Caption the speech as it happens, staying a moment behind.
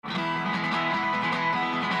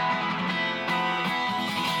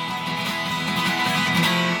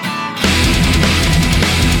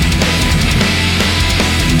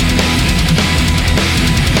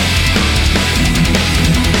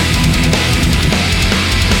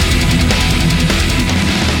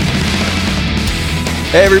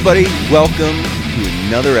Hey everybody, welcome to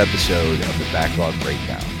another episode of the Backlog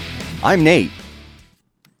Breakdown. I'm Nate,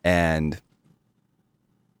 and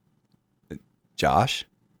Josh,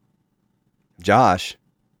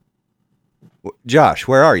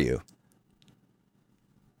 where are you?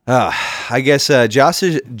 I guess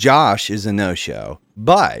Josh is a no-show,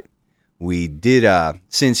 but we did,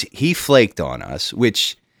 since he flaked on us,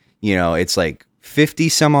 which, you know, it's like 50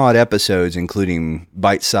 some odd episodes, including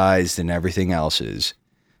bite-sized and everything else is,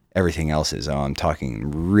 I'm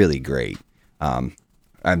talking really great. I'm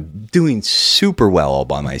doing super well all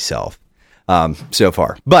by myself, so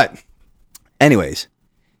far. But anyways,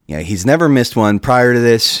 you know, he's never missed one prior to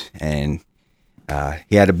this, and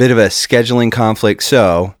he had a bit of a scheduling conflict,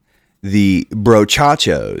 so the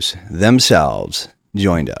Brochachos themselves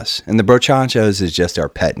joined us. And the Brochachos is just our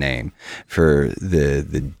pet name for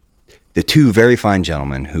the two very fine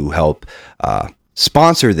gentlemen who help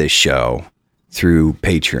sponsor this show through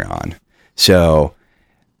Patreon. So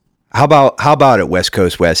how about it, West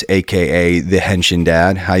Coast West, aka the Henshin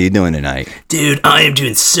Dad? How you doing tonight? Dude, I am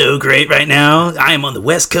doing so great right now. I am on the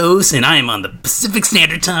West Coast and I am on the Pacific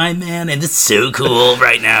Standard Time, man, and it's so cool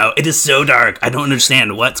right now. It is so dark. I don't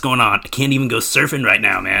understand what's going on. I can't even go surfing right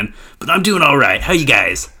now, man. But I'm doing all right. How you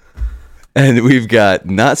guys? And we've got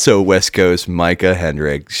not so West Coast Micah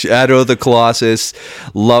Hendrick, Shadow of the Colossus,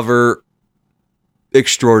 lover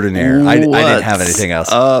extraordinaire. I didn't have anything else.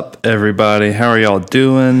 Up, everybody? How are y'all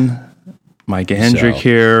doing? Micah Hendrick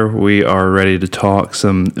here. We are ready to talk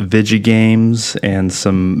some Vigi games and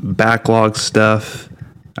some backlog stuff.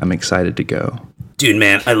 I'm excited to go. Dude,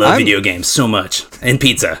 man, I love video games so much. And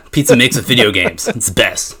pizza. Pizza mixed with video games. It's the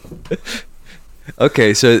best.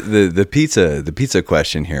 Okay, so the pizza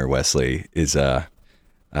question here, Wesley, is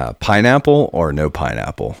pineapple or no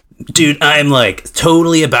pineapple? Dude, I'm like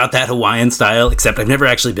totally about that Hawaiian style, except I've never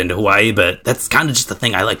actually been to Hawaii, but that's kind of just the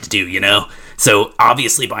thing I like to do, you know? So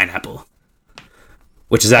obviously pineapple.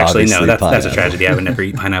 Which is actually, that's a tragedy. I would never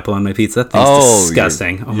eat pineapple on my pizza. That's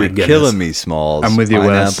disgusting. Oh my goodness. You're killing me, Smalls. I'm with you,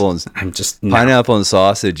 Wes. Pineapple and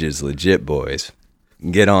sausage is legit, boys.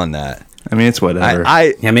 Get on that. I mean, it's whatever.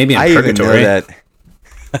 Maybe in purgatory. Even know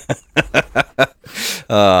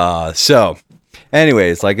that. So,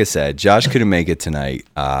 anyways, like I said, Josh couldn't make it tonight.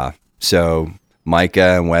 So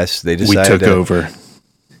Micah and Wes, they decided we took over.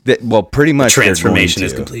 Pretty much the transformation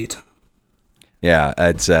is complete. Yeah,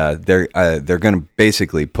 it's they're going to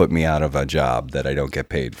basically put me out of a job that I don't get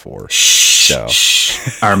paid for. So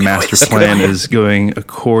our master plan is going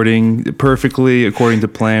perfectly according to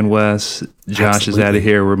plan. Wes, Josh is out of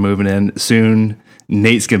here. We're moving in soon.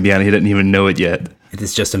 Nate's going to be out. He doesn't even know it yet. It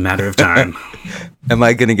is just a matter of time. Am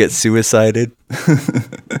I going to get suicided?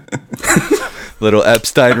 Little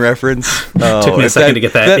Epstein reference. Took me a second to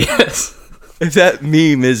get that. Yes. If that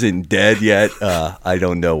meme isn't dead yet, I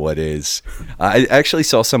don't know what is. I actually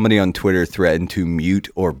saw somebody on Twitter threaten to mute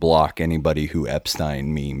or block anybody who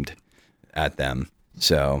Epstein memed at them.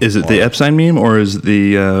 So, is it the Epstein meme or is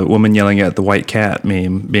the woman yelling at the white cat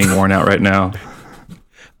meme being worn out right now?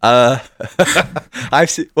 I've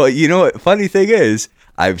seen, well, you know what? Funny thing is,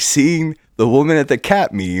 I've seen the woman at the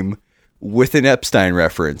cat meme with an Epstein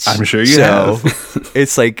reference. I'm sure you have.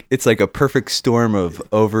 it's like a perfect storm of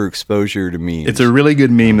overexposure to memes. It's a really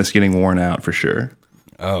good meme that's getting worn out for sure.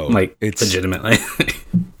 Oh, like it's legitimately.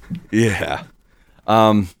 Yeah.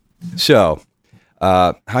 So,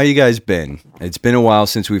 how you guys been? It's been a while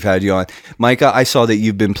since we've had you on, Micah. I saw that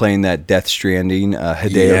you've been playing that Death Stranding,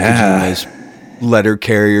 Hideo Kojima's letter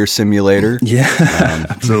carrier simulator. Yeah,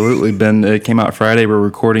 absolutely. It came out Friday. We're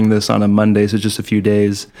recording this on a Monday, so just a few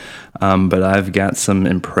days. But I've got some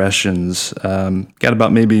impressions. Got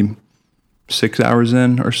about maybe 6 hours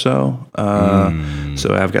in or so.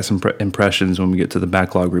 So I've got some impressions when we get to the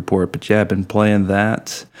backlog report. But yeah, I've been playing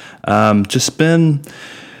that. Just been,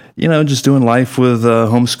 just doing life with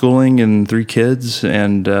homeschooling and 3 kids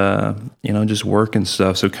and, just work and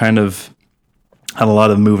stuff. So kind of had a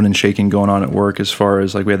lot of moving and shaking going on at work as far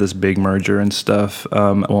as like we had this big merger and stuff.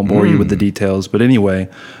 I won't bore you with the details, but anyway,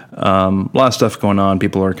 a lot of stuff going on.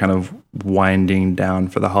 People are kind of winding down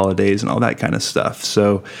for the holidays and all that kind of stuff.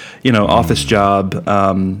 So, office job,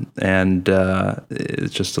 and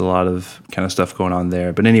it's just a lot of kind of stuff going on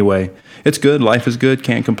there. But anyway, it's good. Life is good.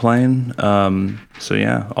 Can't complain. So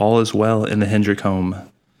yeah, all is well in the Hendrick home.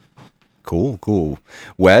 Cool.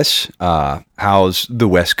 Wes, how's the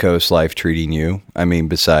West Coast life treating you? I mean,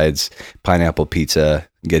 besides pineapple pizza,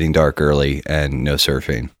 getting dark early, and no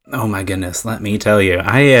surfing. Oh my goodness, let me tell you.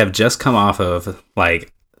 I have just come off of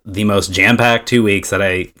like the most jam-packed 2 weeks that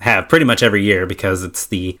I have pretty much every year because it's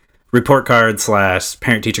the report card /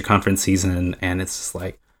 parent-teacher conference season, and it's just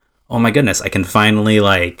like, oh my goodness, I can finally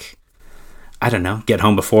like, I don't know, get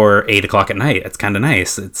home before 8 o'clock at night. It's kind of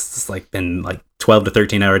nice. It's just like been like 12 to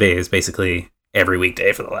 13 hour days basically every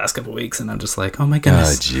weekday for the last couple of weeks. And I'm just like, oh my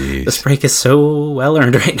goodness, this break is so well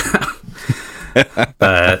earned right now. But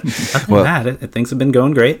other than that, things have been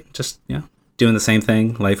going great. Just, doing the same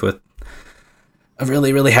thing, life with a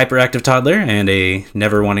really, really hyperactive toddler and a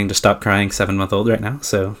never wanting to stop crying 7-month-old right now.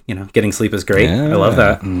 So, getting sleep is great. Yeah. I love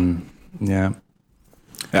that. Yeah.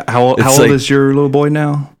 How old is your little boy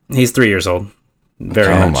now? He's 3 years old.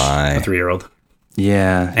 Very much a 3-year-old.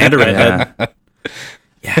 Yeah. And a redhead.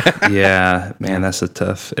 Yeah, man, that's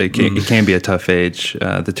it can be a tough age.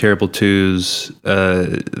 The terrible twos,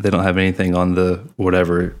 they don't have anything on the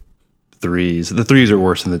whatever threes. The threes are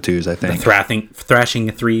worse than the twos, I think. The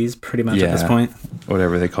thrashing threes, pretty much at this point.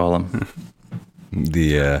 Whatever they call them.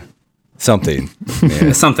 The something.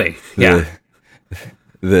 Yeah. Something, yeah.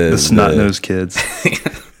 The snot-nosed kids.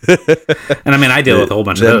 And I mean, I deal with a whole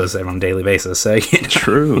bunch of those on a daily basis. So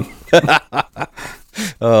True.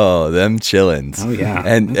 Oh, them chillins. Oh yeah.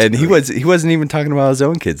 And he wasn't even talking about his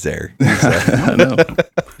own kids there. I know.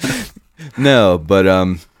 No, but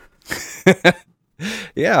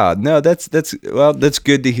yeah, no, that's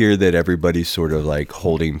good to hear that everybody's sort of like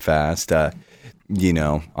holding fast.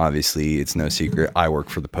 Obviously it's no secret I work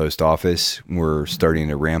for the post office. We're starting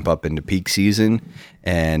to ramp up into peak season,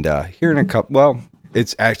 and here in a couple, well,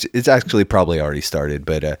 it's actually probably already started,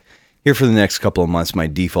 but here for the next couple of months, my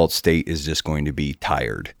default state is just going to be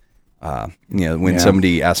tired. When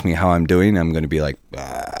somebody asks me how I'm doing, I'm going to be like,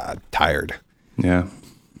 tired. Yeah.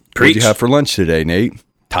 What did you have for lunch today, Nate?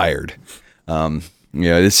 Tired.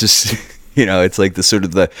 It's just, it's like the sort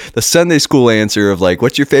of the Sunday school answer of like,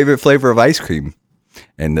 what's your favorite flavor of ice cream?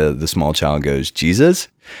 And the small child goes, Jesus.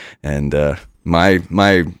 And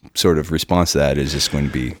my sort of response to that is just going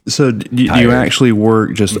to be so do you actually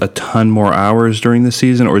work just a ton more hours during the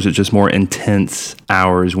season, or is it just more intense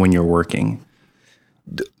hours when you're working?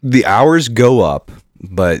 The hours go up,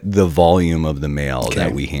 but the volume of the mail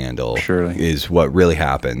that we handle is what really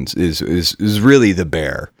happens, is really the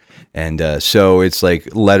bear. And so it's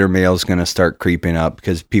like letter mail is going to start creeping up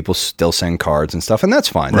because people still send cards and stuff, and that's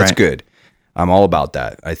fine. That's good. I'm all about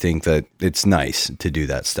that. I think that it's nice to do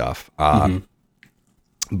that stuff.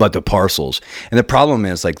 But the parcels, and the problem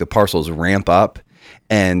is like the parcels ramp up,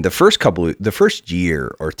 and the first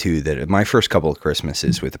year or two that my first couple of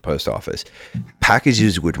Christmases with the post office,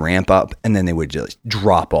 packages would ramp up and then they would just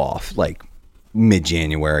drop off like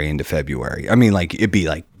mid-January into February. I mean, like it'd be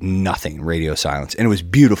like nothing, radio silence, and it was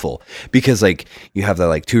beautiful because like you have that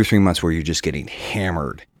like 2 or 3 months where you're just getting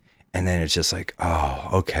hammered. And then it's just like, oh,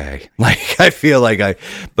 okay. Like I feel like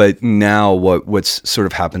but now what's sort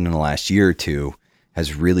of happened in the last year or two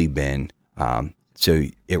has really been, so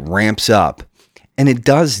it ramps up and it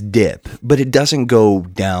does dip, but it doesn't go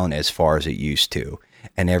down as far as it used to.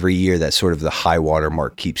 And every year that sort of the high water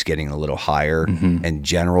mark keeps getting a little higher, and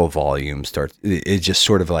general volume it's just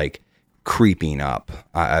sort of like creeping up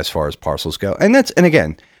as far as parcels go. And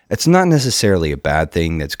again, it's not necessarily a bad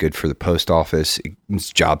thing. That's good for the post office.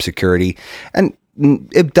 It's job security. And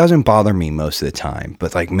it doesn't bother me most of the time.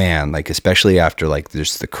 But like, man, like especially after like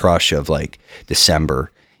there's the crush of like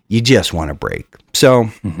December, you just want a break. So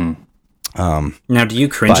now, do you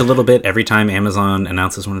cringe a little bit every time Amazon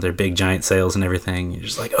announces one of their big giant sales and everything? You're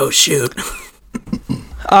just like, oh shoot.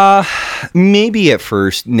 Maybe at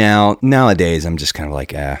first. Nowadays, I'm just kind of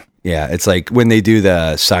like, yeah. It's like when they do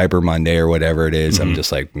the Cyber Monday or whatever it is, I'm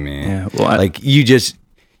just like, meh. Yeah, well, like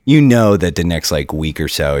you know that the next like week or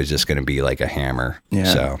so is just going to be like a hammer. Yeah,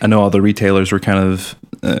 so I know all the retailers were kind of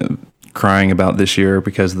crying about this year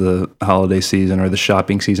because the holiday season or the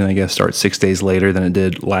shopping season, I guess, starts 6 days later than it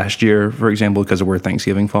did last year, for example, because of where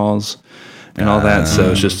Thanksgiving falls and all that.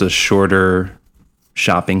 So it's just a shorter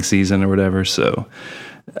shopping season or whatever. So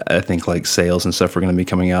I think like sales and stuff are going to be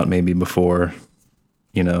coming out maybe before,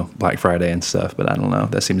 Black Friday and stuff. But I don't know.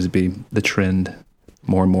 That seems to be the trend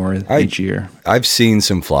more and more each year. I've seen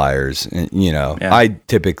some flyers, and, I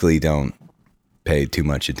typically don't pay too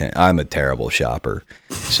much attention. I'm a terrible shopper.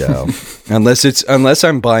 So unless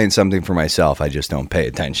I'm buying something for myself, I just don't pay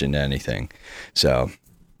attention to anything. So,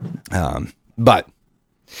 but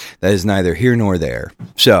that is neither here nor there.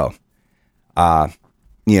 So,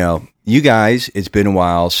 you guys, it's been a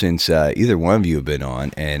while since either one of you have been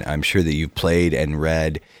on, and I'm sure that you've played and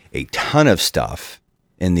read a ton of stuff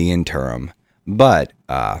in the interim. But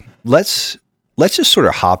let's just sort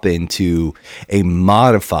of hop into a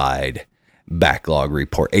modified backlog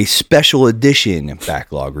report, a special edition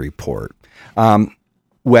backlog report.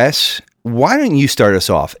 Wes, why don't you start us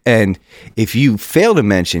off? And if you fail to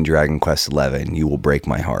mention Dragon Quest XI, you will break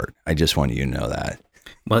my heart. I just want you to know that.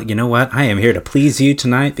 Well, you know what? I am here to please you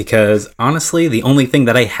tonight because, honestly, the only thing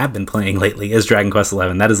that I have been playing lately is Dragon Quest XI.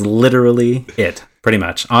 That is literally it, pretty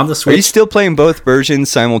much. On the Switch. Are you still playing both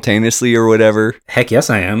versions simultaneously or whatever? Heck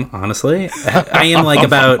yes, I am, honestly. I am like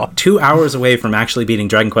about 2 hours away from actually beating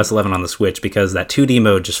Dragon Quest XI on the Switch because that 2D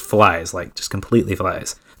mode just flies, like, just completely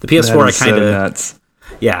flies. The PS4, I kind of... so nuts.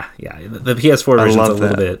 Yeah. The PS4 version's a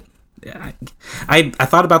little bit... Yeah, I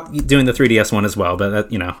thought about doing the 3DS one as well, but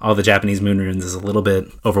that, all the Japanese moon runes is a little bit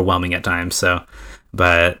overwhelming at times. So,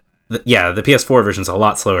 but the PS4 version's a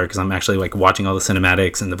lot slower because I'm actually like watching all the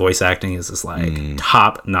cinematics and the voice acting is just like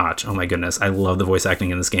top notch. Oh my goodness, I love the voice acting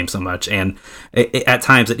in this game so much, and at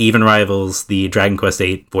times it even rivals the Dragon Quest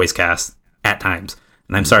VIII voice cast at times.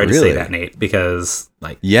 And I'm sorry to say that, Nate, because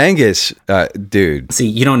like Yangus, dude. See,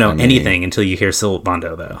 you don't know anything until you hear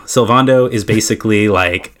Silvando, though. Silvando is basically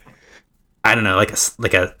like. I don't know,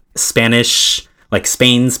 like a Spanish, like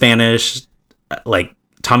Spain Spanish, like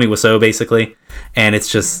Tommy Wiseau basically, and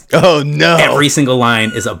it's just oh no, every single line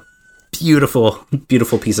is a beautiful,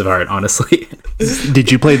 beautiful piece of art. Honestly,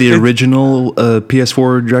 did you play the original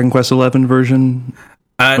PS4 Dragon Quest XI version?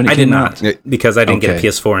 I did not because I didn't get a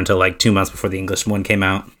PS4 until like 2 months before the English one came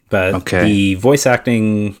out. But the voice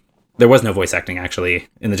acting. There was no voice acting actually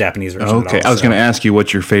in the Japanese version. Okay, at all, I was going to ask you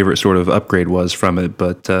what your favorite sort of upgrade was from it,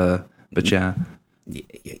 but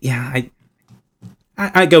yeah,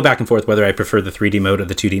 I go back and forth whether I prefer the 3D mode or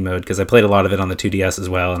the 2D mode because I played a lot of it on the 2DS as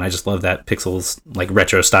well, and I just love that pixels like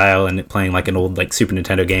retro style and it playing like an old like Super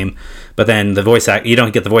Nintendo game. But then the voice you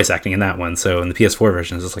don't get the voice acting in that one, so in the PS4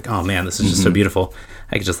 version, it's just like, oh man, this is just so beautiful.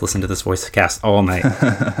 I could just listen to this voice cast all night.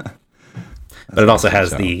 But it also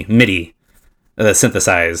has the MIDI, the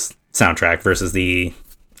synthesized soundtrack versus the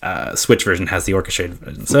Switch version has the orchestrated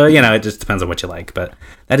version. So, it just depends on what you like. But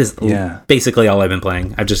that is basically all I've been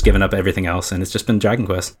playing. I've just given up everything else, and it's just been Dragon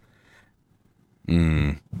Quest.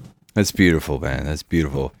 That's beautiful, man. That's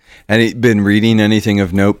beautiful. And you been reading anything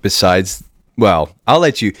of note besides... Well, I'll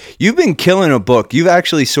let you... You've been killing a book. You've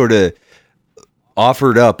actually sort of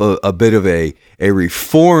offered up a bit of a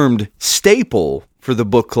reformed staple for the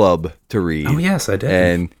book club to read. Oh, yes, I did.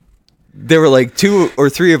 And... there were like 2 or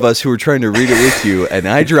 3 of us who were trying to read it with you, and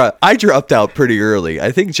I dropped out pretty early.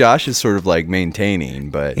 I think Josh is sort of like maintaining,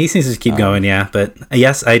 but he seems to keep going, yeah. But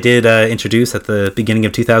yes, I did introduce at the beginning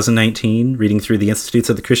of 2019, reading through the Institutes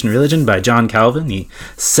of the Christian Religion by John Calvin, the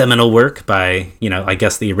seminal work by I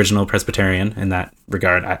guess the original Presbyterian in that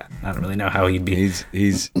regard. I don't really know how he'd be.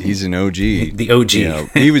 He's an OG. The OG.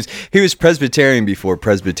 He was Presbyterian before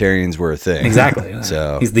Presbyterians were a thing. Exactly.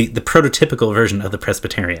 So he's the prototypical version of the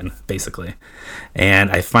Presbyterian, basically. And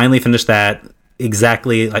I finally finished that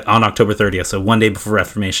exactly like on October 30th, so one day before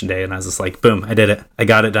Reformation Day, and I was just like, boom, I did it. I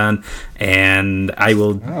got it done, and I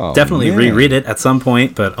will definitely reread it at some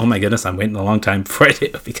point, but oh my goodness, I'm waiting a long time before I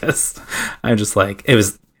do because I'm just like, it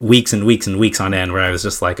was weeks and weeks and weeks on end where I was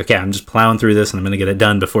just like, okay, I'm just plowing through this and I'm going to get it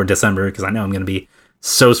done before December because I know I'm going to be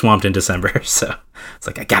so swamped in December. So it's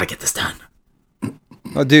like, I got to get this done.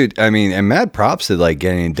 Oh, dude, I mean, and mad props to like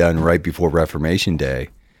getting it done right before Reformation Day.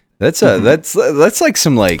 That's like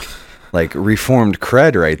some like reformed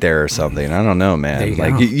cred right there or something. I don't know, man.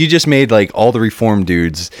 Like you just made like all the reformed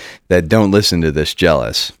dudes that don't listen to this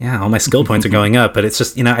jealous. Yeah, all my skill points are going up, but it's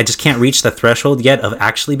just, I just can't reach the threshold yet of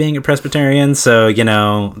actually being a Presbyterian. So,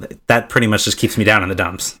 that pretty much just keeps me down in the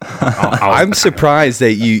dumps. I'm surprised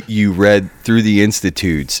that you read through the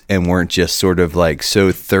Institutes and weren't just sort of like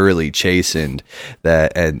so thoroughly chastened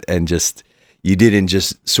that and just you didn't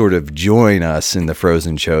just sort of join us in the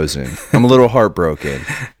Frozen Chosen. I'm a little heartbroken,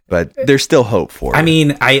 but there's still hope for it. I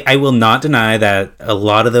mean, I will not deny that a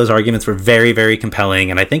lot of those arguments were very, very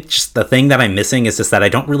compelling. And I think just the thing that I'm missing is just that I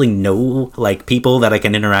don't really know like people that I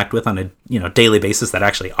can interact with on a daily basis that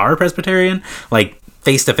actually are Presbyterian, like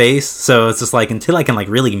face to face. So it's just like until I can like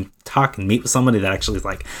really talk and meet with somebody that actually is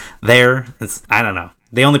like there, I don't know.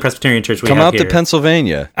 The only Presbyterian church we have here. Come out to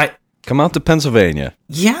Pennsylvania. Come out to Pennsylvania.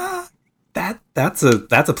 Yeah. That's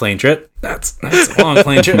a plane trip. That's a long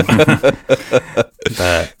plane trip.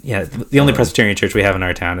 But yeah, the only Presbyterian church we have in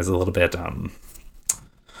our town is a little bit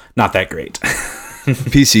not that great.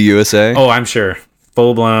 PC USA. Oh, I'm sure.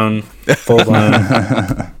 Full blown.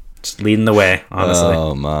 Just leading the way, honestly.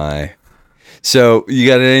 Oh my. So you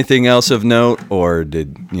got anything else of note, or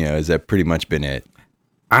has that pretty much been it?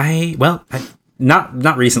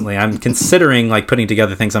 Not recently. I'm considering like putting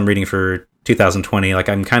together things I'm reading for 2020. Like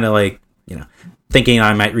I'm kind of like thinking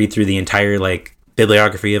I might read through the entire like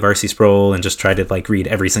bibliography of R.C. Sproul and just try to like read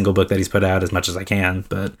every single book that he's put out as much as I can.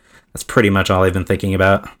 But that's pretty much all I've been thinking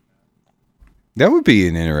about. That would be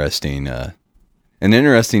an interesting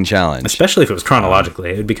challenge, especially if it was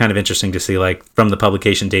chronologically. It would be kind of interesting to see like from the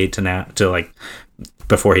publication date to now to like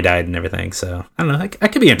before he died and everything. So I don't know.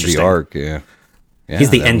 That could be interesting. The arc, yeah. He's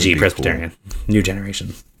the NG Presbyterian, cool. New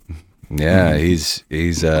generation. Yeah, he's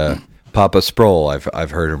Papa Sproul.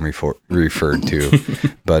 I've heard him referred to,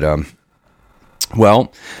 but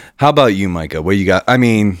well, how about you, Micah? What you got? I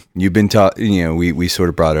mean, you've been taught. You know, we sort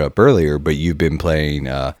of brought it up earlier, but you've been playing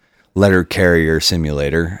Letter Carrier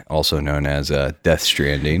Simulator, also known as Death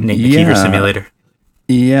Stranding. Nick Keever Simulator.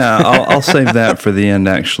 Yeah, I'll save that for the end,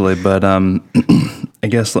 actually. But I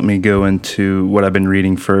guess let me go into what I've been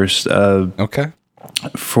reading first. Okay.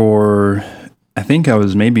 I think I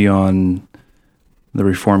was maybe on the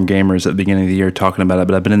Reformed Gamers at the beginning of the year talking about it,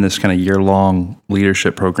 but I've been in this kind of year-long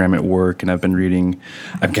leadership program at work, and I've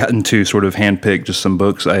gotten to sort of handpick just some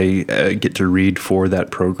books I get to read for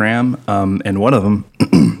that program. And one of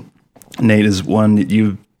them, Nate, is one that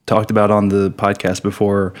you talked about on the podcast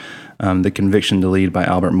before, The Conviction to Lead by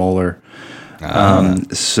Albert Mohler.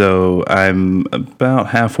 So I'm about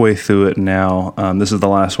halfway through it now. This is the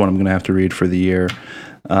last one I'm going to have to read for the year.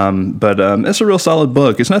 But it's a real solid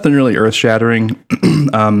book. It's nothing really earth-shattering.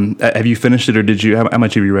 Have you finished it, or did you? How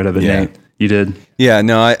much have you read of it, Nate? You did? Yeah,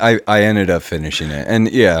 no, I ended up finishing it.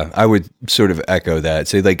 And yeah, I would sort of echo that.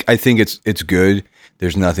 Say, like, I think it's good.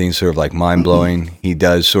 There's nothing sort of like mind-blowing. He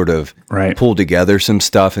does sort of pull together some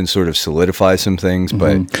stuff and sort of solidify some things.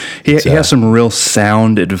 But he has some real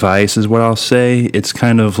sound advice is what I'll say. It's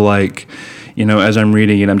kind of like, you know, as I'm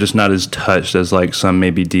reading it, I'm just not as touched as like some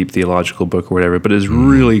maybe deep theological book or whatever, but it's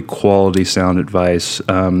really quality sound advice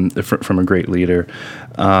from a great leader.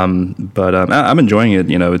 But I'm enjoying it.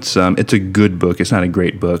 You know, it's a good book. It's not a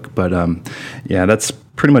great book, but yeah, that's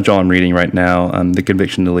pretty much all I'm reading right now. The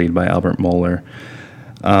Conviction to Lead by Albert Mohler.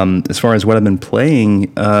 As far as what I've been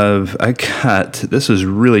playing, this is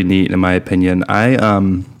really neat in my opinion.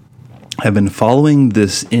 I've been following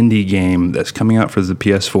this indie game that's coming out for the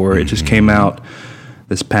PS4. It just came out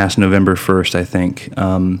this past November 1st, I think.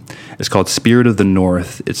 It's called Spirit of the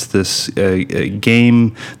North. It's this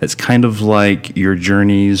game that's kind of like your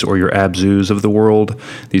Journeys or your Abzus of the world,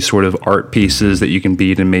 these sort of art pieces that you can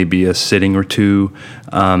beat in maybe a sitting or two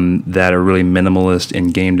that are really minimalist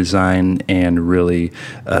in game design and really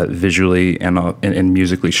visually and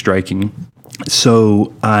musically striking.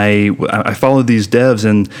 So I followed these devs,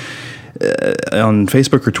 and on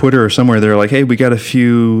Facebook or Twitter or somewhere, they're like, hey, we got a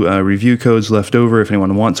few review codes left over if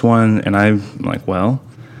anyone wants one. And I'm like, well,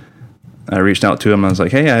 I reached out to them. I was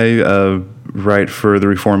like, hey, I write for the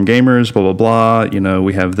Reformed Gamers, blah, blah, blah. You know,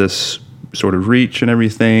 we have this sort of reach and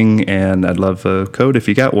everything, and I'd love a code if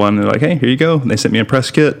you got one. And they're like, hey, here you go. And they sent me a press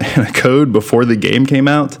kit and a code before the game came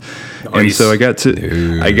out. Nice. And so I got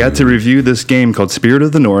to review this game called Spirit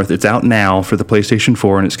of the North. It's out now for the PlayStation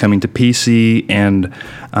 4, and it's coming to PC and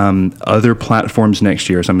other platforms next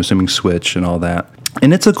year, so I'm assuming Switch and all that.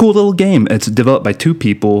 And it's a cool little game. It's developed by two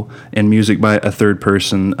people and music by a third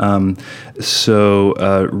person.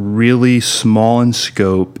 So really small in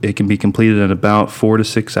scope. It can be completed in about 4 to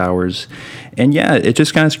 6 hours. And yeah, it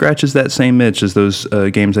just kind of scratches that same itch as those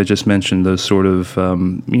games I just mentioned, those sort of,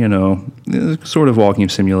 sort of walking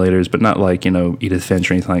simulators, but not like, Edith Finch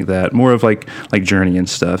or anything like that. More of like Journey and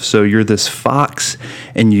stuff. So you're this fox,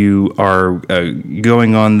 and you are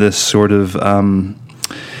going on this sort of...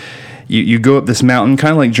 You go up this mountain,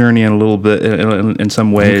 kind of like Journey in a little bit, in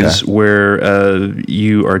some ways, where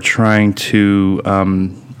you are trying to...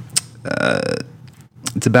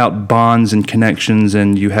 it's about bonds and connections,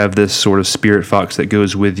 and you have this sort of spirit fox that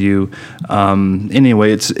goes with you.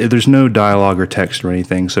 Anyway, there's no dialogue or text or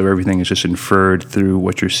anything, so everything is just inferred through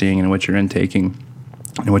what you're seeing and what you're intaking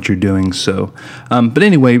and what you're doing. So, but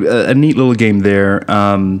anyway, a neat little game there.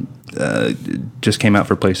 Just came out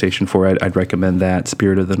for PlayStation 4. I'd recommend that,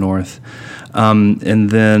 Spirit of the North. And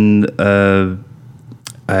then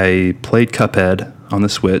I played Cuphead on the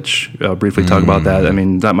Switch. I'll briefly talk about that. I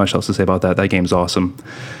mean, not much else to say about that. That game's awesome.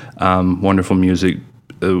 Wonderful music.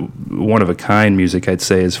 One-of-a-kind music, I'd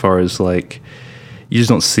say, as far as, like, you just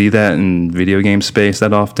don't see that in video game space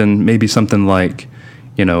that often. Maybe something like,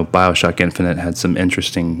 BioShock Infinite had some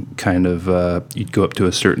interesting kind of, you'd go up to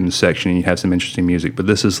a certain section and you have some interesting music, but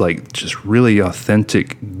this is like just really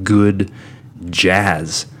authentic, good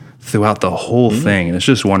jazz throughout the whole thing, and it's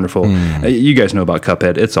just wonderful. You guys know about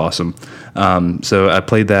Cuphead. It's awesome. So I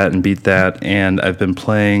played that and beat that, and I've been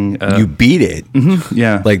playing... You beat it? Mm-hmm,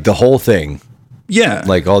 yeah. Like the whole thing? Yeah.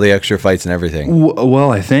 Like all the extra fights and everything?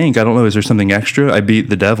 Well, I think. I don't know. Is there something extra? I beat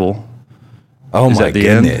the devil. Oh Is my that the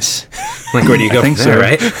goodness! Like, where do you go from there,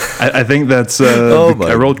 right? I think that's. my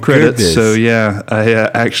I rolled credits, goodness. so yeah. I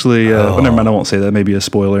actually. Well, never mind. I won't say that. Maybe a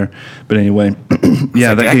spoiler. But anyway,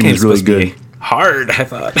 yeah, that game is really good. Hard, I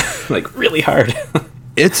thought, like really hard.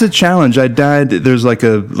 It's a challenge. I died. There's like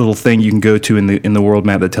a little thing you can go to in the world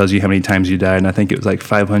map that tells you how many times you died, and I think it was like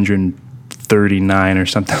 539 or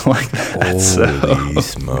something like that. So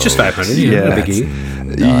just 500. Yeah. No biggie.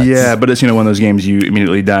 Yeah, but it's one of those games you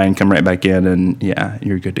immediately die and come right back in, and yeah,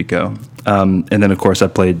 you're good to go. And then of course I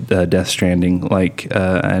played Death Stranding, like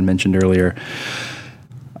I had mentioned earlier.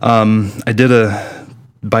 I did a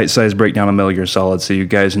bite-sized breakdown on Metal Gear Solid, so you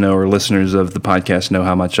guys know, or listeners of the podcast know,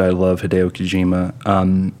 how much I love Hideo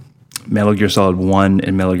Kojima. Metal Gear Solid 1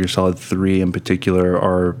 and Metal Gear Solid 3 in particular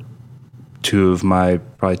are two of my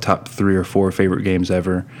probably top 3 or 4 favorite games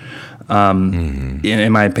ever.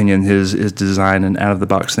 In my opinion, his design and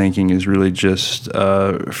out-of-the-box thinking is really just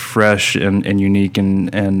fresh and unique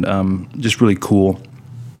and just really cool.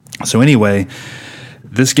 So anyway,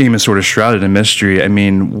 this game is sort of shrouded in mystery. I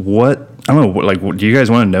mean, I don't know, do you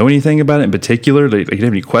guys want to know anything about it in particular? Like, do you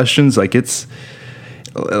have any questions? Like, it's...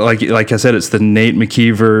 Like I said, it's the Nate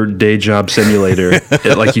McKeever day job simulator.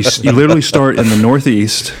 You literally start in the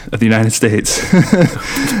Northeast of the United States.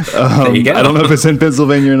 There you go. I don't know if it's in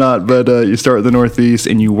Pennsylvania or not, but you start at the Northeast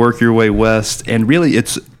and you work your way west. And really,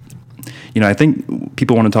 it's, I think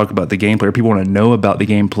people want to talk about the gameplay, or people want to know about the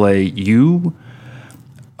gameplay. You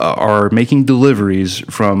are making deliveries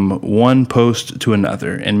from one post to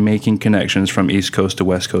another and making connections from East Coast to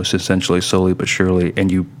West Coast, essentially, slowly but surely.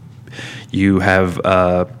 And you have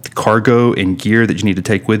cargo and gear that you need to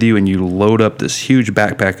take with you, and you load up this huge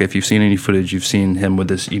backpack. If you've seen any footage, you've seen him with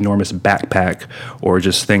this enormous backpack or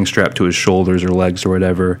just things strapped to his shoulders or legs or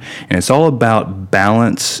whatever. And it's all about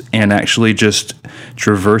balance and actually just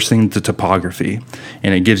traversing the topography.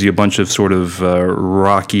 And it gives you a bunch of sort of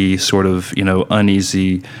rocky, sort of,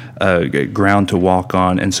 uneasy ground to walk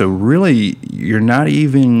on. And so really, you're not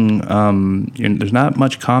even, there's not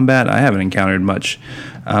much combat. I haven't encountered much.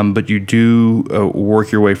 But you do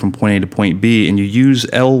work your way from point A to point B, and you use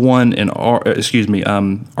L1 and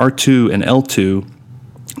R2 and L2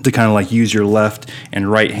 to kind of like use your left and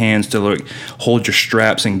right hands to hold your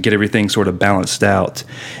straps and get everything sort of balanced out.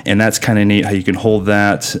 And that's kind of neat how you can hold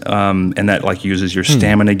that, and that like uses your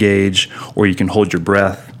stamina gauge, or you can hold your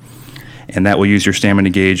breath, and that will use your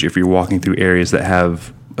stamina gauge if you're walking through areas that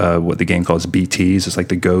have what the game calls BTs. It's like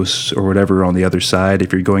the ghosts or whatever on the other side.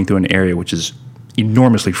 If you're going through an area which is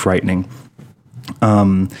enormously frightening,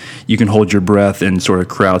 you can hold your breath and sort of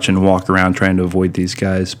crouch and walk around trying to avoid these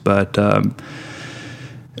guys. But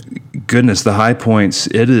goodness, the high points,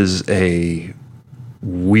 it is a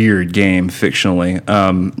weird game fictionally.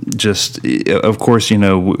 Of course,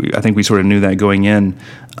 I think we sort of knew that going in,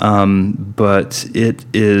 but it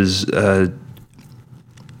is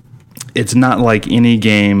it's not like any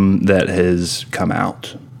game that has come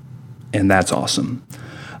out, and that's awesome.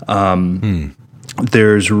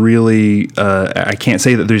 There's really, I can't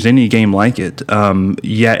say that there's any game like it.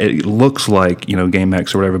 Yeah, it looks like,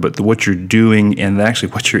 GameX or whatever, but what you're doing and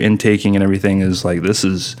actually what you're intaking and everything is like, this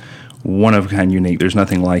is one of a kind, unique. There's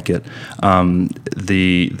nothing like it. From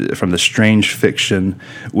the strange fiction,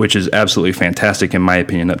 which is absolutely fantastic in my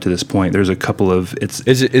opinion up to this point. There's a couple of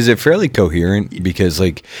Is it fairly coherent? Because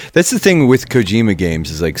like that's the thing with Kojima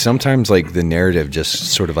games is like sometimes like the narrative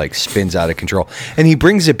just sort of like spins out of control, and he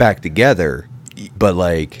brings it back together. But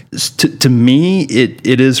like to me,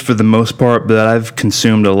 it is for the most part. But I've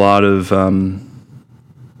consumed a lot of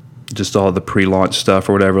just all the pre-launch stuff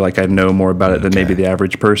or whatever. Like I know more about it than maybe the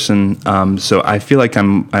average person. So I feel like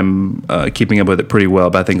I'm keeping up with it pretty well.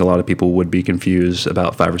 But I think a lot of people would be confused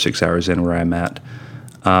about 5 or 6 hours in where I'm at.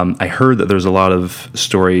 I heard that there's a lot of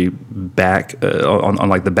story back on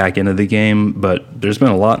like the back end of the game, but there's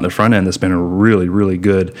been a lot in the front end that's been really, really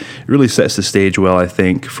good. It really sets the stage well, I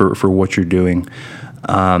think, for what you're doing.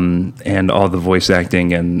 And all the voice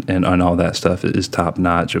acting and all that stuff is top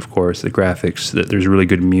notch, of course. The graphics, there's really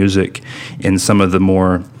good music in some of the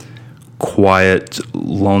more quiet,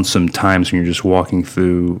 lonesome times when you're just walking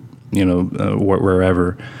through,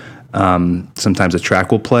 wherever. Sometimes a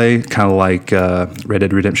track will play, kind of like Red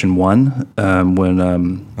Dead Redemption 1, when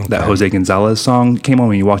that Jose Gonzalez song came on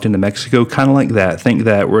when you walked into Mexico, kind of like that. Think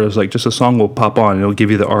that, where it's like just a song will pop on, and it'll give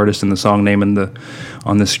you the artist and the song name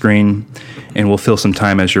on the screen, and we'll fill some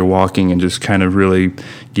time as you're walking and just kind of really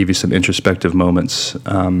give you some introspective moments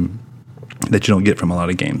that you don't get from a lot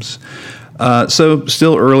of games. So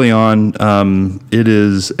still early on, it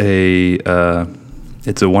is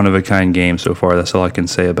it's a one-of-a-kind game so far. That's all I can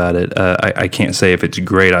say about it. I can't say if it's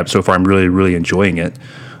great. So far, I'm really, really enjoying it.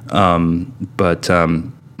 But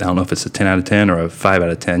I don't know if it's a 10 out of 10 or a 5 out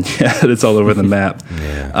of 10 yet. It's all over the map.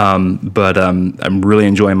 Yeah. But I'm really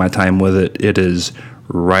enjoying my time with it. It is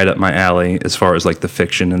right up my alley as far as like the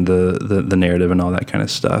fiction and the narrative and all that kind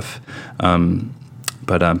of stuff.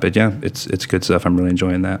 But yeah, it's good stuff. I'm really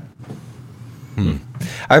enjoying that.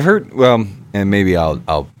 I've heard, well, and maybe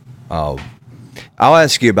I'll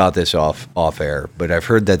ask you about this off air, but I've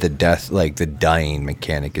heard that the dying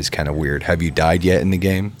mechanic is kind of weird. Have you died yet in the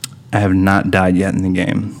game? I have not died yet in the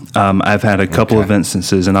game. I've had a couple of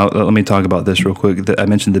instances, and let me talk about this real quick. I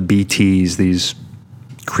mentioned the BTs, these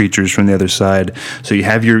creatures from the other side. So you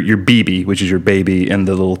have your BB, which is your baby, and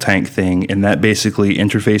the little tank thing, and that basically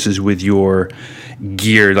interfaces with your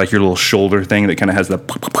gear, like your little shoulder thing that kind of has the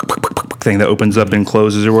thing that opens up and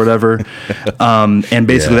closes or whatever. And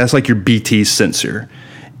basically that's like your BT sensor.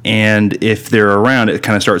 And if they're around, it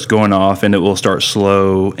kind of starts going off, and it will start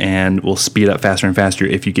slow and will speed up faster and faster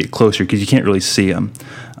if you get closer, because you can't really see them,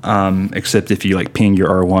 except if you like ping your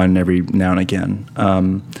R1 every now and again.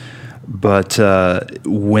 But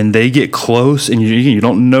when they get close, and you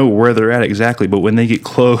don't know where they're at exactly, but when they get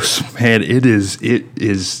close, man, it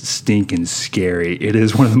is stinking scary. It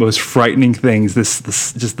is one of the most frightening things. This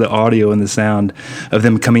just the audio and the sound of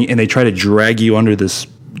them coming, and they try to drag you under this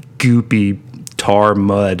goopy tar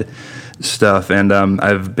mud stuff. And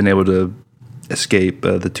I've been able to escape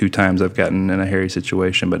the 2 times I've gotten in a hairy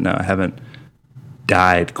situation, but no, I haven't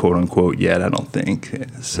died, quote unquote, yet. I don't think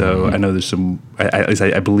so. I know there's some.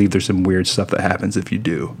 I believe there's some weird stuff that happens if you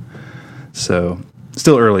do. So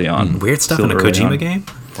still early on. Weird stuff in a Kojima game.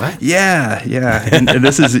 What? Yeah. And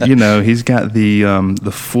this is he's got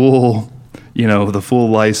the full the full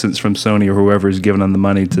license from Sony or whoever is giving him the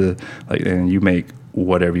money to and you make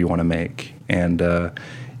whatever you want to make, and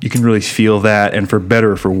you can really feel that. And for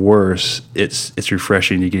better or for worse, it's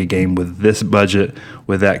refreshing to get a game with this budget,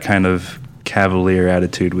 with that kind of cavalier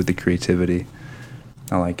attitude, with the creativity.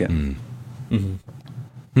 I like it.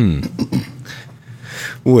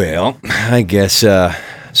 Well, I guess so.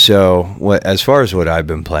 As far as what I've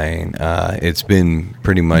been playing, it's been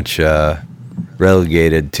pretty much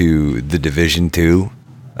relegated to the Division 2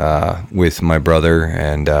 with my brother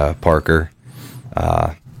and Parker.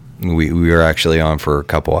 We were actually on for a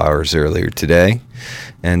couple hours earlier today,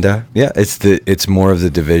 and it's more of the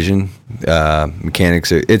Division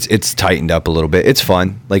mechanics. It's tightened up a little bit. It's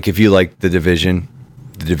fun. Like if you like the Division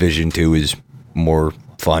 2 is more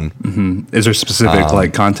fun. Mm-hmm. Is there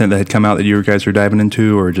specific content that had come out that you guys were diving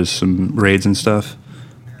into, or just some raids and stuff?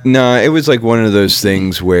 No, it was like one of those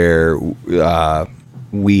things where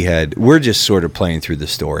we're just sort of playing through the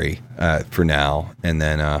story for now, and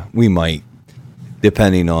then we might,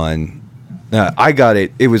 depending on. I got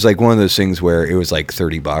it. It was like one of those things where it was like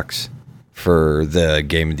 $30 for the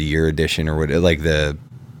Game of the Year edition or what, and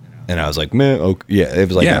I was like, man, okay. Yeah, it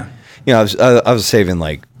was like, I was saving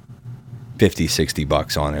like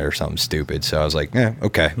 $50-$60 on it or something stupid. So I was like,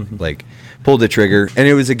 okay, like pulled the trigger. And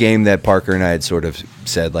it was a game that Parker and I had sort of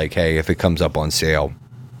said like, hey, if it comes up on sale,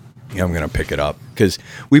 I'm going to pick it up, because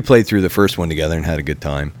we played through the first one together and had a good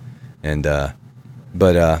time. And,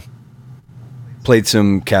 played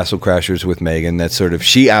some Castle Crashers with Megan. That's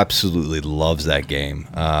she absolutely loves that game.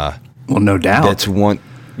 Well, no doubt. That's one.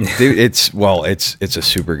 Dude, it's a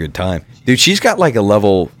super good time, dude. She's got like a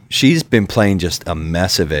level. She's been playing just a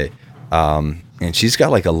mess of it, and she's got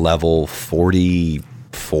like a level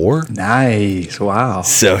 44. Nice, wow.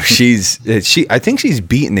 So I think she's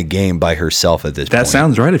beaten the game by herself at this point. That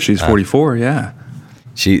sounds right. If she's 44, yeah.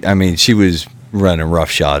 She was running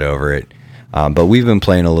roughshod over it. But we've been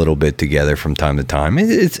playing a little bit together from time to time.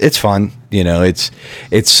 It's fun, It's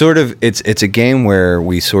a game where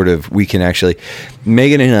we can actually.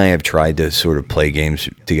 Megan and I have tried to sort of play games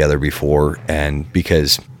together before, and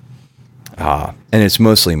because, and it's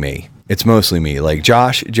mostly me. It's mostly me. Like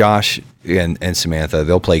Josh, and Samantha,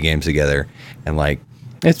 they'll play games together, and like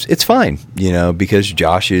it's fine, because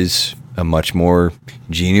Josh is a much more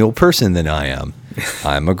genial person than I am.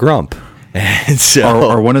 I'm a grump. And so,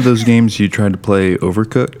 are one of those games you tried to play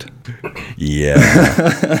Overcooked? Yeah,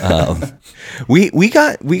 we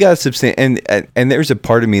got substantial, and there's a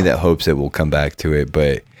part of me that hopes that we'll come back to it,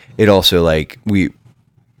 but it also I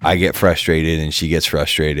get frustrated and she gets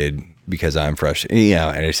frustrated because I'm frustrated,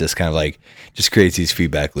 and it's just kind of like just creates these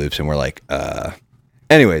feedback loops, and we're like,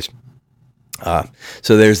 anyways,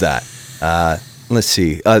 so there's that. Let's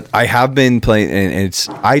see, I have been playing, and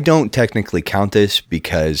I don't technically count this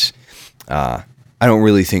because. I don't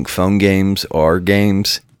really think phone games are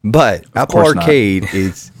games, but Apple Arcade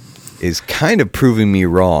is kind of proving me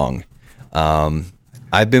wrong.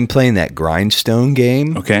 I've been playing that Grindstone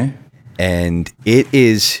game. Okay. and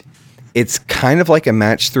it's kind of like a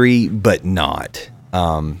match 3, but not.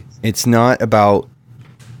 It's not about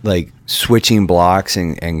like switching blocks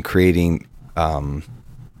and creating.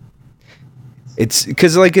 It's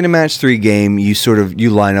because like in a match 3 game, you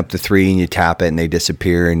line up the 3 and you tap it and they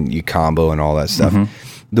disappear and you combo and all that stuff.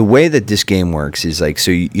 The way that this game works is like,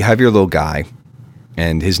 so you have your little guy,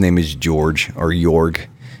 and his name is George or Jorg,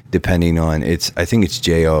 depending on I think it's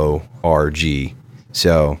Jorg.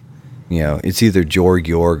 So, it's either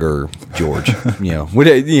Jorg or George.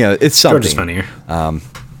 It's something. George is funnier.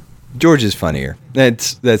 George is funnier.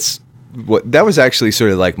 That was actually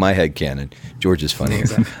sort of like my headcanon. George is funnier.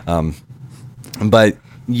 But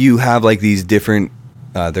you have like these different,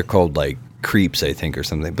 they're called like creeps, I think, or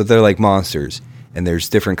something, but they're like monsters, and there's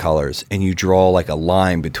different colors, and you draw like a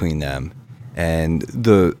line between them, and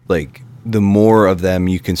the more of them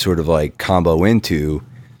you can sort of like combo into,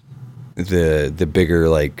 the bigger,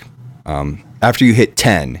 like, after you hit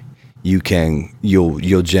 10,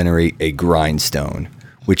 you'll generate a grindstone,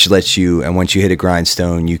 which lets you, and once you hit a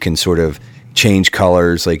grindstone, you can sort of change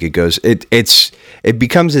colors. Like it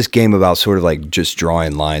becomes this game about sort of like just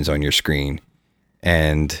drawing lines on your screen,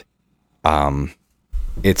 and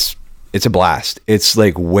it's a blast. It's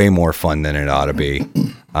like way more fun than it ought to be.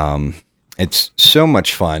 It's so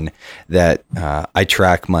much fun that I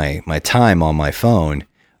track my time on my phone.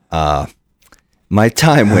 My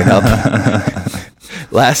time went up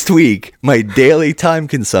last week. My daily time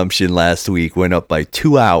consumption last week went up by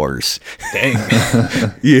 2 hours. Dang.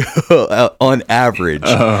 On average.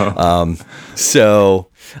 Oh. So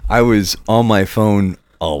I was on my phone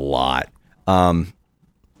a lot.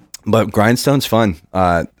 But Grindstone's fun.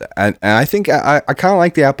 And I think I kind of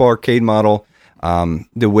like the Apple Arcade model.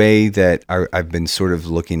 The way that I've been sort of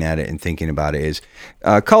looking at it and thinking about it is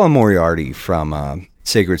Colin Moriarty from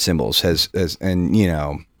Sacred Symbols has and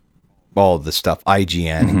all of the stuff,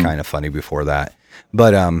 IGN, and Kind of Funny before that.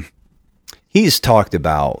 But he's talked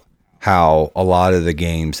about how a lot of the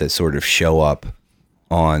games that sort of show up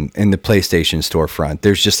in the PlayStation storefront,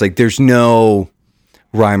 there's no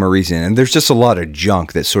rhyme or reason, and there's just a lot of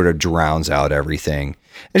junk that sort of drowns out everything.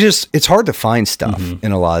 It's hard to find stuff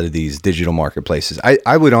in a lot of these digital marketplaces.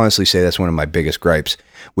 I would honestly say that's one of my biggest gripes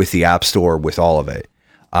with the App Store, with all of it.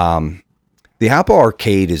 The Apple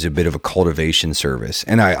Arcade is a bit of a cultivation service,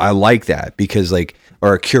 and I like that because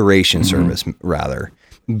or a curation service rather.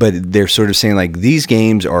 But they're sort of saying like these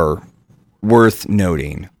games are worth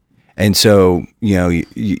noting, and so you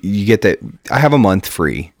get that. I have a month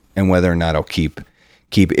free, and whether or not I'll keep it.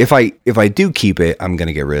 If I do keep it, I'm going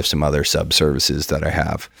to get rid of some other sub services that I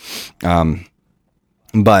have.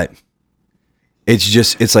 But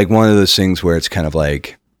it's like one of those things where it's kind of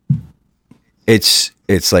like it's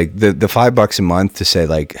like the $5 a month to say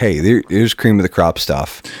like, hey, here's cream of the crop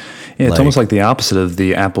stuff. Yeah, it's almost like the opposite of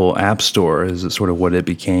the Apple App Store is sort of what it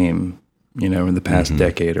became, in the past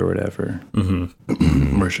decade or whatever.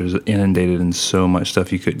 Where it was inundated in so much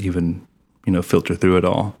stuff you couldn't even, filter through it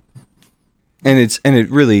all. And it's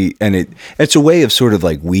a way of sort of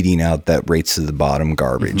like weeding out that rates to the bottom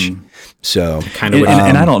garbage. So kind of,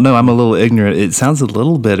 and I don't know, I'm a little ignorant. It sounds a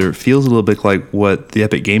little bit, or it feels a little bit like what the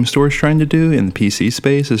Epic Game Store is trying to do in the PC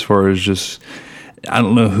space, as far as just, I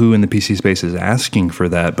don't know who in the PC space is asking for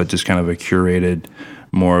that, but just kind of a curated,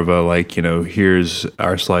 more of a like, here's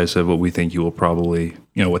our slice of what we think you will probably,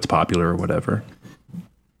 what's popular or whatever.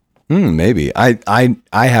 Maybe I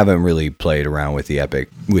haven't really played around with the Epic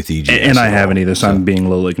with EGS, and I haven't either. So I'm being a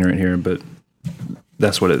little ignorant here, but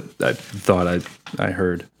that's what I thought I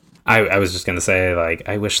heard. I was just gonna say, like,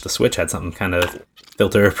 I wish the Switch had some kind of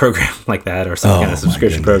filter program like that, or some kind of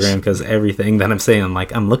subscription program, because everything that I'm saying,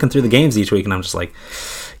 I'm looking through the games each week, and I'm just like,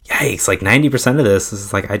 yikes! Like 90% of this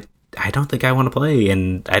is like I don't think I want to play,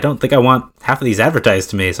 and I don't think I want half of these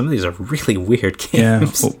advertised to me. Some of these are really weird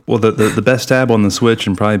games. Yeah, well the best tab on the Switch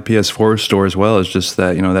and probably PS4 store as well is just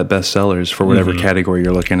that, that best sellers for whatever category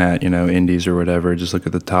you're looking at, indies or whatever. Just look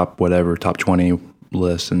at the top 20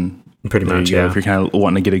 list, and pretty much, yeah. If you're kind of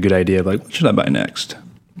wanting to get a good idea of like, what should I buy next?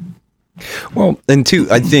 Well, and two,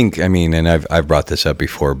 I think, and I've brought this up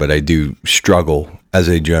before, but I do struggle as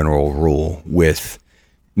a general rule with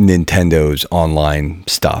Nintendo's online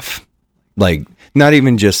stuff. Like, not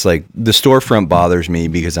even just like the storefront bothers me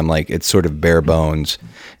because I'm like, it's sort of bare bones.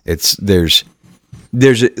 There's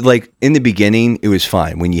like in the beginning, it was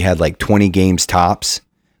fine when you had like 20 games tops.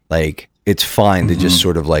 Like, it's fine to just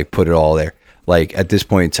sort of like put it all there. Like at this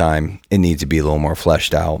point in time, it needs to be a little more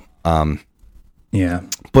fleshed out. Yeah,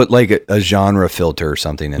 put like a genre filter or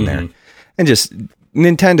something in there, and just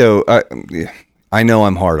Nintendo. I know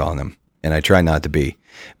I'm hard on them, and I try not to be,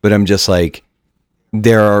 but I'm just like,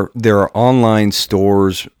 there are online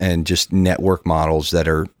stores and just network models that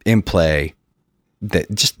are in play that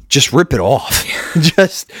just rip it off.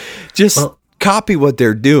 just well, copy what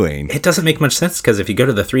they're doing. It doesn't make much sense because if you go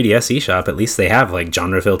to the 3DS eShop, at least they have like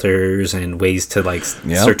genre filters and ways to like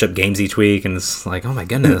search up games each week, and it's like, oh my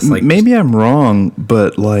goodness. Like, maybe I'm wrong,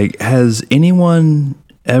 but like, has anyone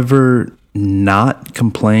ever not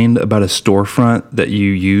complained about a storefront that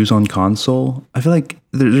you use on console? I feel like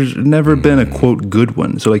there's never been a quote good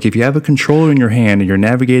one. So like, if you have a controller in your hand and you're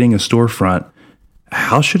navigating a storefront,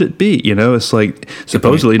 how should it be? You know, it's like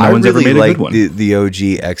supposedly no one's ever made a good one. The OG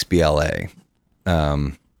XBLA,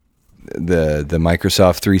 the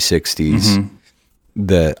Microsoft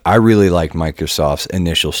 360s. I really liked Microsoft's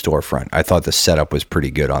initial storefront. I thought the setup was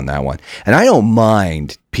pretty good on that one, and I don't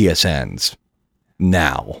mind PSNs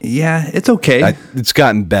now. Yeah, it's okay. It's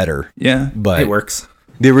gotten better. Yeah, but it works.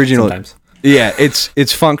 The original, sometimes. Yeah,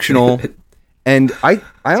 it's functional, and I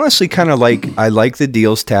honestly kind of like the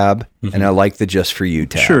deals tab, and I like the just for you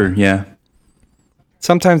tab. Sure, yeah.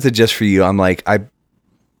 Sometimes the just for you, I'm like I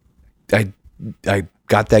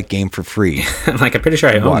got that game for free. I'm like, I'm pretty sure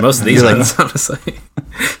I own most of these ones, honestly.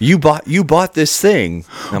 You bought this thing.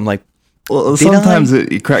 And I'm like, well, sometimes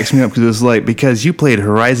it cracks me up because it's like, because you played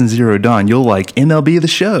Horizon Zero Dawn, you'll like MLB The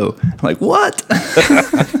Show. I'm like, what?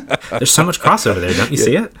 There's so much crossover there. Don't you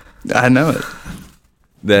see it? I know it.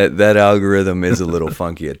 That algorithm is a little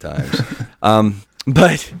funky at times.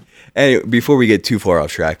 But anyway, before we get too far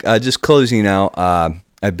off track, just closing out,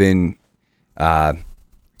 I've been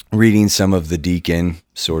reading some of The Deacon,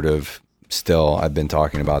 sort of still. I've been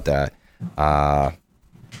talking about that.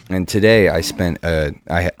 And today I spent,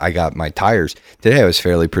 I got my tires. Today I was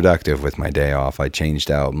fairly productive with my day off. I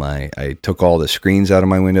changed out I took all the screens out of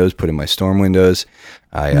my windows, put in my storm windows.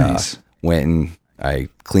 I went and I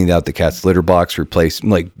cleaned out the cat's litter box,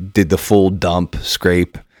 did the full dump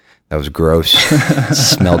scrape. That was gross.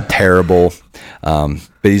 Smelled terrible. But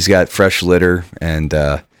he's got fresh litter. And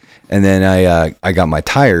then I got my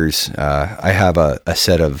tires. I have a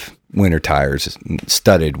set of winter tires,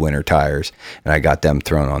 studded winter tires, and I got them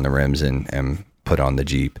thrown on the rims and put on the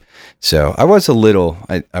Jeep. So I was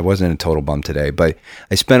I wasn't a total bum today, but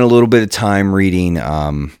I spent a little bit of time reading.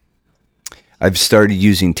 I've started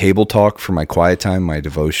using Table Talk for my quiet time, my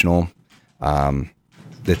devotional.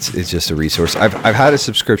 It's just a resource. I've had a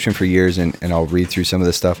subscription for years, and I'll read through some of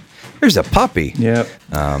this stuff. There's a puppy. Yep.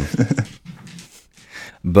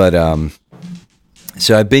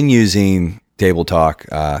 So I've been using Table Talk.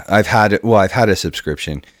 I've had a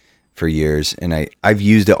subscription for years, and I've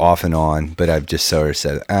used it off and on, but I've just sort of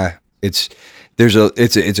said, it's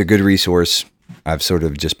a good resource. I've sort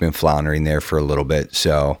of just been floundering there for a little bit,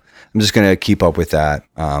 so I'm just gonna keep up with that.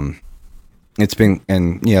 I've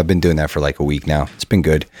been doing that for like a week now. It's been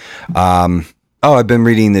good. I've been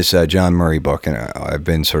reading this John Murray book, and I've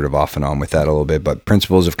been sort of off and on with that a little bit. But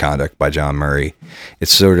Principles of Conduct by John Murray.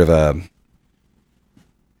 It's sort of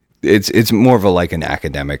it's more of like an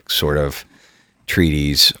academic sort of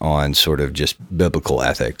treatise on sort of just biblical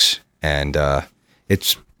ethics, and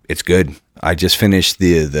it's good. I just finished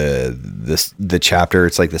the chapter.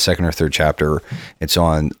 It's like the second or third chapter. It's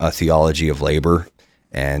on a theology of labor,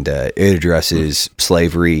 and it addresses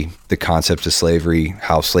slavery, the concept of slavery,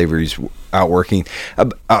 how slavery's outworking,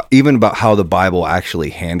 even about how the Bible actually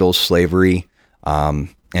handles slavery, and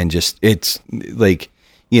just it's like,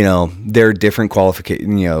 there are different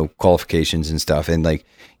qualifications and stuff, and like,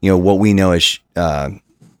 what we know is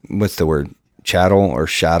what's the word, chattel.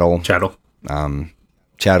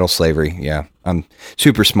 Chattel slavery. Yeah. I'm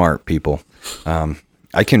super smart, people.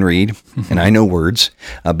 I can read and I know words,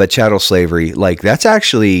 but chattel slavery, like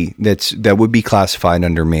that would be classified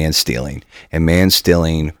under man stealing, and man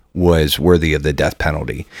stealing was worthy of the death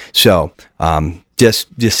penalty. So, just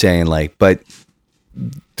saying, like, but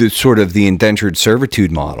the sort of the indentured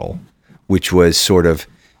servitude model, which was sort of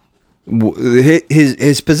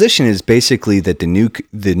his position is basically that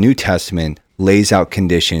the New Testament lays out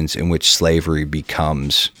conditions in which slavery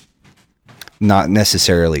becomes not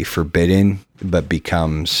necessarily forbidden, but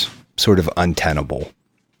becomes sort of untenable.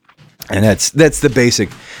 And that's the basic,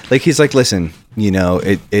 like, he's like, listen,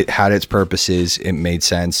 it had its purposes. It made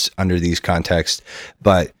sense under these contexts,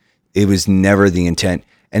 but it was never the intent.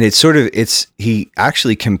 And he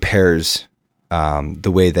actually compares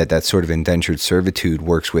the way that sort of indentured servitude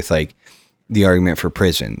works with like the argument for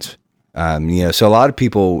prisons. So a lot of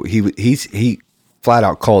people, he flat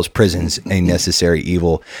out calls prisons a necessary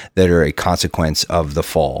evil that are a consequence of the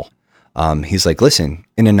fall. He's like, listen,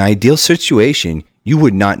 in an ideal situation, you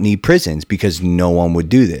would not need prisons because no one would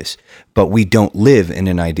do this. But we don't live in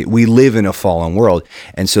an idea. We live in a fallen world.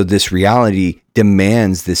 And so this reality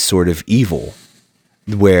demands this sort of evil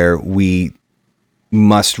where we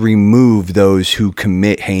must remove those who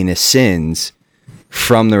commit heinous sins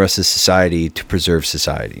from the rest of society to preserve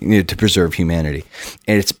society, to preserve humanity.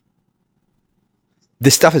 And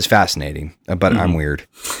this stuff is fascinating, but I'm weird.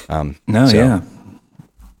 Yeah.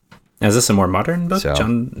 Is this a more modern book? So.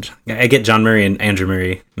 I get John Murray and Andrew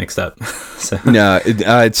Murray mixed up. So. No,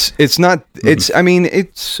 it's not. It's. I mean,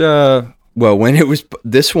 it's. Well, when it was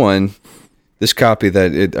this copy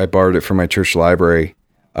that I borrowed it from my church library,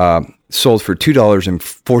 sold for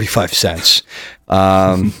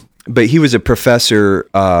 $2.45. But he was a professor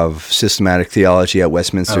of systematic theology at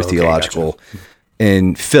Westminster Theological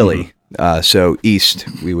in Philly. So East,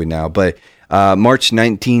 we would now. But March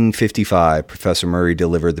 1955, Professor Murray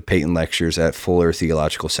delivered the Peyton Lectures at Fuller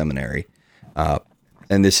Theological Seminary.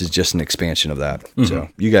 And this is just an expansion of that. Mm-hmm. So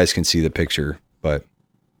you guys can see the picture. But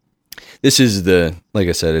this is like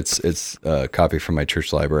I said, it's a copy from my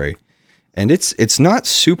church library. And it's not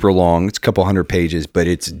super long. It's a couple hundred pages, but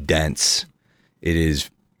it's dense. It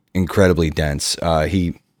is incredibly dense.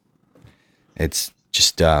 It's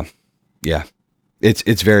just, yeah.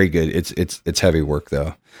 It's very good. It's heavy work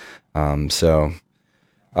though.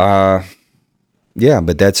 Yeah,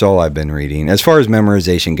 but that's all I've been reading. As far as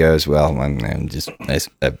memorization goes, well,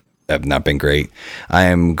 I've not been great. I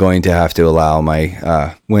am going to have to allow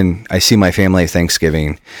when I see my family at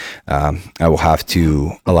Thanksgiving, I will have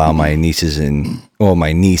to allow my niece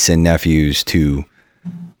and nephews to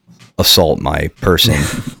assault my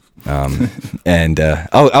person. And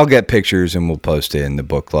I'll get pictures and we'll post it in the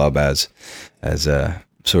book club as a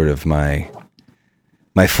sort of my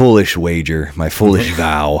foolish wager, my foolish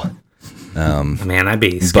vow. Man, I'd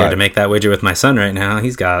be scared to make that wager with my son right now.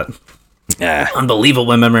 He's got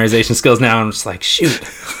unbelievable memorization skills now. I'm just like, shoot,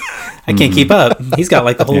 I can't keep up. He's got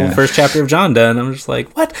like the whole first chapter of John done. I'm just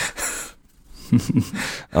like, what?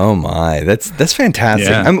 Oh my, that's fantastic.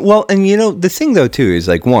 Yeah. Well, and the thing though too is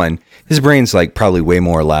like his brain's like probably way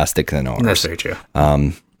more elastic than ours. That's very true.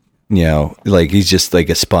 Like he's just like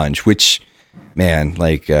a sponge, which, man,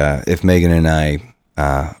 like if Megan and I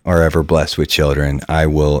are ever blessed with children, I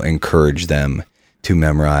will encourage them to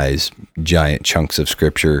memorize giant chunks of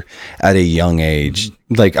scripture at a young age.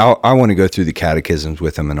 Like I want to go through the catechisms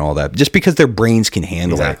with them and all that, just because their brains can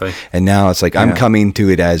handle it. And now it's like I'm coming to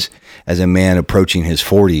it as a man approaching his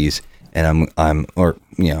 40s, and I'm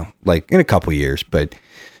like in a couple years, but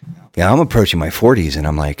I'm approaching my 40s, and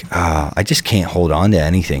I'm like, I just can't hold on to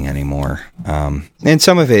anything anymore. And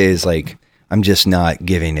some of it is like I'm just not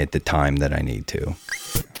giving it the time that I need to.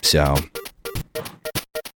 So.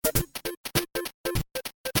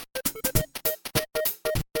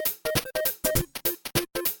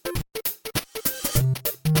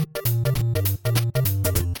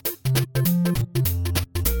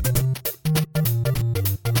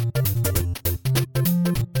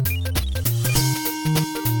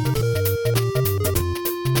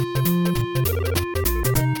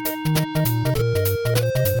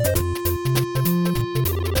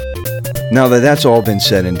 Now that that's all been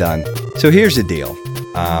said and done, so here's the deal.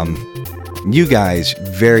 You guys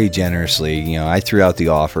very generously, I threw out the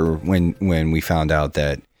offer when we found out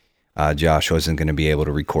that Josh wasn't going to be able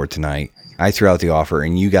to record tonight. I threw out the offer,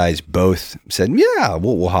 and you guys both said, "Yeah,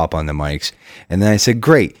 we'll hop on the mics." And then I said,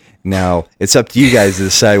 "Great. Now it's up to you guys to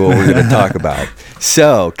decide what we're going to talk about."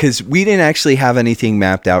 So, because we didn't actually have anything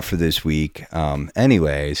mapped out for this week,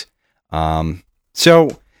 anyways.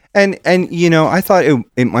 So. And I thought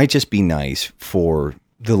it might just be nice for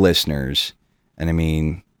the listeners. And I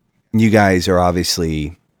mean, you guys are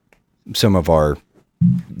obviously two of our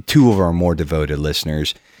more devoted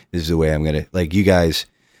listeners. This is the way I'm going to, like, you guys,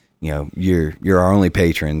 you're our only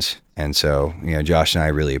patrons. And so, Josh and I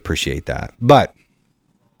really appreciate that. But,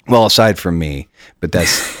 well, aside from me, but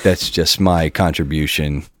that's just my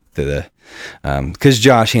contribution to the, because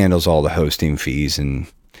Josh handles all the hosting fees and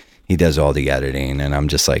he does all the editing, and I'm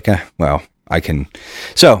just like, well, I can.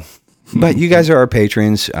 So, but you guys are our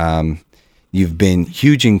patrons. You've been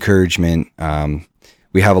huge encouragement.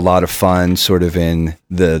 We have a lot of fun sort of in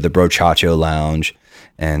the Brochacho Lounge.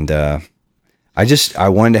 And I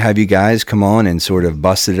wanted to have you guys come on and sort of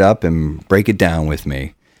bust it up and break it down with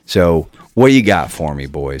me. So what you got for me,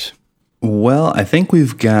 boys? Well, I think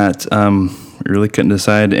we've got, we really couldn't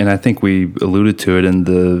decide, and I think we alluded to it in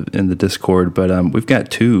the Discord, but we've got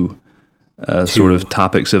two sort of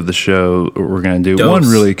topics of the show we're going to do. One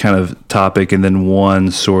really kind of topic, and then one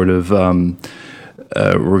sort of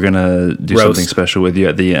we're gonna do roast. something special with you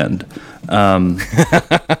at the end.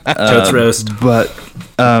 Totes roast. But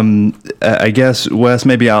I guess, Wes,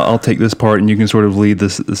 maybe I'll take this part and you can sort of lead the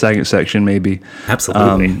second section, maybe.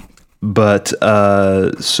 Absolutely.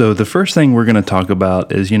 So the first thing we're going to talk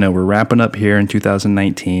about is, we're wrapping up here in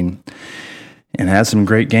 2019 and had some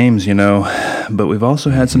great games, but we've also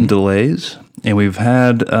had some delays, and we've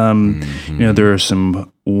had, there are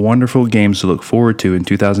some wonderful games to look forward to in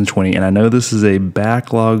 2020. And I know this is a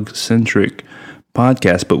backlog-centric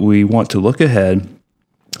podcast, but we want to look ahead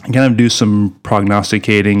and kind of do some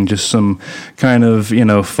prognosticating, just some kind of,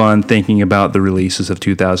 fun thinking about the releases of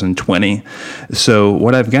 2020. So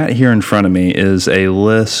what I've got here in front of me is a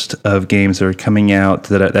list of games that are coming out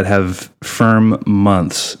that have firm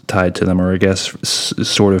months tied to them, or I guess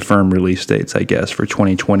sort of firm release dates, I guess, for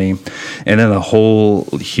 2020. And then a whole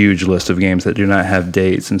huge list of games that do not have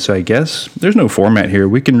dates. And so I guess there's no format here.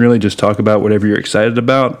 We can really just talk about whatever you're excited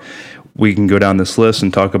about. We can go down this list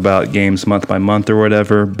and talk about games month by month or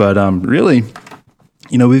whatever. But really,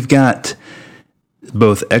 we've got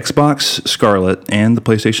both Xbox Scarlet and the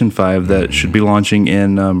PlayStation 5 that should be launching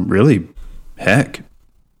in,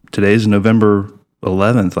 today's November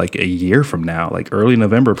 11th, like a year from now, like early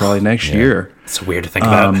November, probably next year. It's weird to think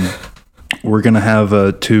about. We're going to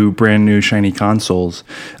have 2 brand new shiny consoles.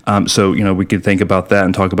 So, we could think about that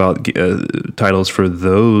and talk about titles for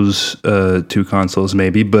those 2 consoles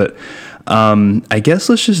maybe. But I guess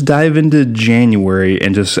let's just dive into January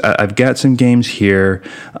and I've got some games here.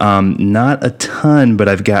 Not a ton, but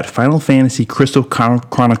I've got Final Fantasy Crystal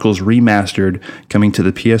Chronicles Remastered coming to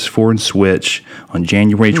the PS4 and Switch on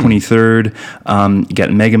January 23rd. You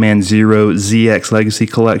got Mega Man Zero ZX Legacy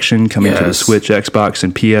Collection coming to the Switch, Xbox,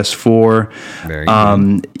 and PS4. Very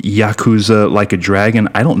good. Yakuza Like a Dragon.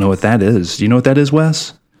 I don't know what that is. Do you know what that is,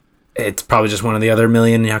 Wes? It's probably just one of the other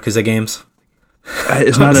million Yakuza games.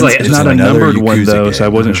 It's not a numbered one though, game. So I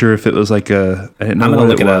wasn't sure if it was like a. I didn't know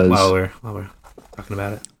what it was. While we're talking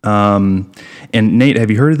about it. And Nate, have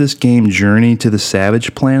you heard of this game Journey to the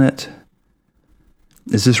Savage Planet?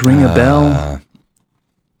 Does this ring a bell?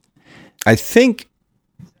 I think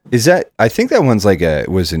that one's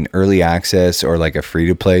was an early access or like a free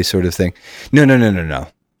to play sort of thing. No.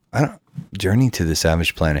 I don't. Journey to the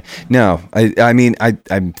Savage Planet. No,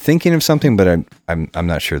 I'm thinking of something, but I'm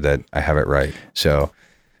not sure that I have it right. So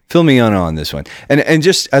fill me in on this one. And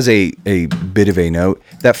just as a bit of a note,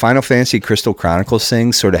 that Final Fantasy Crystal Chronicles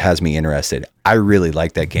thing sort of has me interested. I really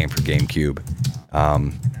like that game for GameCube.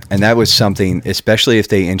 And that was something, especially if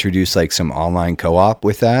they introduce like some online co-op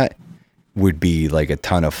with that, would be like a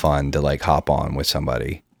ton of fun to like hop on with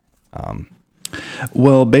somebody.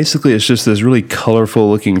 Well, basically, it's just this really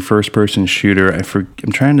colorful-looking first-person shooter. I'm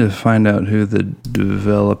trying to find out who the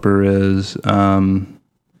developer is.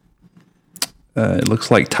 It looks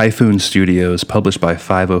like Typhoon Studios, published by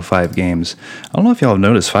 505 Games. I don't know if y'all have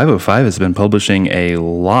noticed, 505 has been publishing a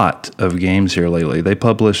lot of games here lately. They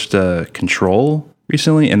published Control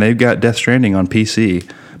recently, and they've got Death Stranding on PC.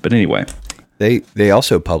 But anyway... They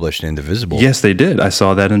also published Indivisible. Yes, they did. I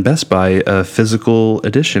saw that in Best Buy, a physical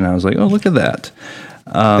edition. I was like, oh, look at that.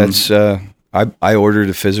 That's I ordered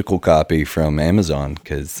a physical copy from Amazon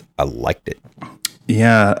because I liked it.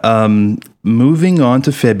 Yeah. Moving on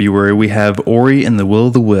to February, we have Ori and the Will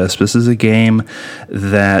of the Wisp. This is a game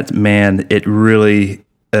that, man, it really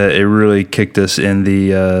kicked us in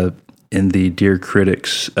the Dear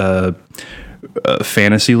Critics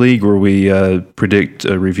Fantasy League, where we predict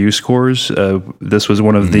review scores. This was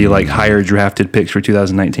one of the higher drafted picks for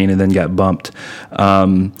 2019, and then got bumped.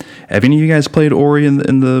 Have any of you guys played Ori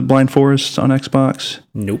in the Blind Forest on Xbox?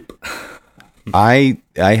 Nope. I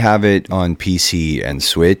have it on PC and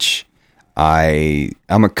Switch. I'm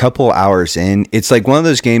a couple hours in. It's like one of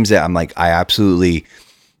those games that I'm like, I absolutely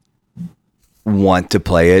want to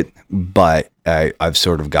play it, but I've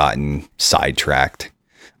sort of gotten sidetracked.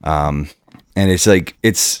 And it's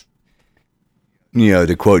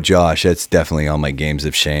to quote Josh, that's definitely on my games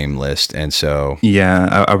of shame list. And so,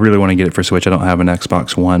 yeah, I really want to get it for Switch. I don't have an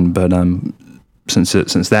Xbox One, but since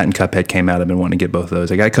that and Cuphead came out, I've been wanting to get both of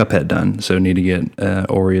those. I got Cuphead done, so need to get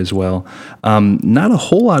Ori as well. Not a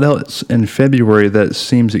whole lot else in February that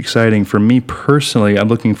seems exciting for me personally. I'm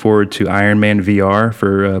looking forward to Iron Man VR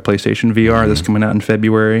for PlayStation VR. That's coming out in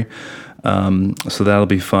February. So that'll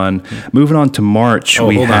be fun. Moving on to March,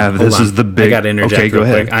 this is the big. I got to interject. Okay, go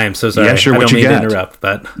ahead. Quick. I am so sorry. Yeah, sure. I don't mean to interrupt,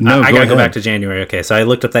 but no, I got to go back to January. Okay, so I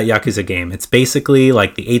looked up that Yakuza game. It's basically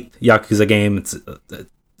like the 8th Yakuza game. It's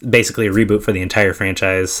basically a reboot for the entire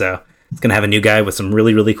franchise. So it's gonna have a new guy with some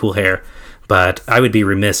really, really cool hair. But I would be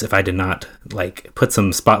remiss if I did not put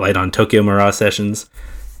some spotlight on Tokyo Mirage Sessions.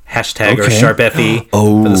 Hashtag or Sharp FE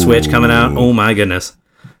for the Switch coming out. Oh my goodness.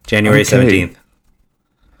 January 17th.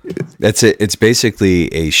 That's it. It's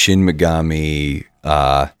basically a Shin Megami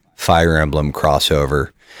Fire Emblem crossover.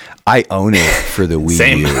 I own it for the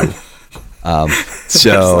Wii U.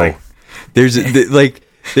 So there's that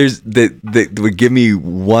would give me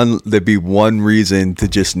there'd be one reason to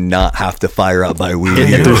just not have to fire up my Wii U.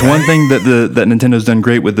 If there's one thing that Nintendo's done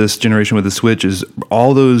great with this generation with the Switch is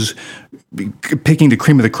all those picking the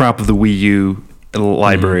cream of the crop of the Wii U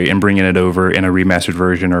library and bringing it over in a remastered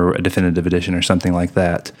version or a definitive edition or something like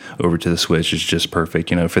that over to the Switch is just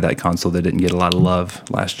perfect, for that console that didn't get a lot of love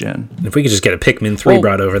last gen. If we could just get a Pikmin 3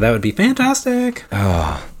 brought over, that would be fantastic.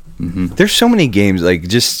 There's so many games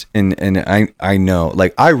and I know,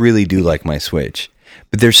 like, I really do like my Switch,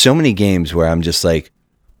 but there's so many games where I'm just like,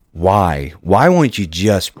 why won't you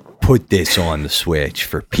just put this on the Switch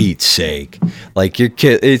for Pete's sake? Like, your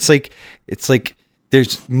kid, it's like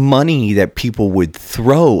there's money that people would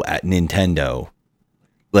throw at Nintendo.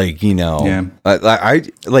 Like, I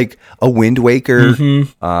like a Wind Waker.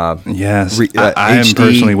 Yes. I am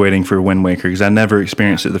personally waiting for Wind Waker because I never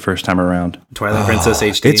experienced it the first time around. Twilight Princess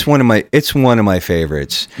HD. It's one of my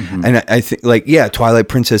favorites. And I think, Twilight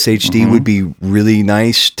Princess HD would be really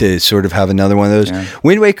nice to sort of have another one of those. Yeah.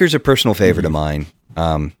 Wind Waker's a personal favorite of mine.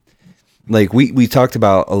 We talked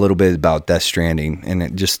about a little bit about Death Stranding, and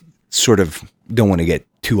it just sort of don't want to get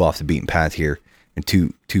too off the beaten path here and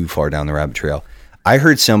too far down the rabbit trail. I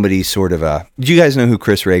heard somebody sort of do you guys know who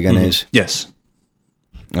Chris Reagan is? Yes.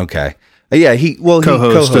 Okay. He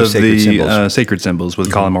co-host of Sacred the Symbols. Sacred Symbols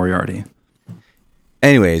with Colin Moriarty.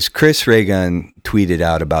 Anyways, Chris Reagan tweeted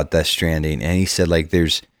out about Death Stranding, and he said,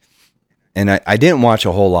 and I didn't watch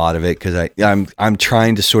a whole lot of it because I'm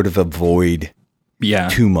trying to sort of avoid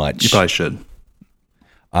too much. You probably should.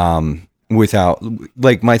 Without,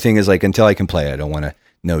 my thing is, until I can play it, I don't want to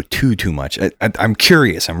know too much. I'm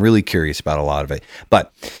curious. I'm really curious about a lot of it.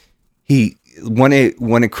 But one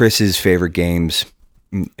of Chris's favorite games,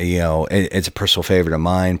 it's a personal favorite of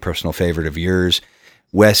mine, personal favorite of yours.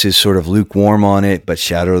 Wes is sort of lukewarm on it, but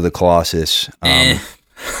Shadow of the Colossus. I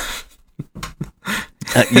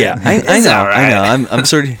know. I know. I'm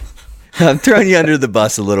sort of. I'm throwing you under the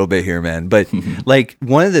bus a little bit here, man. But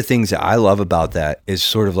one of the things that I love about that is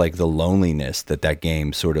sort of the loneliness that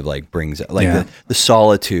game sort of brings, the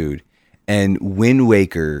solitude. And Wind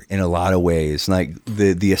Waker, in a lot of ways,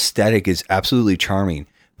 the aesthetic is absolutely charming.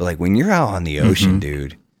 But when you're out on the ocean,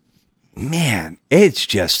 dude, man, it's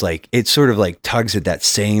just it sort of tugs at that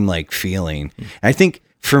same feeling. And I think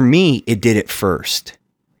for me, it did it first.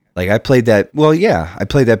 I played that. Well, yeah, I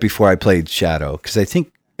played that before I played Shadow because I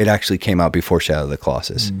think it actually came out before Shadow of the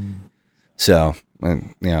Colossus. So,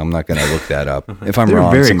 I'm not going to look that up. If I'm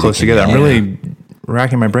wrong, very close together. I'm really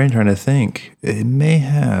racking my brain trying to think. It may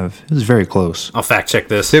have. It was very close. I'll fact check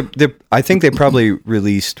this. I think they probably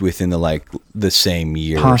released within the same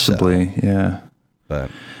year. Possibly, or so. Yeah.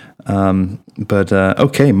 But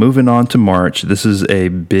okay, moving on to March. This is a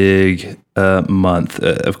big month.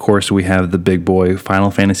 Of course, we have the big boy Final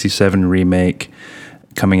Fantasy VII Remake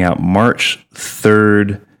coming out March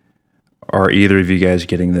 3rd. Are either of you guys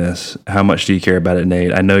getting this? How much do you care about it,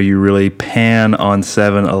 Nate? I know you really pan on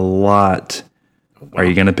 7 a lot. Are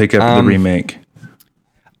you going to pick up the remake?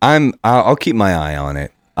 I'll keep my eye on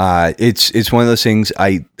it. It's one of those things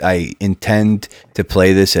I intend to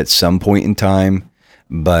play this at some point in time,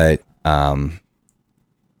 but I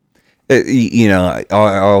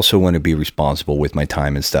also want to be responsible with my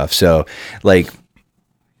time and stuff. So I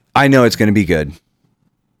know it's going to be good.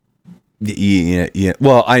 Yeah.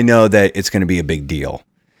 Well, I know that it's going to be a big deal.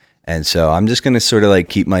 And so I'm just going to sort of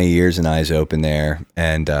keep my ears and eyes open there.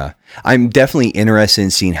 And I'm definitely interested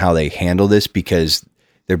in seeing how they handle this because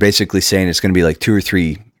they're basically saying it's going to be 2 or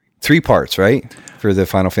 3 parts, right? For the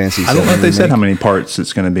Final Fantasy. I don't know if they said how many parts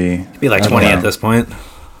it's going to be. It'd be 20 at this point.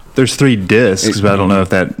 There's 3 discs, but I don't know if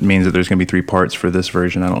that means that there's going to be 3 parts for this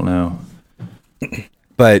version. I don't know.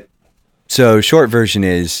 But so short version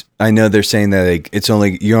is, I know they're saying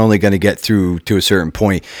that you're only going to get through to a certain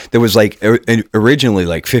point. There was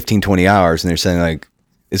originally 15, 20 hours, and they're saying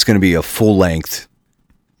it's going to be a full length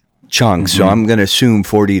chunk. So I'm going to assume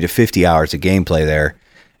 40 to 50 hours of gameplay there.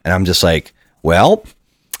 And I'm just I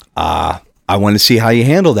want to see how you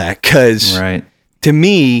handle that. Cause to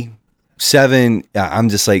me, 7, I'm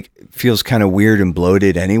just feels kind of weird and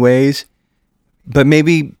bloated anyways, but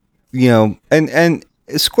maybe, and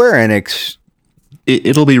Square Enix,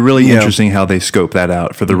 it'll be really interesting how they scope that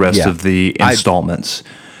out for the rest of the installments.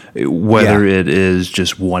 Whether it is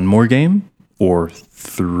just one more game or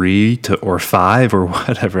 3 or 5 or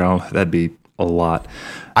whatever, that'd be a lot.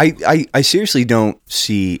 I seriously don't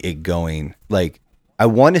see it going like. I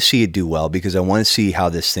want to see it do well because I want to see how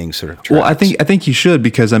this thing sort of tracks. Well, I think you should,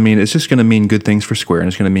 because I mean it's just going to mean good things for Square, and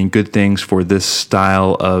it's going to mean good things for this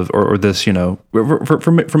style of or this, you know,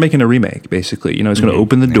 for making a remake. Basically, you know, it's going to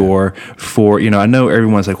open the door for, you know. I know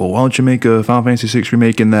everyone's like, well, why don't you make a Final Fantasy VI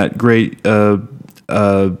remake in that great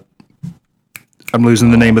I'm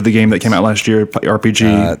losing the name of the game that came out last year,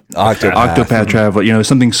 RPG, Octopath Traveler, you know,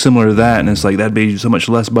 something similar to that. And it's like, that'd be so much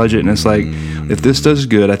less budget. And it's like, if this does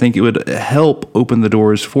good, I think it would help open the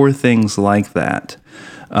doors for things like that.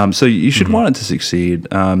 So you should want it to succeed,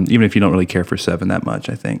 even if you don't really care for 7 that much,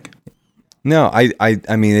 I think. No, I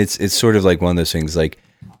mean, it's sort of like one of those things. Like,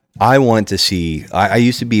 I want to see, I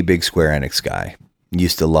used to be a big Square Enix guy,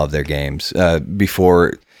 used to love their games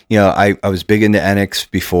before. You know, I was big into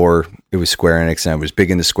Enix before it was Square Enix, and I was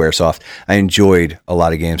big into Squaresoft. I enjoyed a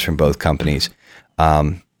lot of games from both companies.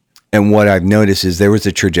 And what I've noticed is there was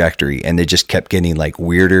a trajectory, and they just kept getting like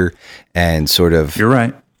weirder and sort of. You're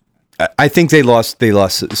right. I think they lost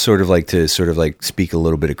sort of like speak a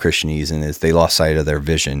little bit of Christianese, and they lost sight of their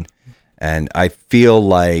vision. And I feel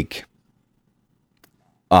like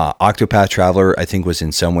Octopath Traveler, I think, was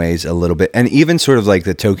in some ways a little bit, and even sort of like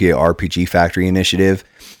the Tokyo RPG Factory initiative.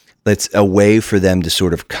 That's a way for them to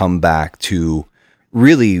sort of come back to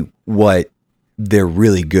really what they're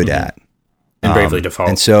really good at. And Bravely Default.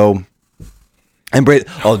 And so,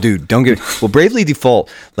 oh, dude, don't get well. Bravely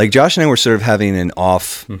Default, like Josh and I were sort of having an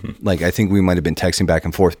off, like I think we might have been texting back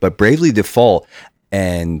and forth, but Bravely Default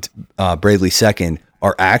and Bravely Second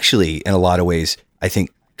are actually, in a lot of ways, I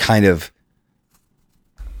think, kind of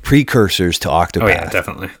precursors to Octopath. Oh yeah,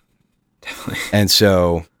 definitely. And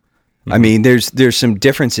so. I mean, there's some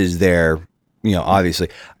differences there, you know, obviously.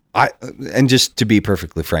 And just to be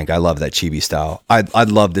perfectly frank, I love that chibi style. I'd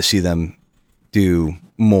love to see them do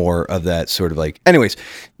more of that sort of like. Anyways,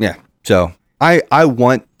 yeah. So I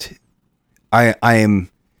am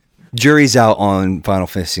jury's out on Final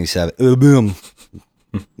Fantasy VII.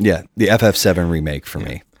 Yeah, the FF7 remake for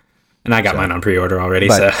me. And I got mine on pre-order already,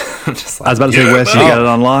 so I'm just like, I was about to say, Wes, you got it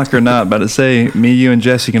on lock or not? About to say, me, you, and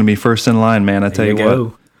Jesse going to be first in line, man. I tell you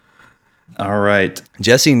what. All right.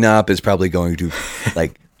 Jesse Knopp is probably going to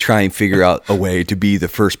like try and figure out a way to be the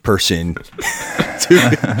first person.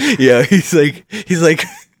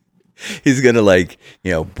 He's going to like,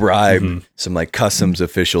 you know, bribe some like customs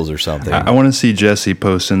officials or something. I want to see Jesse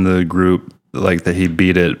post in the group like that he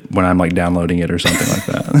beat it when I'm like downloading it or something like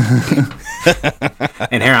that.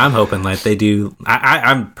 And here I'm hoping like they do.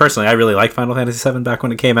 I'm personally, I really like Final Fantasy VII back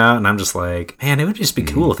when it came out, and I'm just like, man, it would just be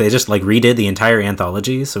cool if they just like redid the entire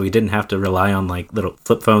anthology, so we didn't have to rely on like little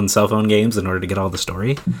flip phone, cell phone games in order to get all the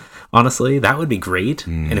story. Honestly, that would be great.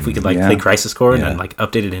 And if we could like play Crisis Core and then like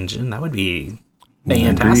updated engine, that would be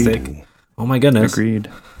fantastic. Agreed. Oh my goodness! Agreed.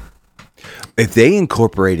 If they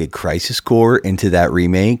incorporated Crisis Core into that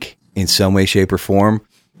remake in some way, shape, or form,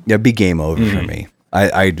 that'd be game over for me.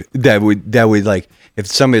 That would like, if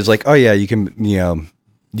somebody's like, oh yeah, you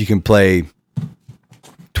can play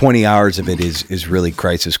 20 hours of it is really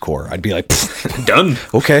Crisis Core. I'd be like, done.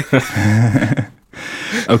 Okay.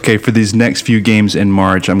 Okay, for these next few games in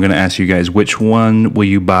March, I'm going to ask you guys, which one will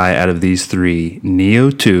you buy out of these 3?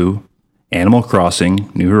 Neo 2, Animal Crossing,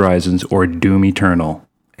 New Horizons, or Doom Eternal?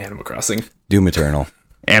 Animal Crossing. Doom Eternal.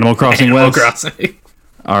 Animal Crossing, Animal Wes? Crossing.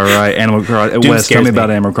 All right, Animal Crossing. Wes, tell me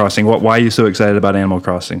about Animal Crossing. Why are you so excited about Animal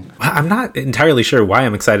Crossing? I'm not entirely sure why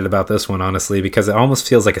I'm excited about this one, honestly, because it almost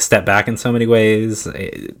feels like a step back in so many ways.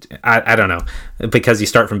 I don't know, because you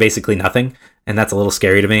start from basically nothing, and that's a little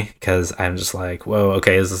scary to me, because I'm just like, whoa,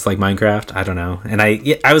 okay, is this like Minecraft? I don't know. And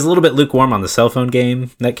I was a little bit lukewarm on the cell phone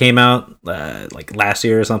game that came out like last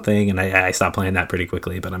year or something, and I stopped playing that pretty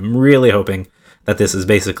quickly, but I'm really hoping that this is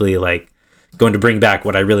basically like going to bring back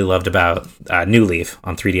what I really loved about New Leaf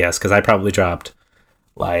on 3DS, because I probably dropped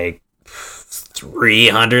like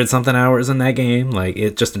 300 something hours in that game. Like,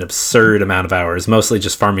 it's just an absurd amount of hours, mostly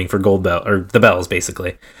just farming for gold bell or the bells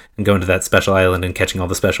basically, and going to that special island and catching all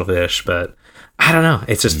the special fish. But I don't know,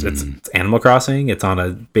 it's just it's Animal Crossing. It's on a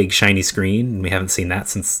big shiny screen, and we haven't seen that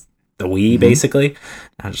since the Wii, basically.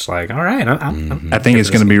 I'm just like, all right. I think it's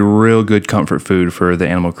going to be real good comfort food for the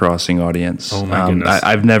Animal Crossing audience. Oh my goodness!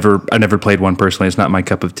 I've never played one personally. It's not my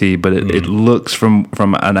cup of tea, but it looks from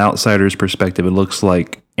an outsider's perspective, it looks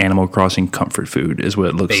like Animal Crossing comfort food is what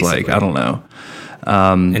it looks like. I don't know.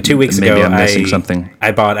 And 2 weeks maybe ago, I'm missing something.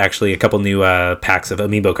 I bought actually a couple new packs of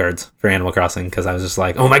amiibo cards for Animal Crossing, because I was just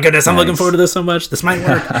like, oh my goodness, I'm looking forward to this so much. This might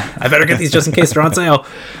work. I better get these just in case they're on sale.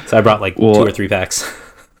 So I brought like 2 or 3 packs.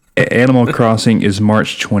 Animal Crossing is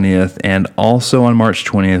March 20th, and also on March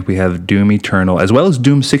 20th we have Doom Eternal, as well as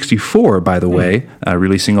Doom 64, by the way,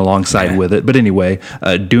 releasing alongside with it. But anyway,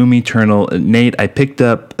 Doom Eternal. Nate, I picked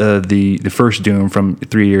up the first Doom from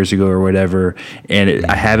 3 years ago or whatever, and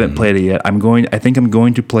I haven't played it yet. I think I'm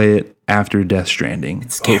going to play it after Death Stranding,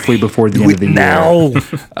 hopefully before the end of the year.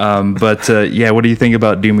 But yeah, what do you think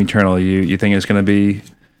about Doom Eternal? You think it's going to be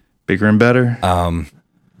bigger and better?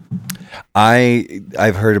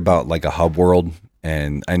 I've heard about like a hub world,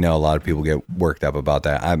 and I know a lot of people get worked up about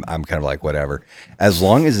that. I'm kind of like, whatever. As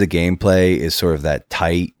long as the gameplay is sort of that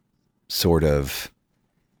tight sort of,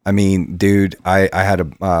 I mean, dude, I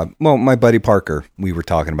had my buddy Parker, we were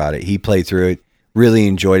talking about it. He played through it, really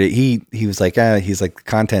enjoyed it. He was like, he's like, the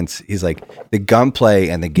contents, he's like, the gunplay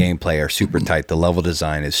and the gameplay are super tight. The level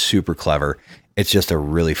design is super clever. It's just a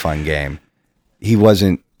really fun game. He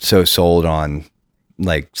wasn't so sold on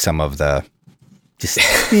like some of the just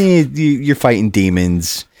you're fighting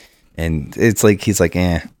demons, and it's like he's like,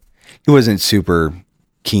 he wasn't super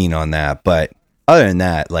keen on that. But other than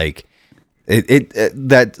that, like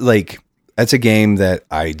that's a game that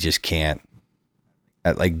I just can't.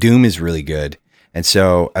 Like Doom is really good, and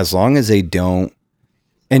so as long as they don't,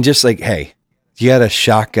 and just like, hey, you got a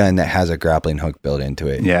shotgun that has a grappling hook built into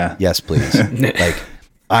it. Yeah. Yes, please. Like,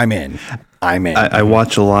 I'm in. I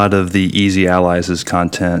watch a lot of the Easy Allies'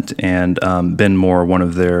 content, and Ben Moore, one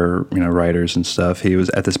of their writers and stuff, he was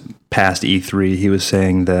at this past E3. He was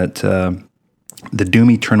saying that the Doom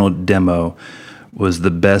Eternal demo was the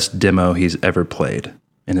best demo he's ever played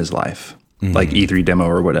in his life, like E3 demo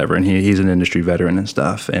or whatever. And he's an industry veteran and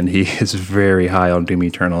stuff, and he is very high on Doom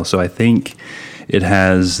Eternal. So I think it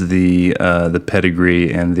has the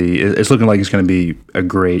pedigree, and it's looking like it's going to be a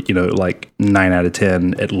great, like 9 out of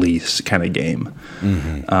 10 at least kind of game,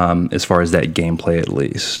 as far as that gameplay at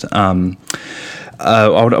least. I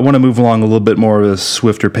want to move along a little bit more of a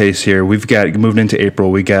swifter pace here. We've got, moving into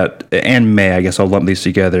April, and May, I guess I'll lump these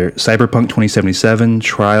together, Cyberpunk 2077,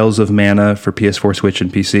 Trials of Mana for PS4, Switch,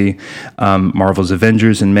 and PC, Marvel's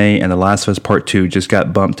Avengers in May, and The Last of Us Part 2 just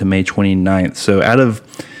got bumped to May 29th. So out of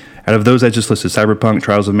those I just listed, Cyberpunk,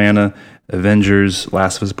 Trials of Mana, Avengers,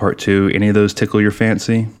 Last of Us Part 2, any of those tickle your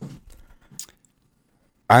fancy?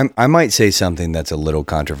 I might say something that's a little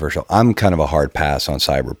controversial. I'm kind of a hard pass on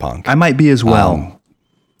Cyberpunk. I might be as well.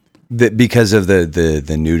 Because of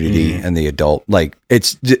the nudity and the adult, like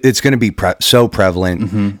it's going to be so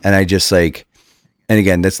prevalent. And I just like, and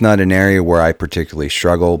again, that's not an area where I particularly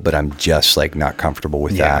struggle, but I'm just like not comfortable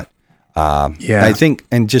with that. I think,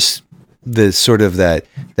 and just the sort of that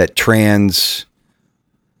transhumanism,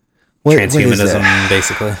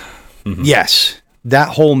 basically. Yes, that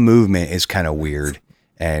whole movement is kind of weird,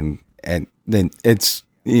 and then it's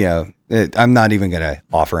I'm not even going to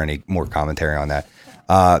offer any more commentary on that.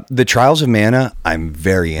 The Trials of Mana, I'm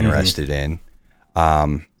very interested in,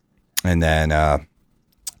 and then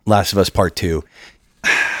Last of Us Part 2.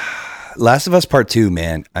 Last of Us Part 2,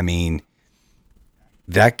 man. I mean,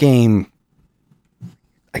 that game.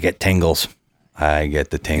 I get tingles. I get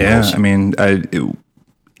the tingles. Yeah, I mean,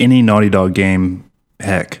 any Naughty Dog game,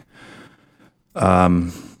 heck,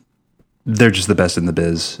 they're just the best in the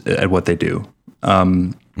biz at what they do.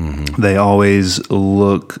 They always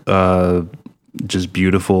look just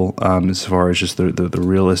beautiful as far as just the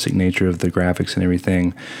realistic nature of the graphics and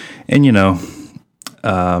everything. And,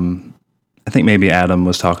 I think maybe Adam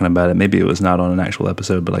was talking about it. Maybe it was not on an actual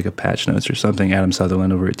episode, but like a patch notes or something. Adam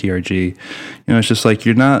Sutherland over at TRG. It's just like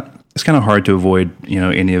it's kind of hard to avoid,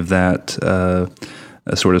 any of that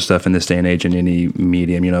sort of stuff in this day and age in any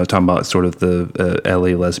medium, talking about sort of the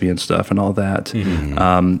LA lesbian stuff and all that.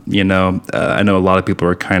 I know a lot of people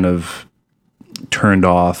are kind of turned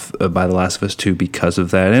off by The Last of Us 2 because of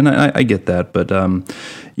that. And I get that, but,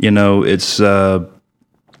 it's,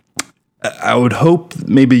 I would hope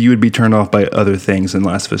maybe you would be turned off by other things in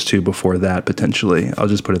Last of Us 2 before that, potentially. I'll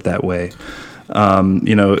just put it that way.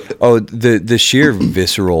 The sheer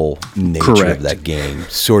visceral nature of that game,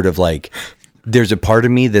 sort of like, there's a part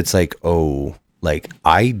of me that's like,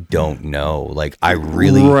 I don't know. Like, I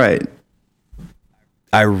really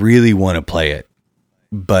want to play it,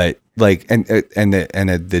 but like, and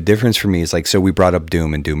the difference for me is like, so we brought up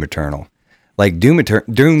Doom and Doom Eternal. Like Doom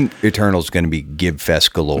Eternal is going to be give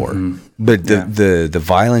fest galore, but the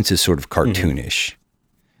violence is sort of cartoonish.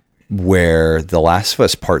 Where The Last of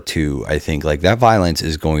Us Part 2, I think like that violence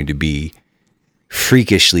is going to be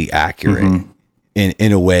freakishly accurate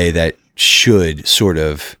in a way that should sort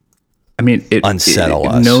of, unsettle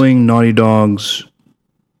us. Knowing Naughty Dog's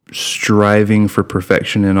striving for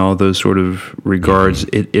perfection in all those sort of regards,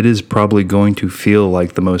 it is probably going to feel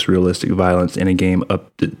like the most realistic violence in a game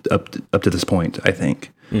up to this point, I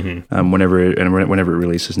think. Whenever it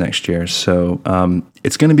releases next year. So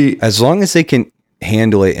it's going to be, as long as they can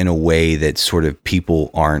handle it in a way that sort of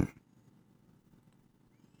people aren't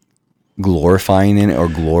glorifying in it or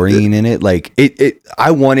glorying in it. Like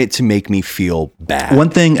I want it to make me feel bad.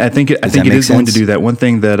 One thing I think it is going to do that. One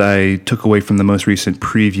thing that I took away from the most recent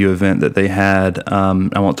preview event that they had,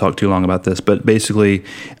 I won't talk too long about this, but basically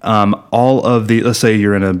all of the, let's say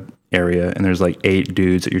you're in a area and there's like 8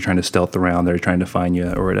 dudes that you're trying to stealth around, they're trying to find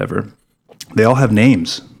you or whatever. They all have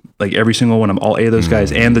names. Like every single one of them, all 8 of those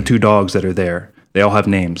guys and the 2 dogs that are there. They all have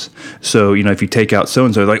names. So, if you take out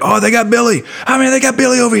so-and-so, like, oh, they got Billy. I mean, they got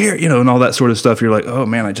Billy over here, and all that sort of stuff. You're like, oh,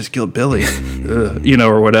 man, I just killed Billy,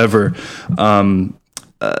 or whatever.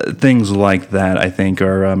 Things like that, I think,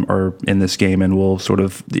 are in this game and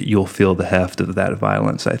you'll feel the heft of that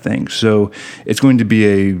violence, I think. So it's going to be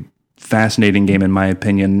a fascinating game, in my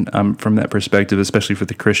opinion, from that perspective, especially for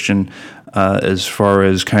the Christian, as far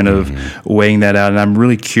as kind of weighing that out. And I'm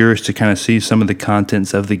really curious to kind of see some of the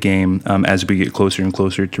contents of the game as we get closer and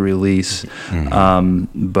closer to release.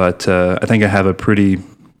 But I think I have a pretty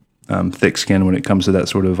thick skin when it comes to that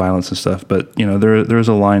sort of violence and stuff. But, there's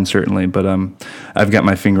a line certainly, but I've got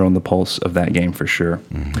my finger on the pulse of that game for sure.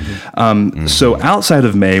 So outside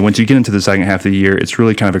of May, once you get into the second half of the year, it's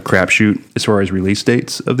really kind of a crapshoot as far as release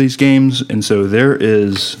dates of these games. And so there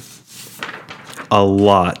is a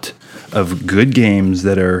lot of good games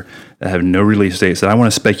that have no release dates. And I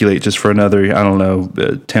want to speculate just for another,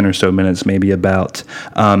 10 or so minutes, maybe about,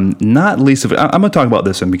 not least of it. I'm going to talk about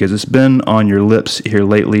this one because it's been on your lips here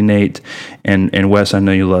lately, Nate, and Wes, I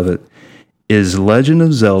know you love it. Is Legend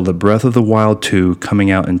of Zelda Breath of the Wild 2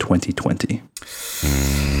 coming out in 2020?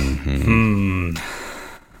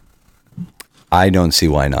 I don't see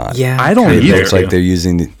why not. Yeah, I don't either. It looks like they're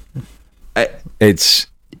using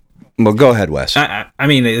well, go ahead, Wes. I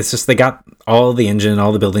mean, it's just they got all the engine,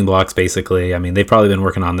 all the building blocks, basically. I mean, they've probably been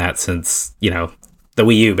working on that since, the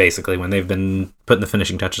Wii U, basically, when they've been putting the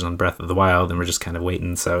finishing touches on Breath of the Wild, and we're just kind of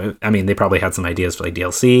waiting. So, I mean, they probably had some ideas for like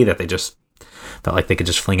DLC that they just felt like they could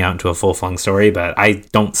just fling out into a full-flung story, but I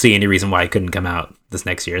don't see any reason why it couldn't come out this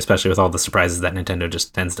next year, especially with all the surprises that Nintendo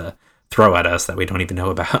just tends to throw at us that we don't even know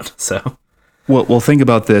about. So, well, think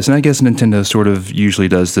about this, and I guess Nintendo sort of usually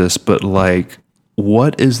does this, but like,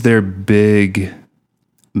 what is their big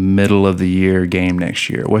middle of the year game next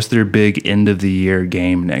year? What's their big end of the year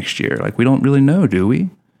game next year? Like, we don't really know, do we?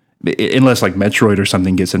 Unless like Metroid or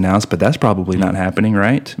something gets announced, but that's probably not happening,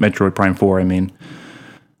 right? Metroid Prime 4, I mean.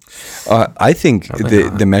 I think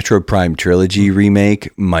the Metroid Prime trilogy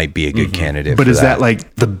remake might be a good candidate. But is that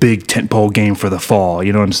like the big tentpole game for the fall?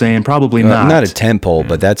 You know what I'm saying? Probably not. Not a tentpole,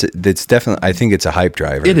 but that's definitely. I think it's a hype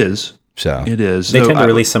driver. It is. So it is. They tend to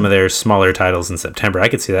release some of their smaller titles in September. I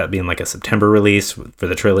could see that being like a September release for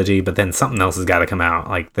the trilogy, but then something else has got to come out.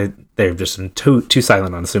 Like they're just too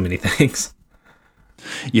silent on so many things.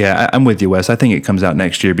 Yeah, I'm with you, Wes. I think it comes out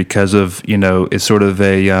next year because of it's sort of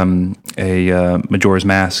a Majora's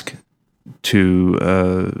Mask to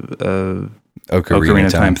Ocarina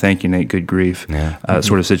of Time. Thank you, Nate. Good grief. Yeah.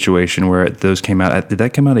 Sort of situation where those came out. Did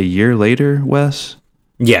that come out a year later, Wes?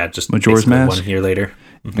 Yeah, just Majora's Mask 1 year later.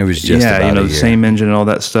 It was just about the same engine and all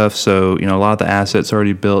that stuff. So a lot of the assets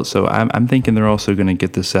already built. So I'm thinking they're also going to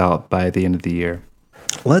get this out by the end of the year.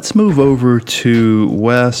 Let's move over to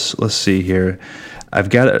Wes. Let's see here. I've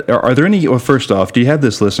got. Are there any? Well, first off, do you have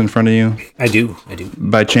this list in front of you? I do.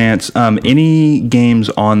 By chance, any games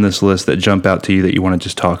on this list that jump out to you that you want to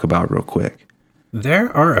just talk about real quick?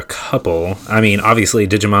 There are a couple. I mean, obviously,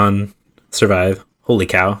 Digimon Survive. Holy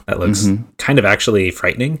cow, that looks kind of actually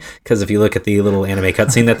frightening, because if you look at the little anime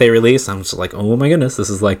cutscene that they released, I'm just like, oh my goodness, this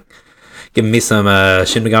is like giving me some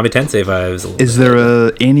Shin Megami Tensei vibes. Is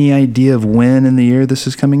there any idea of when in the year this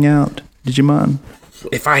is coming out, Digimon?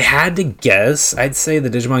 If I had to guess, I'd say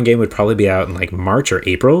the Digimon game would probably be out in like March or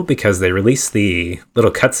April, because they released the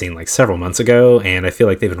little cutscene like several months ago, and I feel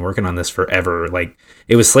like they've been working on this forever. Like,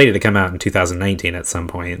 it was slated to come out in 2019 at some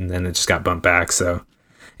point, and then it just got bumped back, so...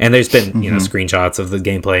 And there's been, screenshots of the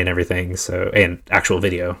gameplay and everything, so, and actual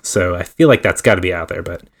video. So I feel like that's got to be out there.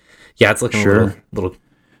 But yeah, it's looking a little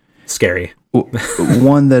scary.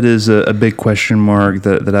 One that is a big question mark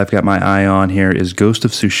that I've got my eye on here is Ghost of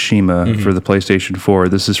Tsushima for the PlayStation 4.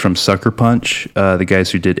 This is from Sucker Punch, the guys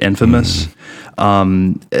who did Infamous.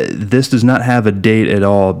 This does not have a date at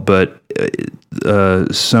all, but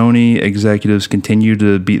Sony executives continue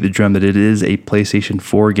to beat the drum that it is a PlayStation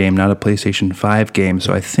 4 game, not a PlayStation 5 game.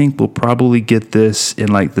 So I think we'll probably get this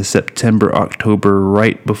in like the September, October,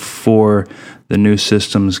 right before the new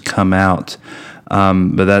systems come out.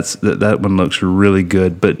 But that one looks really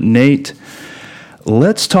good. But Nate,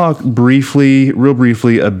 let's talk real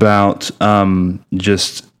briefly about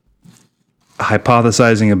just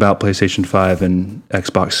hypothesizing about PlayStation 5 and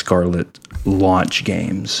Xbox Scarlet launch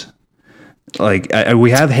games. Like,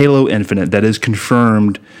 we have Halo Infinite that is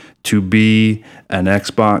confirmed to be an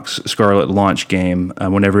Xbox Scarlet launch game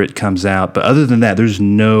whenever it comes out. But other than that, there's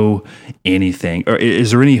no anything. Or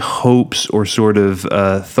is there any hopes or sort of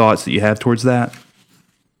thoughts that you have towards that?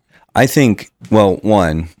 I think, well,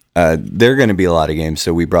 one, there are going to be a lot of games.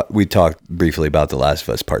 So we talked briefly about The Last of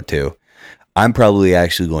Us Part 2. I'm probably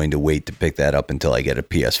actually going to wait to pick that up until I get a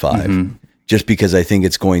PS5. Mm-hmm. Just because I think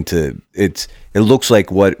it looks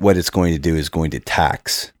like what it's going to do is going to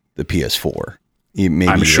tax the PS4. Maybe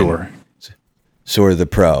I'm sure. Sort of the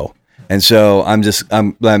Pro. And so I'm just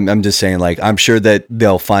saying, like, I'm sure that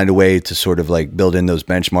they'll find a way to sort of like build in those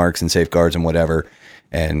benchmarks and safeguards and whatever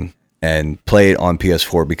and play it on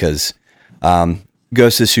PS4 because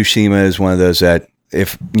Ghost of Tsushima is one of those that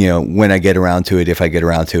if I get around to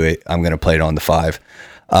it, I'm going to play it on the 5.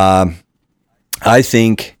 I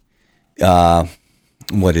think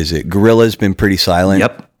what is it? Guerrilla's been pretty silent.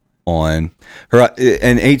 Yep. On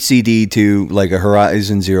an HCD to like a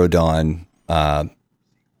Horizon Zero Dawn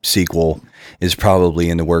sequel is probably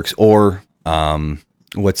in the works, or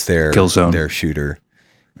what's their Killzone, their shooter,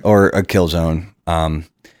 or a Killzone.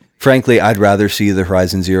 Frankly, I'd rather see the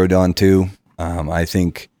Horizon Zero Dawn 2. I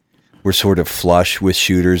think we're sort of flush with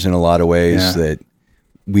shooters in a lot of ways that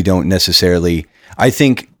we don't necessarily. I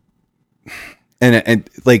think. And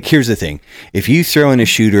like, here's the thing. If you throw in a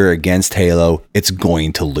shooter against Halo, it's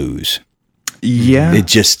going to lose. Yeah.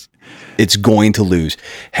 It's going to lose.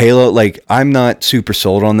 Halo, like, I'm not super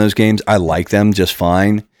sold on those games. I like them just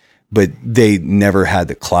fine, but they never had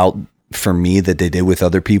the clout for me that they did with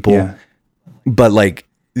other people. Yeah. But like,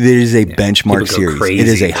 it is a benchmark series. It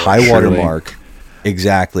is a high watermark.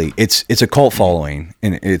 Exactly. It's a cult following,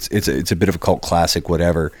 and it's a bit of a cult classic,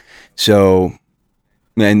 whatever. So,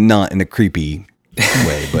 and not in a creepy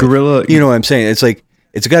way, but Guerrilla, you know what I'm saying? It's like,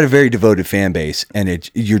 it's got a very devoted fan base, and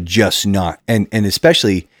you're just not, and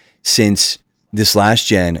especially since this last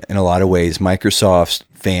gen, in a lot of ways, Microsoft's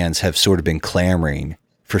fans have sort of been clamoring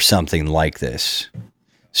for something like this.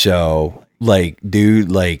 So, like,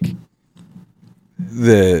 dude, like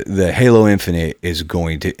the Halo Infinite is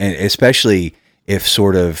going to, and especially if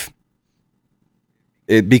sort of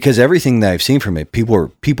because everything that I've seen from it, people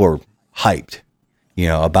are hyped.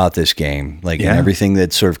 About this game, like, and everything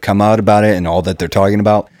that's sort of come out about it and all that they're talking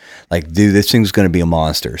about, like, dude, this thing's going to be a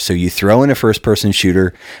monster. So you throw in a first-person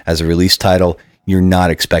shooter as a release title, you're not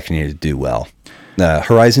expecting it to do well.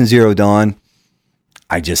 Horizon Zero Dawn,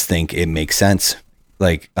 I just think it makes sense.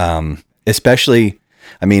 Like, especially,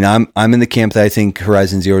 I mean, I'm in the camp that I think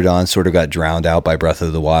Horizon Zero Dawn sort of got drowned out by Breath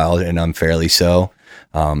of the Wild, and unfairly so.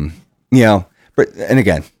 But, and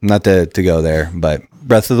again, not to go there, but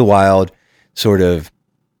Breath of the Wild sort of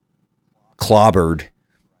clobbered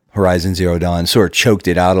Horizon Zero Dawn, sort of choked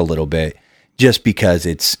it out a little bit, just because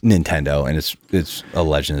it's Nintendo and it's a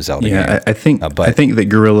Legend of Zelda game. I think that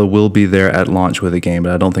Guerrilla will be there at launch with a game,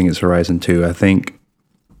 but I don't think it's Horizon 2. I think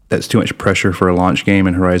that's too much pressure for a launch game,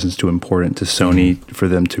 and Horizon's too important to Sony for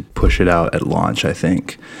them to push it out at launch, I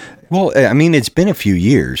think. Well, I mean, it's been a few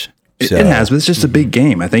years. So. It has, but it's just a big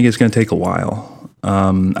game. I think it's going to take a while.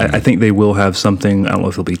 I think they will have something, I don't know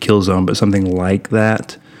if it'll be Killzone, but something like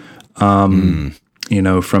that, from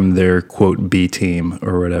their, quote, B team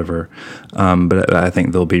or whatever. But I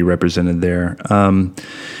think they'll be represented there. I'm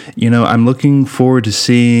looking forward to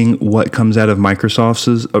seeing what comes out of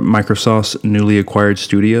Microsoft's newly acquired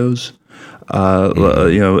studios.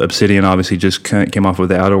 Obsidian obviously just came off with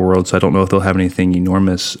the Outer Worlds, so I don't know if they'll have anything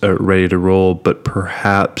enormous ready to roll, but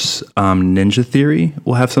perhaps Ninja Theory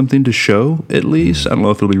will have something to show, at least. I don't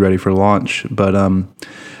know if it'll be ready for launch, but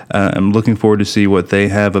I'm looking forward to see what they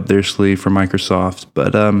have up their sleeve for Microsoft.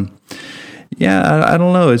 But I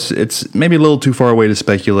don't know. It's maybe a little too far away to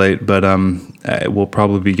speculate, but we'll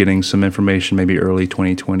probably be getting some information maybe early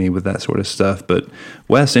 2020 with that sort of stuff. But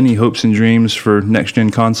Wes, any hopes and dreams for next-gen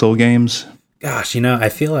console games? Gosh, I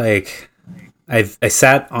feel like I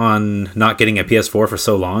sat on not getting a PS4 for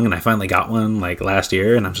so long, and I finally got one like last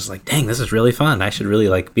year, and I'm just like, dang, this is really fun. I should really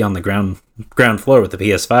like be on the ground floor with the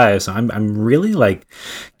PS5. So I'm really like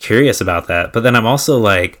curious about that. But then I'm also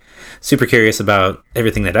like, super curious about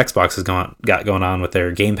everything that Xbox has got going on with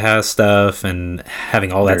their Game Pass stuff and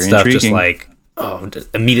having all that Very stuff intriguing. just like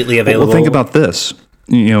just immediately available. Well, think about this.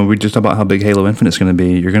 We just talked about how big Halo Infinite is going to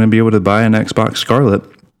be. You're going to be able to buy an Xbox Scarlet,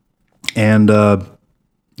 and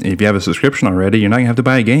if you have a subscription already, you're not going to have to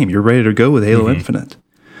buy a game. You're ready to go with Halo Infinite.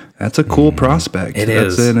 That's a cool prospect.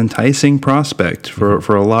 That's an enticing prospect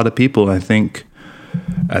for a lot of people. And I think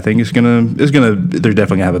it's gonna they're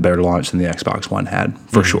definitely gonna have a better launch than the Xbox One had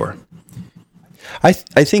for sure. I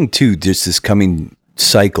think too, just this coming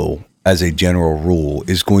cycle as a general rule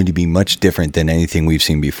is going to be much different than anything we've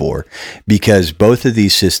seen before, because both of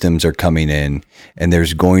these systems are coming in, and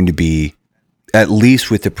there's going to be, at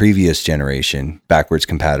least with the previous generation, backwards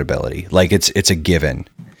compatibility. Like it's a given.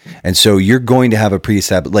 And so you're going to have a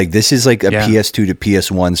pre-established, like this is like a PS2 to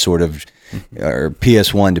PS1 sort of, or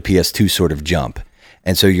PS1 to PS2 sort of jump.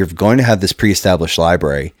 And so you're going to have this pre-established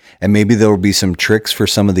library, and maybe there will be some tricks for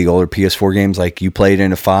some of the older PS4 games. Like you play it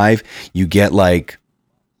in a 5, you get like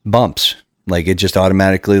bumps, like it just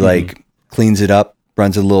automatically like cleans it up,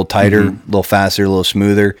 runs it a little tighter, a little faster, a little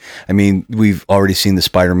smoother. I mean, we've already seen the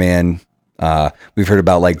Spider-Man. We've heard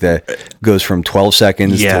about like goes from 12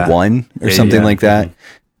 seconds to 1 or something like that.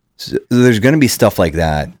 So there's going to be stuff like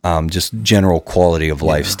that, just general quality of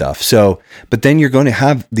life stuff. So, but then you're going to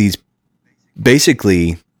have these,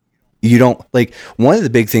 basically, you don't, like, one of the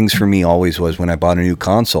big things for me always was when I bought a new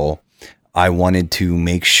console, I wanted to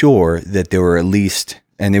make sure that there were at least,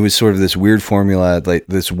 and it was sort of this weird formula, like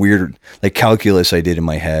this weird, like calculus I did in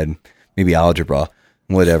my head, maybe algebra,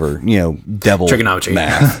 whatever, devil trigonometry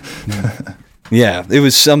math. Yeah, it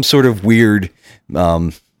was some sort of weird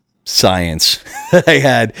science that I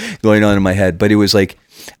had going on in my head, but it was like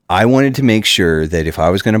I wanted to make sure that if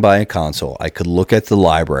I was going to buy a console, I could look at the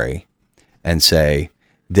library and say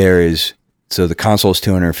so the console is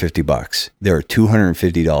 $250. There are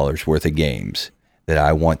 $250 worth of games that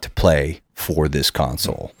I want to play for this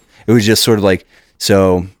console. It was just sort of like,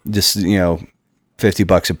 so just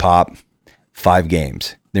 $50 a pop, 5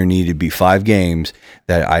 games. There needed to be 5 games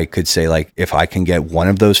that I could say, like, if I can get one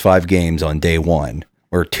of those 5 games on day 1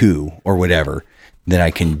 or 2 or whatever, then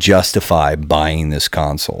I can justify buying this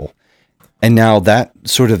console. And now that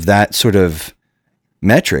sort of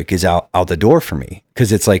metric is out the door for me,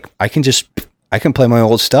 because it's like I can play my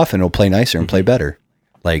old stuff and it'll play nicer and play better.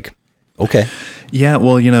 Like, okay. Yeah,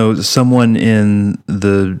 well, someone in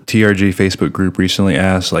the TRG Facebook group recently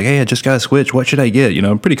asked, like, hey, I just got a Switch. What should I get?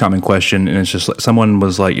 A pretty common question. And it's just like, someone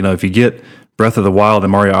was like, if you get Breath of the Wild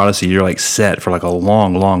and Mario Odyssey, you're like set for like a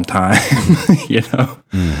long, long time,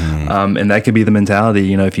 and that could be the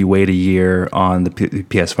mentality, if you wait a year on the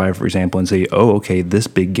PS5, for example, and say, oh, okay, this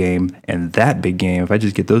big game and that big game, if I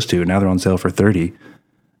just get those two, now they're on sale for 30,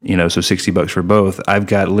 so $60 for both. I've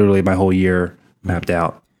got literally my whole year mapped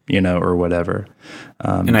out. Or whatever.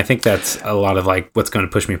 And I think that's a lot of like what's going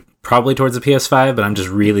to push me probably towards the PS5, but I'm just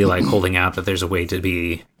really like holding out that there's a way to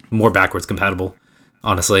be more backwards compatible,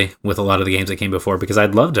 honestly, with a lot of the games that came before, because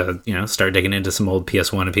I'd love to, start digging into some old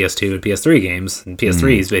PS1 and PS2 and PS3 games. And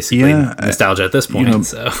PS3 is basically nostalgia at this point.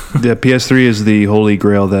 So the PS3 is the holy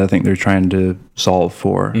grail that I think they're trying to solve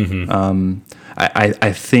for.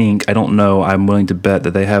 I think, I don't know, I'm willing to bet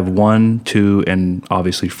that they have 1, 2, and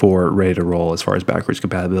obviously 4 ready to roll as far as backwards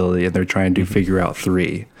compatibility, and they're trying to figure out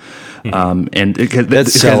 3. And because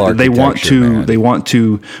they want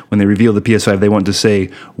to, when they reveal the PS5, they want to say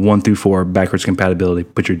 1 through 4 backwards compatibility,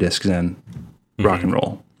 put your discs in, rock and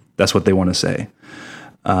roll. That's what they want to say.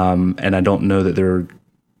 And I don't know that they're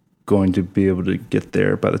going to be able to get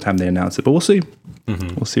there by the time they announce it, but we'll see.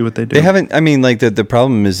 We'll see what they do. They haven't. I mean, like the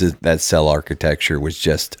problem is that cell architecture was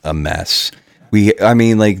just a mess. We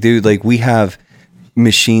have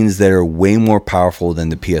machines that are way more powerful than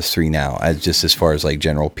the PS3 now, as far as like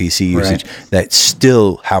general PC usage, that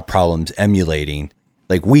still have problems emulating.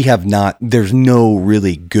 Like there's no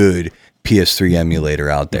really good PS3 emulator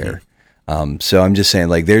out there. So I'm just saying,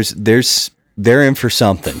 like, they're in for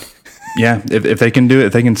something. Yeah, if they can do it,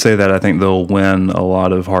 if they can say that, I think they'll win a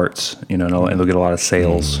lot of hearts, and they'll get a lot of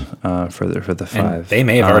sales for the 5. And they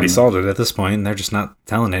may have already solved it at this point, and they're just not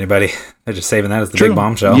telling anybody. They're just saving that as the big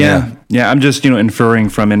bombshell. Yeah. I'm just inferring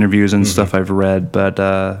from interviews and stuff I've read, but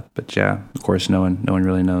yeah, of course, no one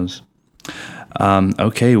really knows.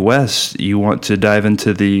 Okay, Wes, you want to dive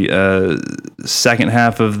into the second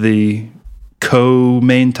half of the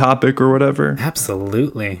co-main topic or whatever?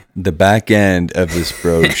 Absolutely. The back end of this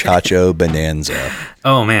brochacho bonanza.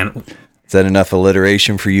 Oh, man. Is that enough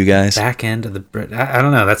alliteration for you guys? Back end of the... I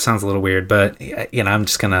don't know. That sounds a little weird, but, I'm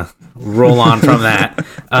just going to roll on from that.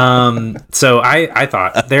 So I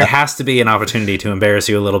thought there has to be an opportunity to embarrass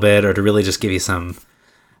you a little bit, or to really just give you some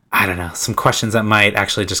I don't know, some questions that might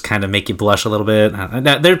actually just kind of make you blush a little bit.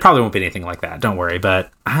 There probably won't be anything like that. Don't worry.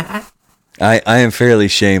 But I am fairly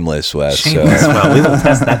shameless, Wes. Shameless. So. Well, we will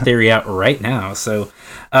test that theory out right now. So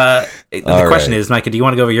the question is, Micah, do you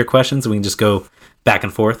want to go over your questions and we can just go back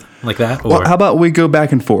and forth like that? Or? Well, how about we go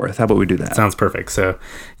back and forth? How about we do that? Sounds perfect. So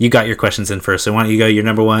you got your questions in first. So why don't you go your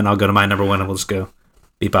number one? I'll go to my number one and we'll just go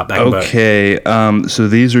bebop back and forth. Okay. So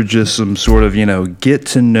these are just some sort of, get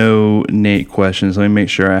to know Nate questions. Let me make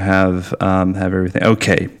sure I have everything.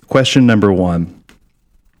 Okay. Question number one.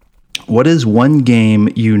 What is one game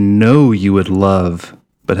you know you would love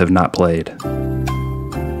but have not played?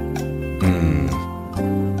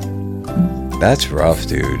 That's rough,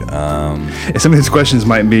 dude. Some of these questions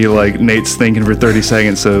might be like Nate's thinking for 30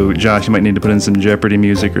 seconds, so Josh, you might need to put in some Jeopardy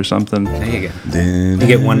music or something. There you go. You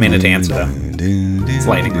get 1 minute to answer, though. It's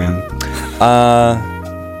lightning round.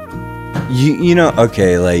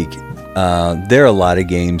 Okay, like, there are a lot of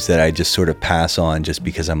games that I just sort of pass on just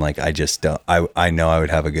because I'm like, I just don't, I know I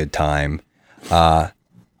would have a good time. I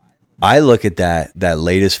look at that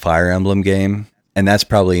latest Fire Emblem game, and that's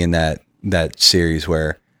probably in that series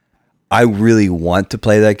where I really want to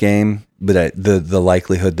play that game, but the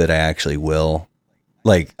likelihood that I actually will,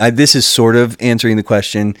 like, this is sort of answering the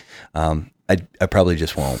question. I probably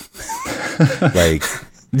just won't. Like,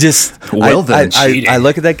 just well then, I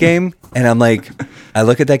look at that game and I'm like,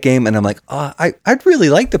 oh, I'd really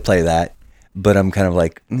like to play that, but I'm kind of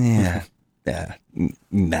like, nah.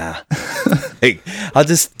 Like,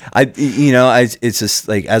 it's just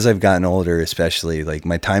like, as I've gotten older, especially, like,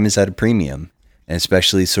 my time is at a premium. And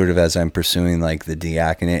especially sort of as I'm pursuing like the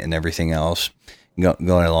diaconate and everything else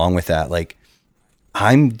going along with that, like,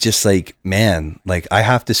 I'm just like, man, like, I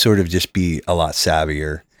have to sort of just be a lot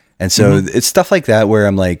savvier. And so it's stuff like that where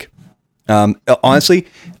I'm like, honestly,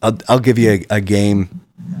 I'll give you a game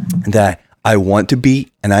that I want to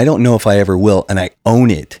beat and I don't know if I ever will. And I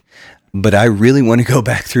own it, but I really want to go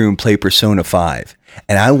back through and play Persona 5.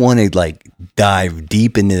 And I want to like dive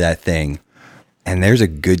deep into that thing. And there's a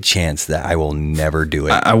good chance that I will never do it.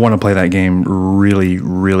 I want to play that game really,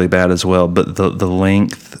 really bad as well, but the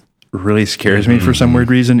length really scares me for some weird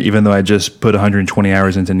reason, even though I just put 120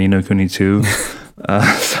 hours into Ni no Kuni 2. So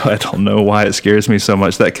I don't know why it scares me so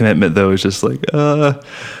much. That commitment, though, is just like,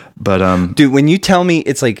 But dude, when you tell me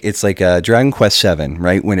it's like Dragon Quest 7,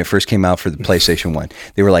 right? When it first came out for the PlayStation 1,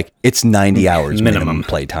 they were like, it's 90 hours minimum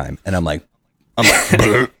playtime. And I'm like,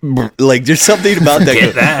 like, there's something about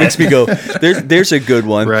that makes me go, there's a good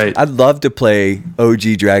one. Right. I'd love to play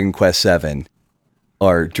OG Dragon Quest 7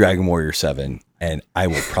 or Dragon Warrior 7, and I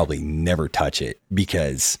will probably never touch it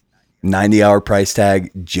because 90-hour price tag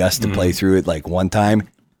just to play through it like one time.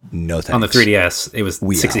 No thanks. On the 3DS, it was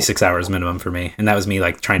 66 hours minimum for me, and that was me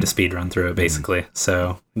like trying to speed run through it basically.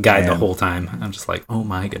 So guide the whole time. I'm just like, oh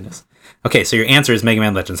my goodness. Okay, so your answer is Mega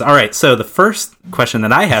Man Legends. All right, so the first question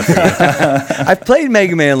that I have for you. I've played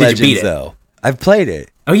Mega Man Legends, though. I've played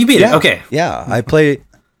it. Oh, you beat it? Okay. Yeah, I played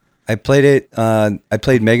it. I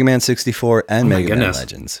played Mega Man 64 and Mega Man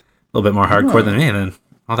Legends. A little bit more hardcore than me, then.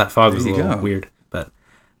 All that fog was a little weird. But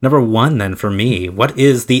number one, then, for me, what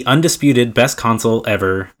is the undisputed best console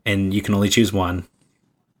ever, and you can only choose one,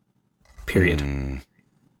 period? I'm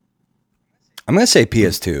going to say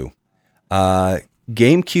PS2.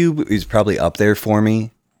 GameCube is probably up there for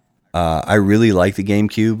me. I really like the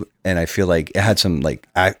GameCube, and I feel like it had some like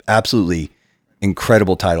absolutely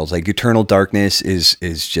incredible titles. Like Eternal Darkness is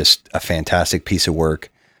just a fantastic piece of work.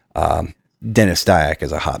 Dennis Dyack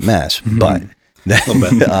is a hot mess, but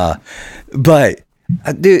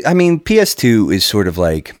dude, I mean, PS2 is sort of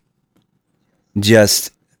like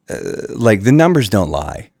just like the numbers don't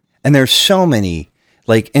lie, and there's so many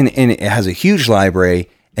like, and it has a huge library.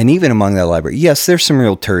 And even among that library, yes, there's some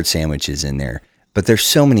real turd sandwiches in there, but there's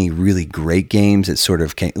so many really great games that sort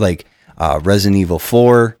of came, like Resident Evil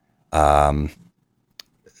 4,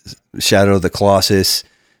 Shadow of the Colossus.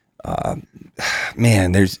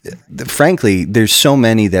 Man, there's so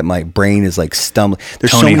many that my brain is like stumbling.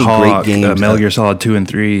 There's Tony so many Hawk, great games. Metal Gear Solid 2 and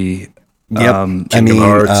 3. Yep.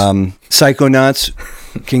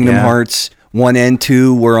 Psychonauts, Kingdom Hearts 1 and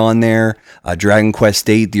 2 were on there. Dragon Quest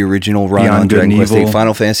 8, the original run on Dragon Quest 8,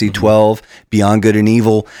 Final Fantasy 12, Beyond Good and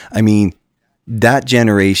Evil. I mean, that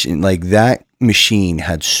generation, like that machine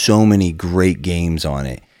had so many great games on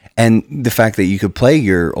it. And the fact that you could play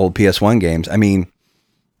your old PS1 games, I mean,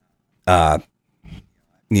 I've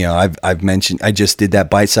mentioned, I just did that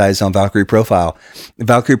bite size on Valkyrie Profile.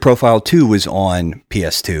 Valkyrie Profile 2 was on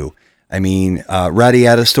PS2. I mean,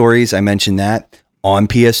 Radiata Stories, I mentioned that on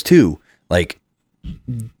PS2. Like,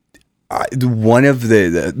 one of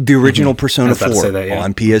the original Persona 4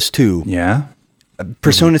 on PS2. Yeah.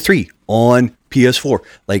 Persona 3 on PS4.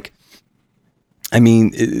 Like, I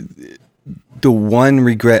mean, the one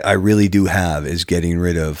regret I really do have is getting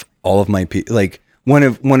rid of all of my like one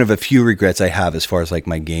of a few regrets I have as far as like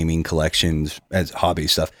my gaming collections as hobby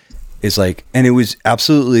stuff is like, and it was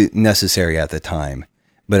absolutely necessary at the time,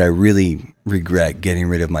 but I really regret getting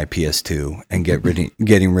rid of my PS2 and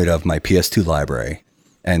getting rid of my PS2 library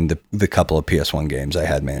and the couple of PS1 games I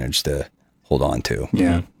had managed to hold on to.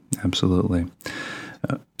 Yeah, absolutely.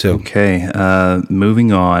 Okay,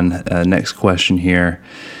 moving on. Next question here.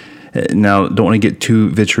 Now, don't want to get too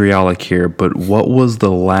vitriolic here, but what was the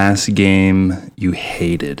last game you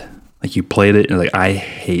hated? Like you played it and you're like, I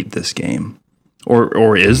hate this game.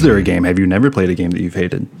 Or is there a game? Have you never played a game that you've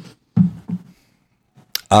hated?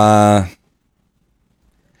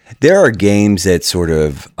 There are games that sort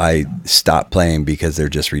of I stop playing because they're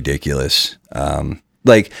just ridiculous.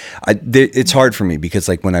 It's hard for me because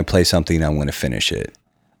like when I play something, I want to finish it.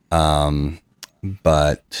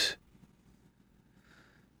 But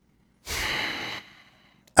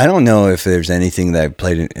I don't know if there's anything that I've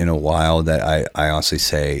played in a while that I honestly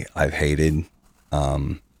say I've hated.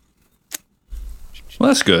 Well,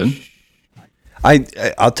 that's good.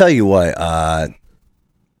 I'll tell you what. I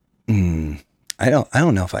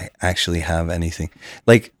don't know if I actually have anything.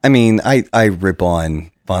 Like, I mean, I rip on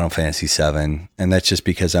Final Fantasy VII, and that's just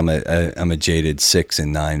because I'm a jaded 6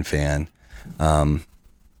 and 9 fan.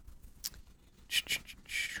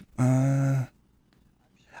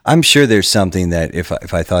 I'm sure there's something that if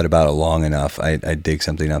I thought about it long enough, I'd dig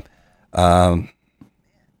something up.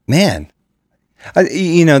 Man,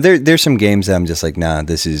 there's some games that I'm just like, nah,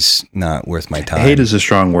 this is not worth my time. Hate is a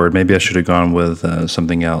strong word. Maybe I should have gone with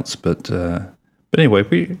something else, but anyway,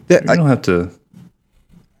 we don't have to.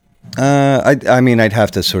 I mean, I'd have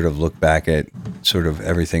to sort of look back at sort of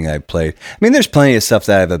everything I played. I mean, there's plenty of stuff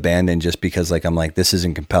that I've abandoned just because like I'm like, this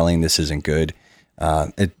isn't compelling, this isn't good.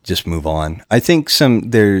 It just move on. I think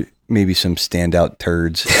there may be some standout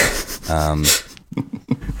turds.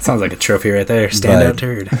 Sounds like a trophy right there. Standout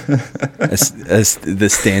turd. The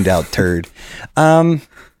standout turd.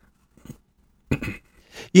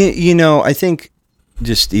 I think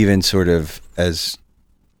just even sort of as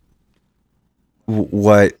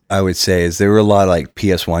what I would say is there were a lot of like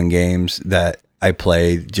PS1 games that I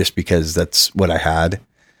played just because that's what I had.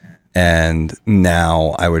 And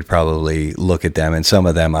now I would probably look at them, and some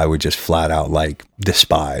of them I would just flat out like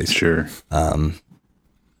despise. Sure.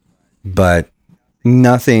 But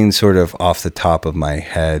nothing sort of off the top of my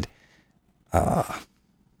head.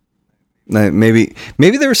 Maybe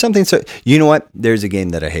there was something. So you know what? There's a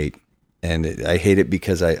game that I hate, and I hate it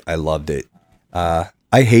because I loved it. I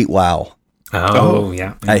hate WoW. Oh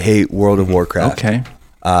yeah. I hate World of Warcraft. Okay.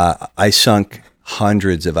 I sunk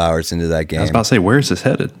hundreds of hours into that game. I was about to say, where is this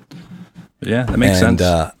headed? Yeah, that makes sense.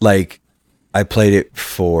 Like, I played it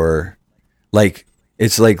for, like,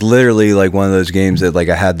 it's like literally like one of those games that like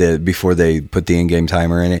I had before they put the in-game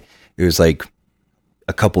timer in it. It was like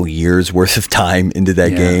a couple years worth of time into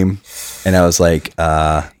that game, and I was like,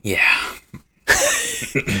 yeah.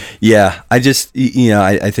 Yeah, I just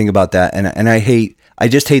I think about that, and I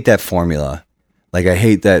just hate that formula. Like I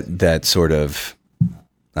hate that sort of.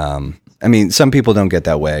 I mean, some people don't get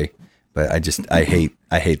that way, but I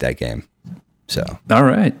hate that game. So all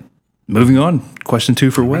right, moving on. Question 2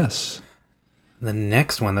 for Wes. The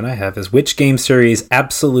next one that I have is which game series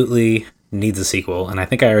absolutely needs a sequel, and I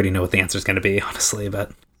think I already know what the answer is going to be, honestly.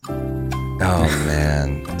 But oh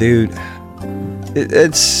man, dude,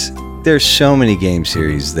 there's so many game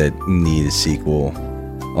series that need a sequel,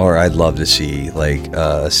 or I'd love to see like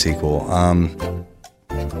a sequel.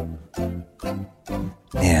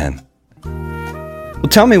 Man. Well,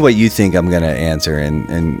 tell me what you think I'm going to answer,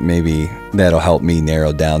 and maybe that'll help me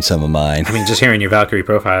narrow down some of mine. I mean, just hearing your Valkyrie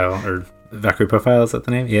profile, or Valkyrie profile, is that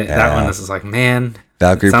the name? Yeah, that one is like, man,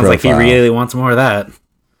 Valkyrie sounds profile. like he really wants more of that.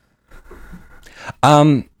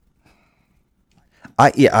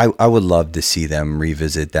 I would love to see them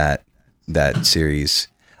revisit that series.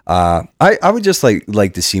 I would just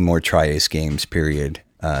like to see more Tri-Ace games, period.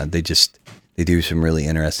 They do some really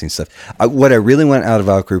interesting stuff. What I really want out of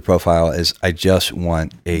Valkyrie Profile is I just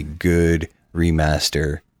want a good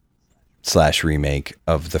remaster / remake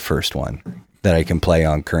of the first one that I can play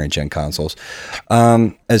on current gen consoles.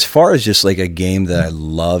 As far as just like a game that I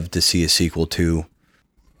love to see a sequel to,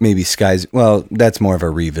 maybe well, that's more of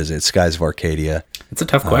a revisit. Skies of Arcadia. It's a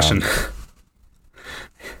tough question.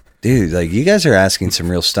 Dude, like you guys are asking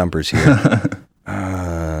some real stumpers here.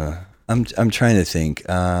 I'm trying to think.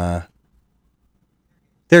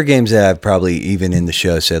 There are games that I've probably even in the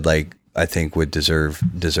show said like I think would deserve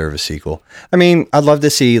a sequel. I mean, I'd love to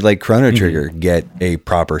see like Chrono Trigger get a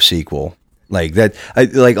proper sequel like that.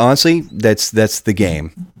 Honestly, that's the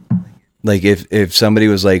game. Like if somebody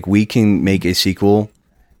was like, we can make a sequel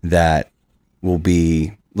that will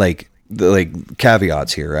be like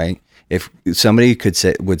caveats here, right? If somebody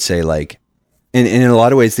would say like, and in a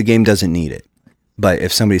lot of ways the game doesn't need it, but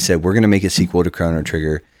if somebody said we're going to make a sequel to Chrono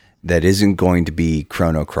Trigger that isn't going to be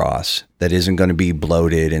Chrono Cross, that isn't going to be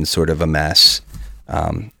bloated and sort of a mess,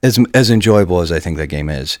 as enjoyable as I think that game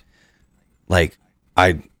is, like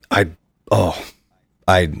day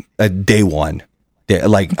one.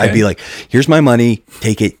 Like, okay. I'd be like, here's my money,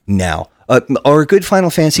 take it now. Or a good Final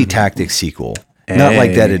Fantasy Tactics sequel. Hey, not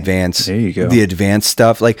like that advanced, the advanced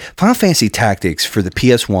stuff. Like Final Fantasy Tactics for the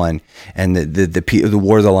PS1 and the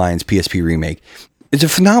War of the Lions PSP remake. It's a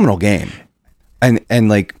phenomenal game. And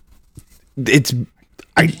like, it's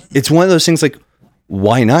one of those things like,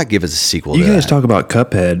 why not give us a sequel you to guys that? Talk about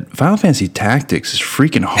Cuphead. Final Fantasy Tactics is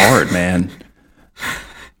freaking hard, man.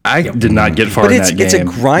 I did not get far in that game. It's a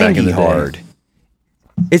grindy hard.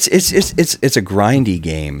 It's a grindy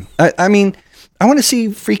game. I mean, I want to see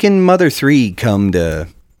freaking Mother 3 come to,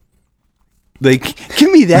 like,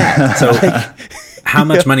 give me that. So, how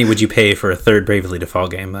much money would you pay for a third Bravely Default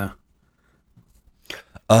game, though?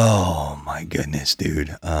 Oh my goodness,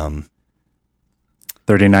 dude.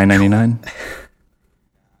 $39.99.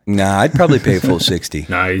 Nah, I'd probably pay full 60.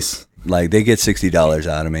 Nice. Like, they get $60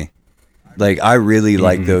 out of me. Like, I really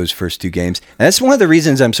like those first two games, and that's one of the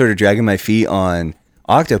reasons I'm sort of dragging my feet on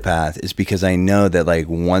Octopath, is because I know that like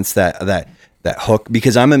once that hook,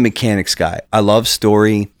 because I'm a mechanics guy. I love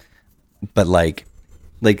story, but like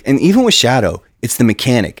and even with Shadow, it's the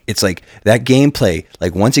mechanic. It's like that gameplay,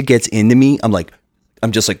 like once it gets into me, I'm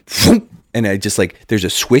just like and I just like, there's a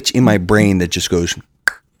switch in my brain that just goes,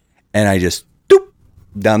 and I just doop,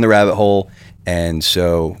 down the rabbit hole. And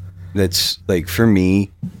so that's like, for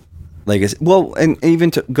me, like, well, and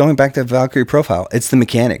even going back to Valkyrie Profile, it's the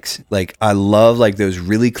mechanics. Like, I love like those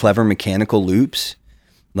really clever mechanical loops.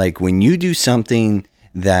 Like when you do something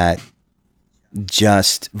that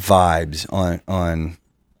just vibes on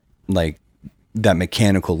like that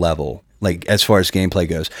mechanical level, like as far as gameplay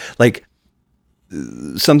goes, like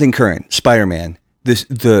something current, Spider-Man,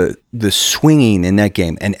 the swinging in that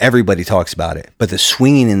game, and everybody talks about it, but the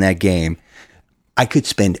swinging in that game, I could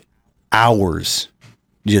spend hours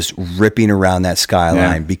just ripping around that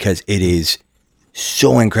skyline because it is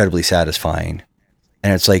so incredibly satisfying.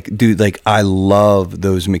 And it's like, dude, like I love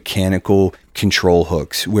those mechanical control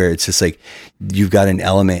hooks where it's just like you've got an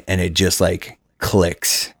element and it just like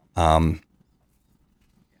clicks.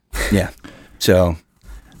 Yeah. So.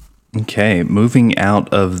 Okay. Moving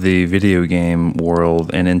out of the video game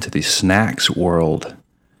world and into the snacks world.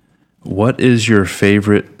 What is your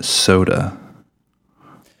favorite soda?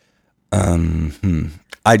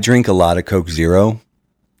 I drink a lot of Coke Zero.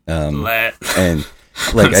 And like, I'm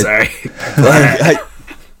sorry.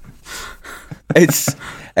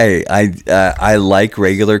 I like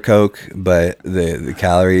regular Coke, but the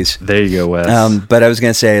calories. There you go, Wes. But I was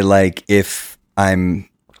gonna say, like, if I'm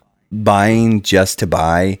buying just to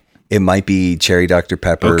buy, it might be Cherry Dr.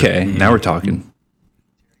 Pepper. Okay, now we're talking.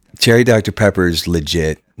 Cherry Dr. Pepper is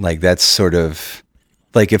legit. Like, that's sort of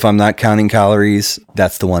like, if I'm not counting calories,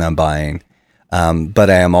 that's the one I'm buying. But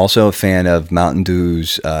I am also a fan of Mountain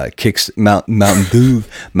Dew's Mountain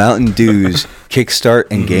Dew's Kickstart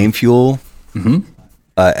and Game Fuel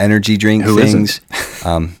energy drink things.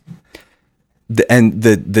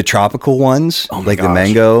 The tropical ones, like the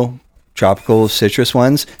mango tropical citrus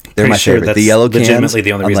ones, they're my favorite. That's the yellow cans, legitimately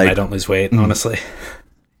the only reason I don't lose weight, honestly.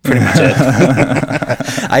 Pretty much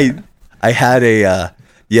it. I had a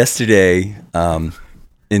yesterday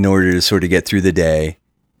in order to sort of get through the day.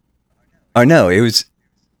 Oh no, it was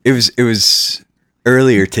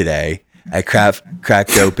earlier today. I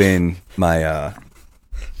cracked open my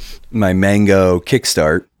my mango lime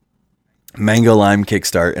kickstart,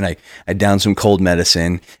 and I downed some cold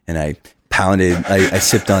medicine, and I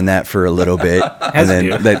sipped on that for a little bit, and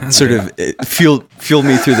then that sort of fueled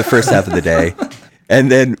me through the first half of the day. And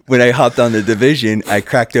then when I hopped on the Division, I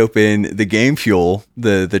cracked open the Game Fuel,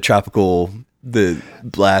 the tropical, the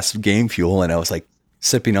Blast Game Fuel, and I was like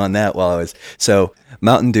sipping on that while I was, so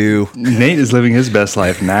Mountain Dew. Nate is living his best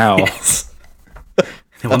life now. Yes.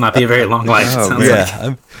 It will not be a very long life.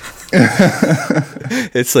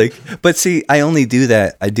 It's like, but see, I only do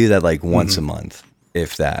that. I do that like once a month,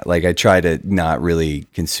 if that. Like, I try to not really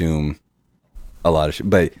consume a lot of shit,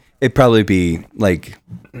 but it'd probably be like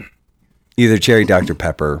either Cherry Dr.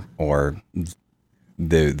 Pepper or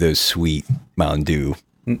those sweet Mountain Dew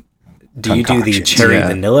Do you do the cherry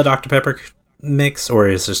vanilla Dr. Pepper mix, or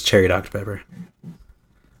is this cherry Dr. Pepper?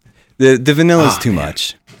 The vanilla is too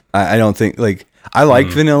much. I don't think like I like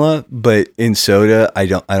vanilla, but in soda I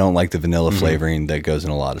don't like the vanilla flavoring that goes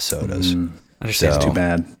in a lot of sodas. I understand. It's too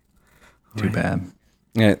bad. Too bad.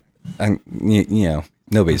 Yeah,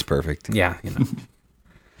 nobody's perfect. Yeah,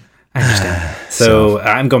 I understand. So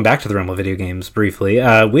I'm going back to the realm of video games briefly.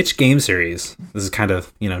 Which game series, this is kind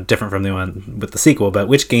of, different from the one with the sequel, but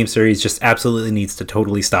which game series just absolutely needs to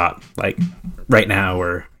totally stop, like right now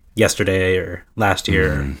or yesterday or last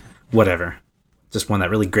year or whatever? Just one that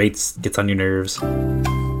really gets on your nerves,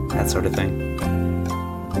 that sort of thing.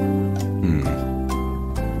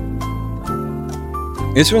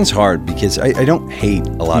 This one's hard because I don't hate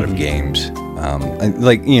a lot of games.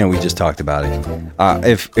 We just talked about it.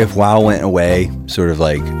 If WoW went away, sort of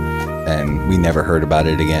like, and we never heard about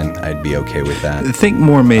it again, I'd be okay with that. I think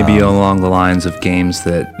more maybe along the lines of games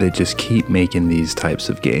that they just keep making these types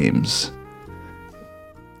of games.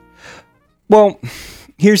 Well,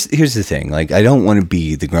 here's the thing. Like, I don't want to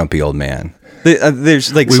be the grumpy old man.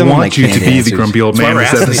 There's like we want you to be the grumpy old man.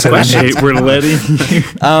 This episode we're letting you.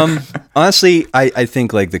 Honestly, I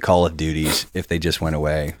think like the Call of Duties, if they just went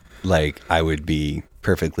away, like I would be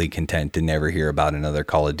perfectly content to never hear about another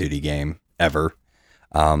Call of Duty game ever.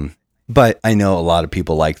 But I know a lot of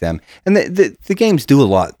people like them, and the games do a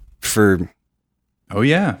lot for. Oh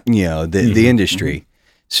yeah, the industry.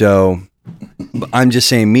 So I'm just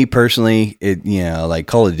saying, me personally, like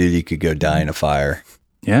Call of Duty could go die in a fire.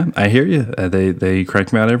 Yeah, I hear you. They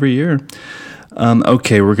crank them out every year.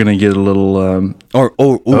 Okay, we're gonna get a little. Wait,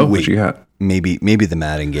 what you got? Maybe the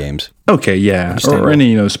Madden games. Okay, yeah, or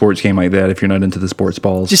any sports game like that. If you're not into the sports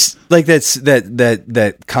balls, just like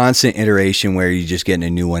that constant iteration where you're just getting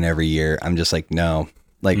a new one every year. I'm just like no,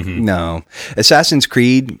 no. Assassin's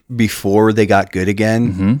Creed before they got good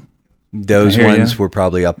again. Those ones were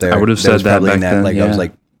probably up there. I would have said that back then. I was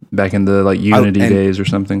like back in the Unity days or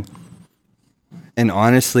something. And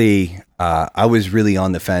honestly, I was really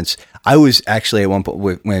on the fence. I was actually at one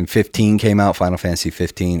point when 15 came out, Final Fantasy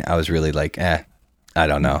 15, I was really like, I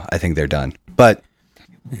don't know. I think they're done. But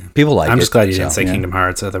people like it. I'm just glad you didn't say Kingdom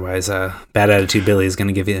Hearts. Otherwise, Bad Attitude Billy is going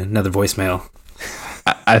to give you another voicemail.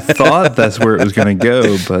 I thought that's where it was going to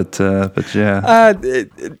go, but yeah.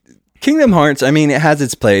 Kingdom Hearts, I mean, it has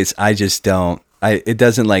its place. I just don't. It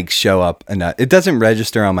doesn't like show up enough. It doesn't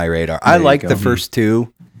register on my radar. I like the first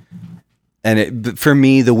two. And for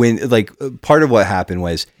me, part of what happened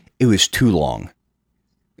was it was too long.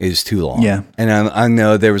 It was too long. Yeah. And I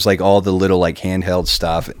know there was like all the little like handheld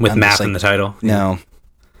stuff. With math in the title. No.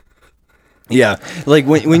 Yeah. Like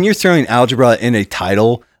when you're throwing algebra in a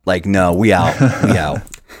title, like, no, we out. We out.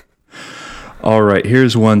 All right.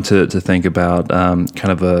 Here's one to think about. Kind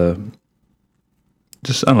of I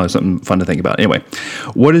don't know, something fun to think about. Anyway,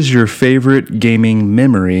 what is your favorite gaming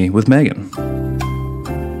memory with Megan?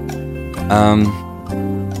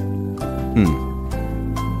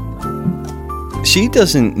 She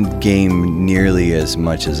doesn't game nearly as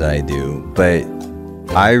much as I do, but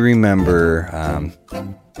I remember,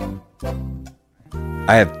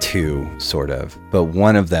 I have two sort of, but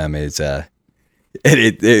one of them is,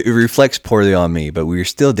 it reflects poorly on me, but we were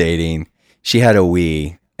still dating. She had a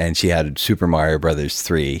Wii and she had Super Mario Brothers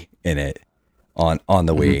 3 in it on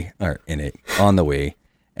the Wii, or in it on the Wii.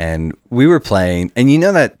 And we were playing, and you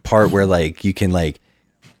know that part where like you can like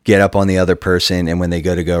get up on the other person, and when they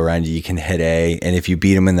go around you, you can hit A, and if you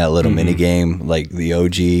beat them in that little mini game, like the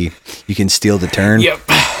OG, you can steal the turn. Yep.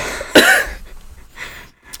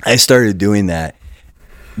 I started doing that,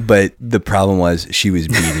 but the problem was she was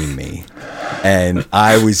beating me, and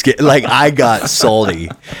I was I got salty.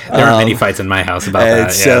 There were many fights in my house about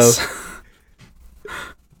that. So,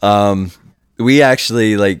 yes.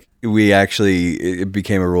 We actually, it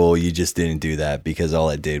became a rule. You just didn't do that because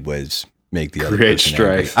all it did was make the other create person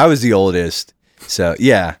strife. angry. I was the oldest, so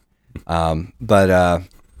yeah. But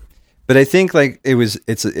I think like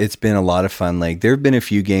it's been a lot of fun. Like there have been a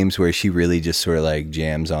few games where she really just sort of like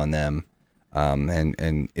jams on them,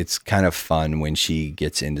 and it's kind of fun when she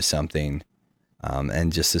gets into something,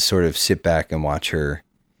 and just to sort of sit back and watch her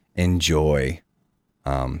enjoy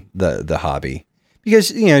the hobby. Because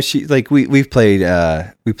she like we played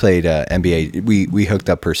NBA. We hooked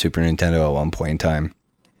up her Super Nintendo at one point in time,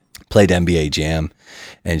 played NBA Jam,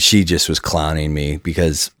 and she just was clowning me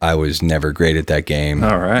because I was never great at that game.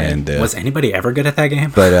 All right, and was anybody ever good at that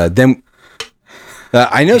game? But then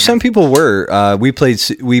I know some people were. We played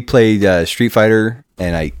Street Fighter,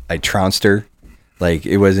 and I trounced her. Like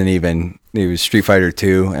it was Street Fighter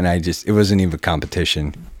 2, and it wasn't even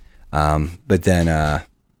competition. But then.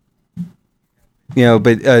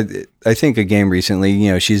 but I think a game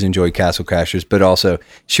recently, she's enjoyed Castle Crashers, but also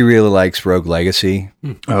she really likes Rogue Legacy.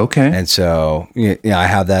 Okay. And so, I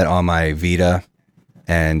have that on my Vita.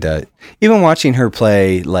 And even watching her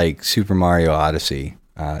play like Super Mario Odyssey,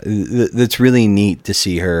 that's really neat to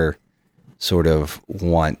see her sort of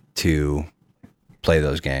want to play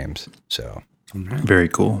those games. So very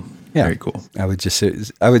cool. Yeah. Very cool. I would say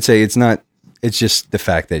it's just the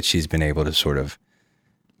fact that she's been able to sort of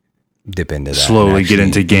dip into that, slowly get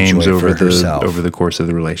into games over the course of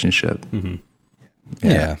the relationship. Mm-hmm.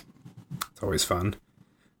 Yeah. It's always fun.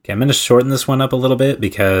 Okay, I'm going to shorten this one up a little bit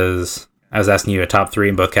because I was asking you a top 3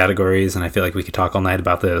 in both categories, and I feel like we could talk all night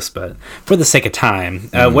about this, but for the sake of time,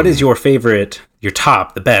 what is your favorite, your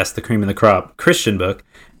top, the best, the cream of the crop Christian book,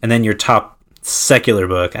 and then your top secular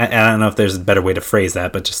book? I don't know if there's a better way to phrase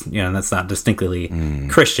that, but just, that's not distinctly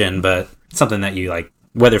Christian, but something that you like,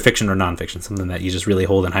 whether fiction or nonfiction, something that you just really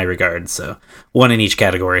hold in high regard. So one in each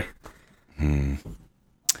category.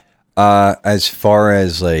 As far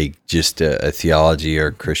as like just a theology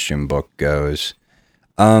or Christian book goes,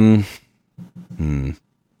 that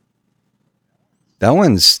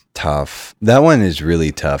one's tough. That one is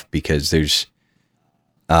really tough because there's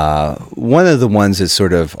one of the ones that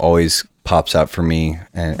sort of always pops up for me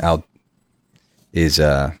and this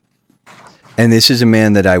is a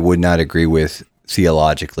man that I would not agree with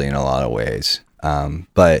theologically in a lot of ways.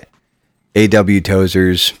 But A.W.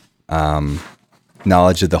 Tozer's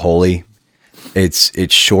Knowledge of the Holy,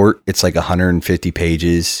 it's short. It's like 150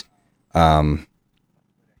 pages. But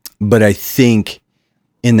I think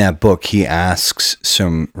in that book, he asks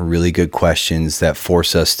some really good questions that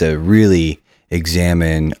force us to really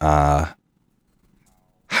examine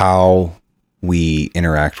how we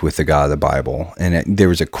interact with the God of the Bible. And there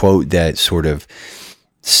was a quote that sort of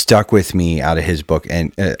stuck with me out of his book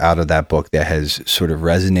and out of that book that has sort of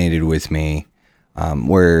resonated with me,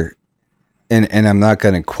 where, and I'm not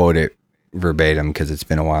going to quote it verbatim because it's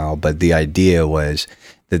been a while, but the idea was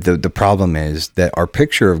that the problem is that our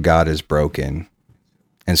picture of God is broken.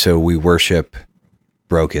 And so we worship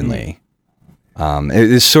brokenly.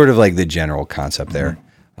 It's sort of like the general concept there.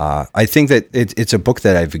 I think that it's a book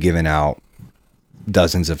that I've given out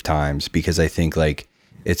dozens of times because I think like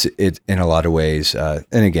it's in a lot of ways. And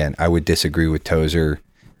again, I would disagree with Tozer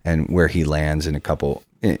and where he lands in a couple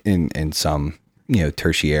in some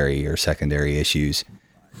tertiary or secondary issues,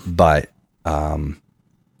 but I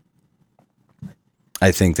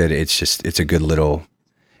think that it's a good little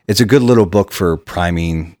book for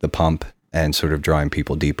priming the pump and sort of drawing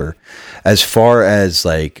people deeper. As far as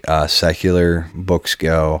like secular books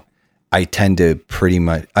go, I tend to pretty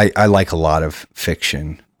much, I like a lot of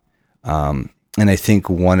fiction. And I think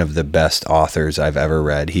one of the best authors I've ever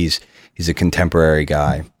read, he's a contemporary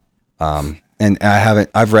guy. And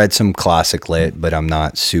I've read some classic lit, but I'm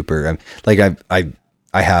not super,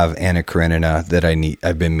 I have Anna Karenina that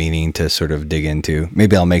I've been meaning to sort of dig into.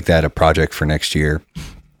 Maybe I'll make that a project for next year.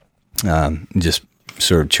 Just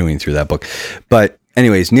sort of chewing through that book. But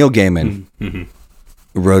anyways, Neil Gaiman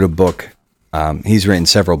wrote a book. He's written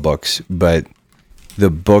several books, but the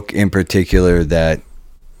book in particular that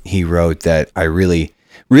he wrote that I really,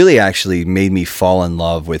 really actually made me fall in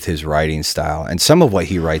love with his writing style. And some of what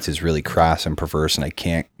he writes is really crass and perverse, and I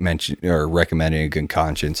can't mention or recommend it in good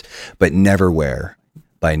conscience, but Neverwhere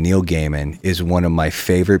by Neil Gaiman is one of my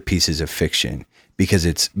favorite pieces of fiction because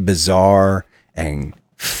it's bizarre and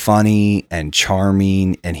funny and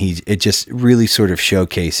charming, and it just really sort of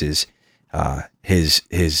showcases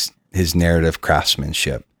his narrative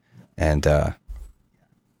craftsmanship. And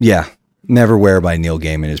Neverwhere by Neil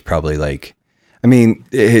Gaiman is probably like, I mean,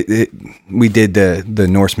 we did the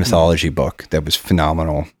Norse mythology book that was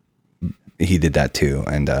phenomenal. He did that too,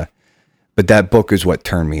 and but that book is what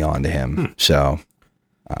turned me on to him. So.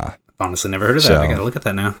 Honestly, never heard of that. I gotta look at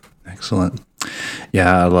that now. Excellent.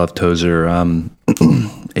 Yeah, I love Tozer.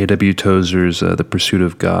 A.W. Tozer's The Pursuit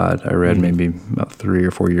of God. I read maybe about 3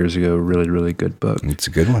 or 4 years ago. Really, really good book. It's a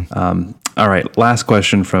good one. All right, last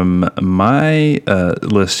question from my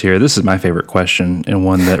list here. This is my favorite question and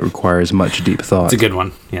one that requires much deep thought. It's a good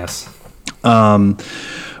one, yes.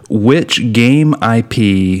 Which game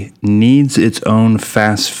IP needs its own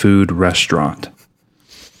fast food restaurant?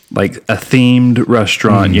 Like a themed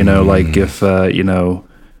restaurant, like if,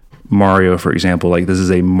 Mario, for example, like this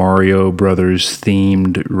is a Mario Brothers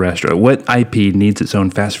themed restaurant. What IP needs its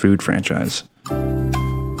own fast food franchise?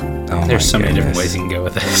 There's so many different ways you can go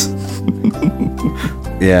with this.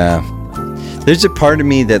 Yeah. There's a part of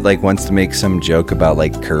me that like wants to make some joke about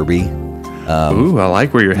like Kirby. Ooh, I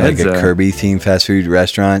like where your head's at. Like a Kirby themed fast food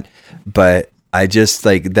restaurant. But I just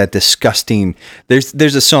like that disgusting. There's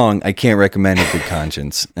a song I can't recommend in good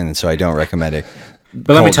conscience, and so I don't recommend it.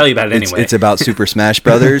 But let me tell you about it anyway. It's about Super Smash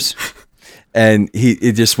Brothers, and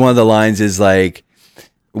it just one of the lines is like,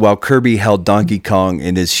 "While Kirby held Donkey Kong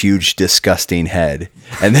in his huge, disgusting head,"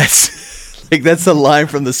 and that's like that's the line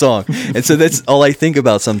from the song. And so that's all I think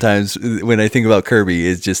about sometimes when I think about Kirby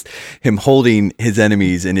is just him holding his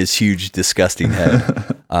enemies in his huge, disgusting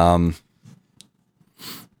head.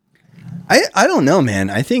 I don't know, man.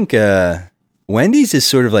 I think Wendy's is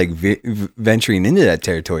sort of like venturing into that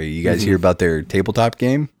territory. You guys hear about their tabletop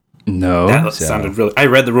game? No. That sounded really... I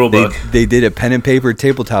read the rule book. They did a pen and paper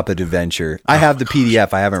tabletop adventure. I have the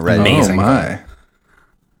PDF. I haven't read it. Amazing. Oh, my.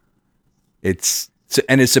 It's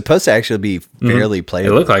supposed to actually be fairly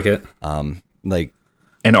playable. It looked like it. Like,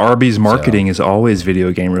 And Arby's marketing is always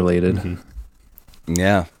video game related.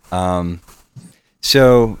 yeah.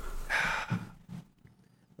 So...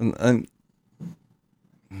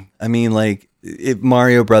 I mean, like, if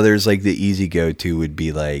Mario Brothers, like, the easy go-to would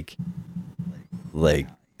be, like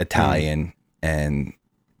Italian, and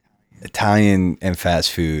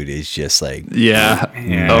fast food is just, like... Yeah.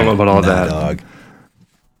 Oh, about all that. Dog.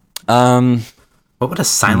 What would a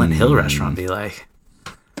Silent Hill restaurant be like?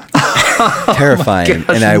 Terrifying,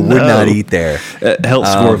 and I would not eat there. Health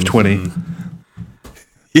score of 20.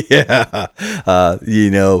 Yeah,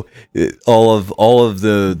 all of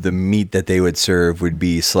the meat that they would serve would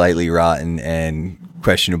be slightly rotten and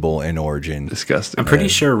questionable in origin. Disgusting. I'm pretty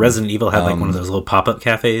sure Resident Evil had like one of those little pop-up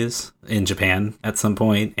cafes in Japan at some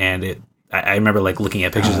point, and I remember like looking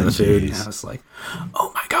at pictures of the food, and I was like,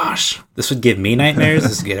 "Oh my gosh, this would give me nightmares.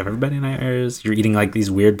 This would give everybody nightmares. You're eating like these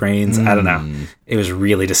weird brains. I don't know. It was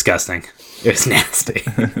really disgusting. It was nasty."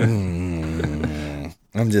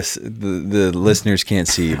 I'm just the listeners can't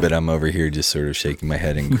see, but I'm over here just sort of shaking my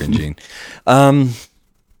head and cringing. I'm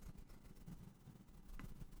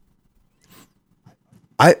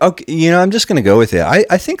just gonna go with it.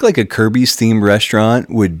 I think like a Kirby's themed restaurant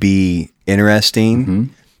would be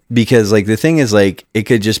interesting because like the thing is like it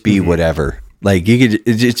could just be whatever. Like it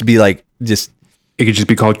could just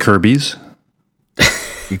be called Kirby's.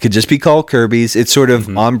 It could just be called Kirby's. It's sort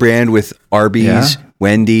of on brand with Arby's,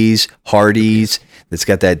 Wendy's, Hardee's. It's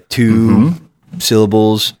got that 2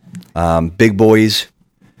 syllables, Big Boys,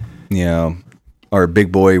 or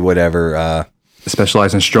Big Boy, whatever.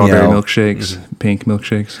 Specialize in strawberry milkshakes, pink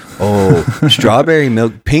milkshakes. Oh, strawberry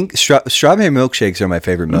milkshakes are my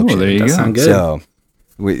favorite milkshakes. Oh, there you go. Sound good. So,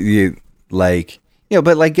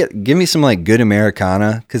 give me some like good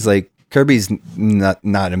Americana, because like Kirby's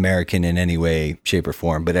not American in any way, shape, or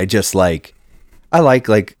form. But I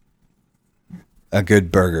like a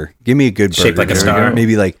good burger. Give me a good burger. Shaped like a star.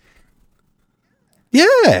 Maybe like,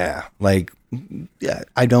 yeah.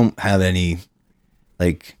 I don't have any,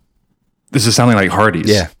 like. This is sounding like Hardee's.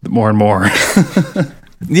 Yeah. More and more.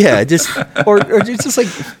 Yeah, I just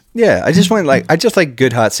like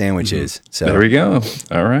good hot sandwiches. So there we go.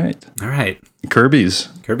 All right. Kirby's.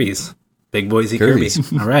 Big boys eat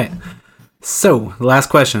Kirby's. All right. So the last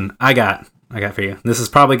question I got for you. This is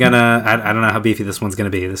probably gonna, I don't know how beefy this one's gonna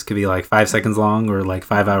be. This could be like 5 seconds long or like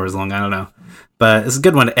 5 hours long. I don't know. But it's a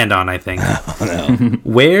good one to end on, I think. Oh, no.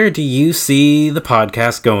 Where do you see the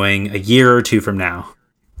podcast going a year or two from now?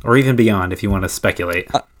 Or even beyond, if you want to speculate.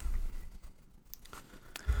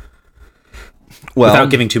 Without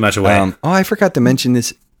giving too much away. I forgot to mention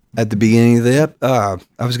this at the beginning of the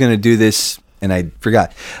I was going to do this and I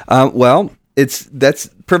forgot. That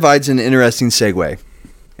provides an interesting segue,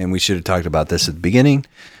 and we should have talked about this at the beginning.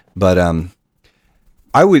 But I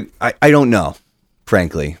don't know.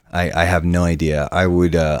 Frankly, I have no idea. I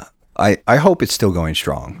would. I hope it's still going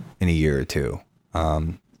strong in a year or two. I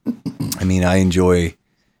mean, I enjoy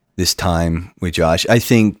this time with Josh. I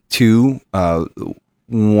think too.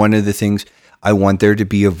 One of the things I want there to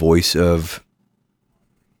be a voice of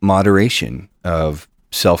moderation, of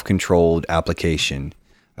self-controlled application.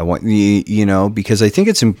 I want because I think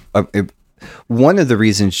it's one of the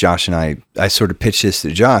reasons Josh and I sort of pitched this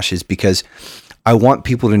to Josh is because I want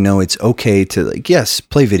people to know it's okay to, like, yes,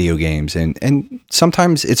 play video games, and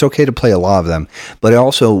sometimes it's okay to play a lot of them, but I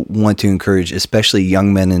also want to encourage, especially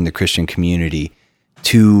young men in the Christian community,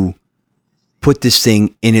 to put this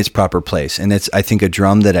thing in its proper place. And it's, I think, a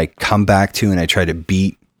drum that I come back to and I try to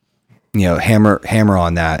beat, hammer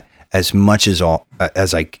on that as much as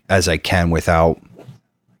I can without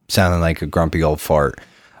sounding like a grumpy old fart.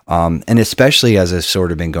 And especially as I've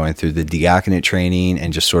sort of been going through the diaconate training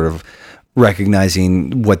and just sort of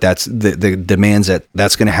recognizing what that's the demands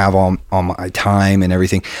that's going to have on my time and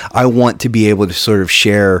everything. I want to be able to sort of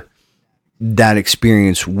share that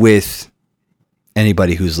experience with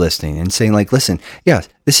anybody who's listening and saying like, listen, yeah,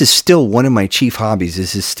 this is still one of my chief hobbies.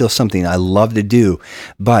 This is still something I love to do.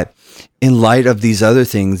 But in light of these other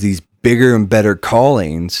things, these bigger and better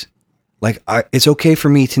callings, like it's okay for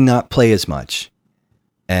me to not play as much.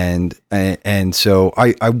 And so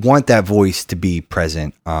I want that voice to be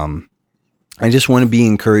present. I just want to be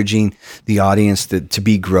encouraging the audience to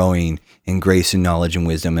be growing in grace and knowledge and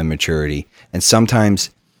wisdom and maturity. And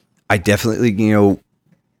sometimes I definitely,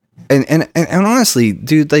 and honestly,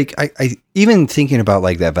 dude, like I even thinking about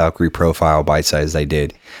like that Valkyrie profile bite size I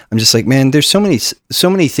did, I'm just like, man, there's so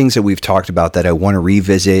many things that we've talked about that I want to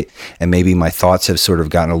revisit, and maybe my thoughts have sort of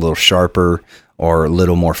gotten a little sharper or a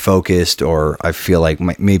little more focused, or I feel like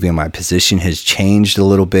maybe my position has changed a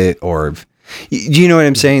little bit, or do you know what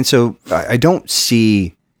I'm saying? So I don't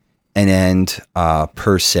see an end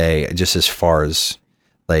per se, just as far as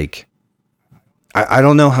like, I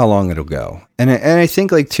don't know how long it'll go. And I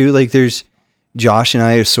think like too, like there's Josh and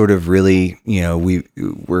I are sort of really,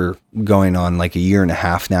 we're going on like a year and a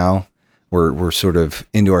half now. We're sort of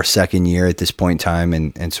into our second year at this point in time,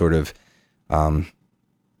 and sort of,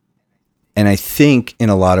 and I think in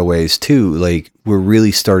a lot of ways too, like we're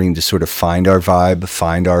really starting to sort of find our vibe,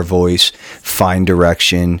 find our voice, find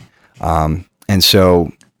direction. And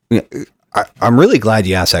so I'm really glad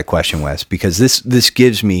you asked that question, Wes, because this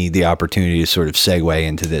gives me the opportunity to sort of segue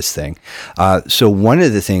into this thing. So one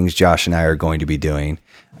of the things Josh and I are going to be doing,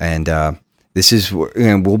 and this is,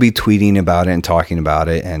 we'll be tweeting about it and talking about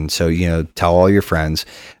it. And so, tell all your friends.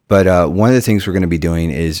 But one of the things we're going to be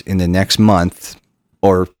doing is in the next month,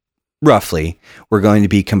 or roughly, we're going to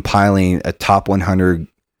be compiling a top 100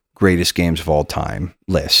 greatest games of all time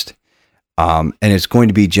list. And it's going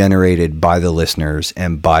to be generated by the listeners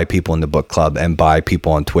and by people in the book club and by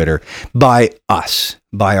people on Twitter, by us,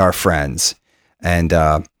 by our friends. And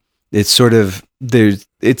it's sort of,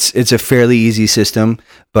 it's a fairly easy system,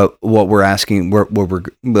 but what we're asking,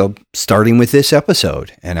 we're starting with this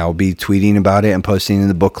episode, and I'll be tweeting about it and posting in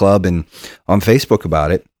the book club and on Facebook about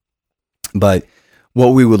it. But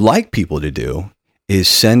what we would like people to do is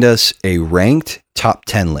send us a ranked top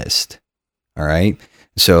 10 list. All right.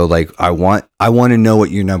 So like, I want to know what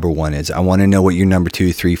your number 1 is. I want to know what your number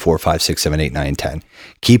 2, 3, 4, 5, 6, 7, 8, 9, 10.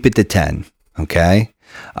 Keep it to 10. Okay.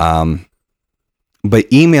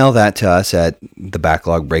 But email that to us at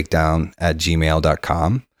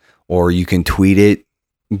thebacklogbreakdown@gmail.com, or you can tweet it,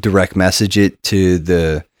 direct message it to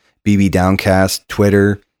the BB Downcast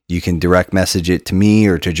Twitter. You can direct message it to me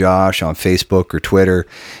or to Josh on Facebook or Twitter,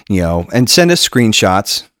 and send us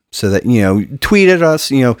screenshots so that, tweet at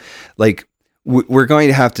us, like, we're going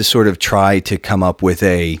to have to sort of try to come up with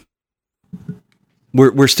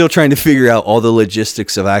we're still trying to figure out all the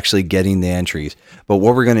logistics of actually getting the entries. But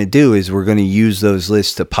what we're going to do is we're going to use those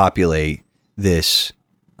lists to populate this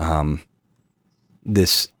top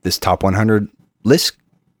 100 list.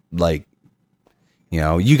 Like,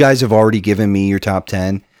 you guys have already given me your top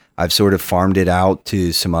 10. I've sort of farmed it out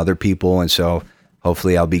to some other people, and so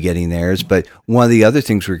hopefully I'll be getting theirs. But one of the other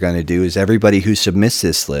things we're going to do is everybody who submits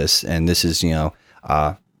this list, and this is, is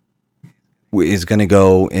going to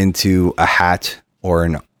go into a hat or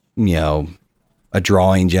a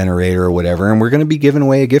drawing generator or whatever. And we're going to be giving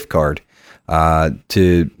away a gift card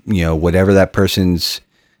to, whatever that person's,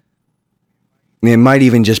 it might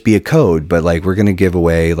even just be a code, but like, we're going to give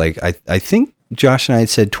away, like, I think Josh and I had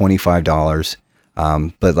said $25.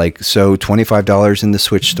 But like, so $25 in the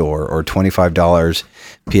Switch store, or $25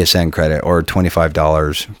 PSN credit, or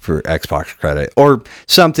 $25 for Xbox credit, or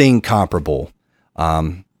something comparable.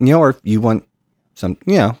 Or if you want some,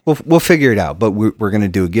 we'll figure it out, but we're going to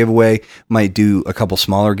do a giveaway, might do a couple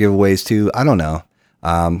smaller giveaways too. I don't know.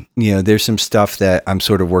 There's some stuff that I'm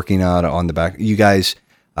sort of working on the back. You guys,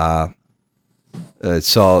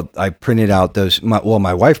 saw I printed out those,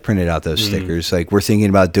 my wife printed out those stickers. Like, we're thinking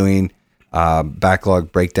about doing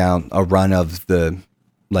Backlog Breakdown, a run of the,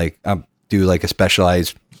 like, do like a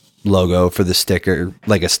specialized logo for the sticker,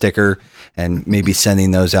 like a sticker, and maybe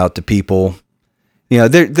sending those out to people.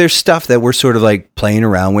 There's stuff that we're sort of like playing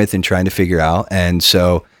around with and trying to figure out. And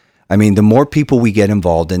so, I mean, the more people we get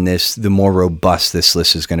involved in this, the more robust this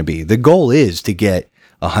list is going to be. The goal is to get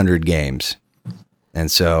 100 games. And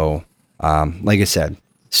so, like I said,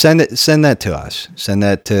 send that to us. Send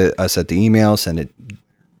that to us at the email, send it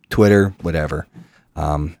Twitter, whatever.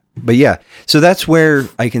 But yeah, so that's where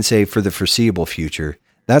I can say for the foreseeable future,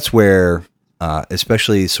 that's where,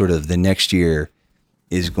 especially sort of the next year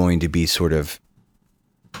is going to be sort of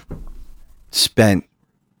spent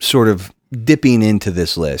sort of dipping into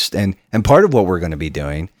this list. And part of what we're going to be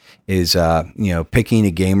doing is, picking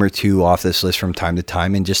a game or two off this list from time to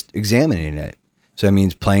time and just examining it So that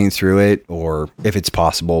means playing through it, or if it's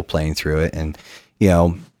possible, playing through it, and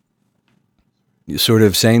sort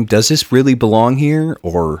of saying, does this really belong here,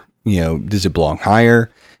 or does it belong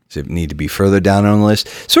higher? Does it need to be further down on the list?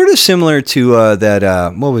 Sort of similar to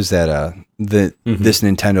that. What was that? This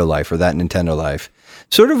Nintendo Life or that Nintendo Life.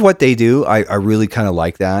 Sort of what they do. I really kind of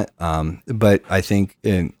like that. But I think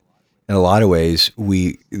in a lot of ways,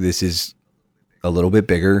 this is a little bit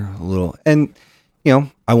bigger, and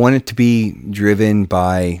I want it to be driven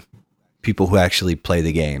by people who actually play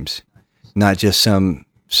the games, not just some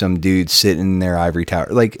dude sitting in their ivory tower.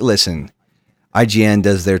 Like, listen, IGN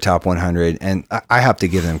does their top 100, and I have to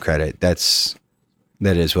give them credit. That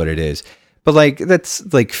is what it is. But like,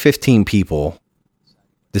 that's like 15 people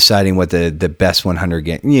deciding what the best 100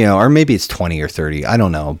 game, or maybe it's 20 or 30. I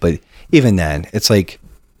don't know. But even then, it's like,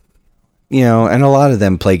 and a lot of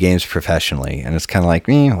them play games professionally, and it's kind of like,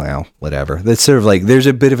 well, whatever. That's sort of like, there's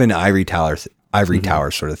a bit of an ivory tower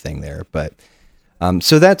sort of thing there. But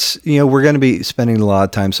so that's, we're going to be spending a lot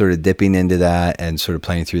of time sort of dipping into that and sort of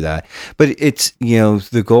playing through that. But it's,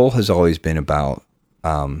 the goal has always been about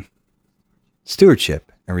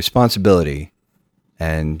stewardship and responsibility,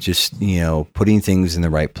 and just, putting things in the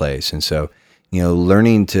right place. And so,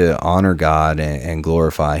 learning to honor God and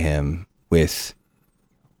glorify Him with,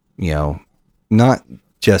 not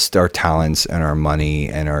just our talents and our money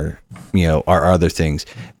and our other things,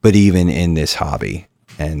 but even in this hobby.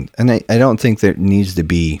 And I don't think it needs to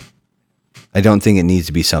be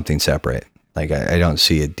something separate. Like, I don't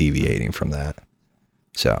see it deviating from that.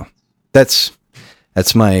 So that's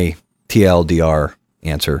my TLDR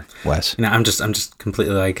answer, Wes. I'm just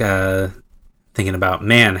completely like thinking about,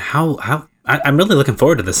 man, how I'm really looking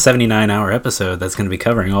forward to the 79-hour episode that's going to be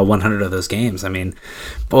covering all 100 of those games. I mean,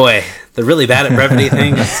 boy, the really bad at brevity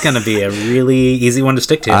thing, it's going to be a really easy one to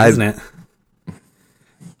stick to, isn't it?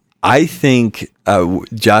 I think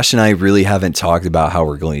Josh and I really haven't talked about how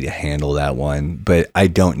we're going to handle that one, but I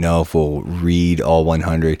don't know if we'll read all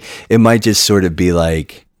 100. It might just sort of be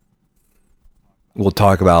like, we'll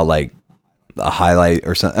talk about like a highlight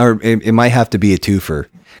or something, or it might have to be a twofer.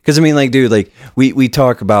 Because I mean, like, dude, like we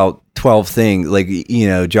talk about 12 things, like,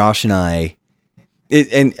 Josh and I,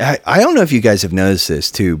 and I don't know if you guys have noticed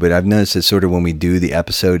this too, but I've noticed it sort of when we do the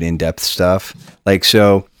episode in-depth stuff. Like,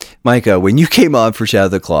 so Micah, when you came on for Shadow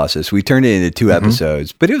of the Colossus, we turned it into 2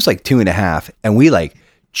 episodes, but it was like 2.5, and we like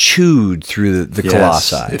chewed through the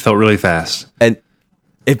Colossi. It felt really fast. And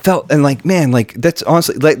it felt, and like, man, like, that's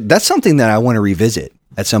honestly, like, that's something that I want to revisit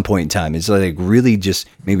at some point in time. Is like really just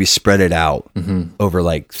maybe spread it out over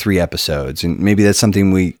like 3 episodes, and maybe that's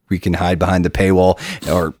something we can hide behind the paywall,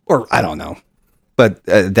 or I don't know. But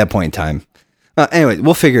at that point in time, anyway,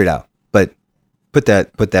 we'll figure it out. But put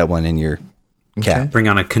that one in your cap. Bring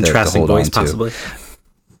on a contrasting voice, possibly.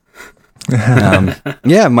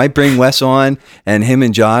 Yeah, might bring Wes on, and him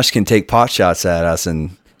and Josh can take pot shots at us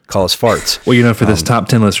and call us farts. Well, for this top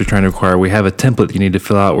 10 list we're trying to acquire, we have a template you need to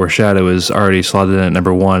fill out where Shadow is already slotted in at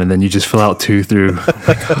number 1, and then you just fill out 2 through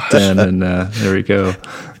 10, and there we go.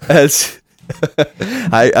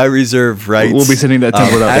 I reserve rights. We'll be sending that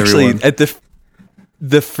template out to everyone. Actually, at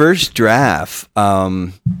the first draft,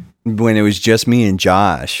 when it was just me and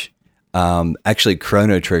Josh, actually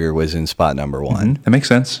Chrono Trigger was in spot number 1. That makes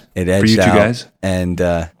sense. It edged for you two out, guys. And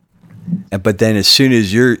but then as soon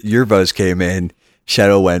as your votes came in,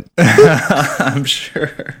 Shadow went. I'm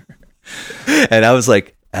sure. And I was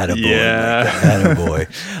like, attaboy. Yeah.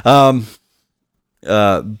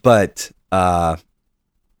 Attaboy.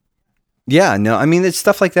 Yeah, no, I mean, it's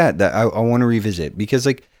stuff like that I want to revisit, because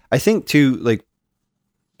like, I think too, like,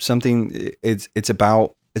 something, it's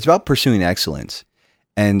about pursuing excellence.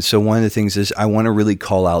 And so one of the things is I want to really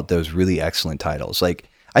call out those really excellent titles. Like,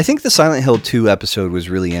 I think the Silent Hill 2 episode was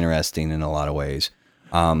really interesting in a lot of ways,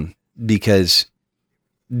 because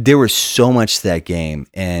there was so much to that game,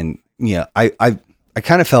 and I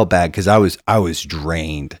kind of felt bad because I was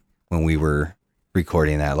drained when we were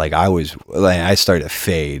recording that. Like, I started to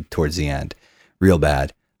fade towards the end, real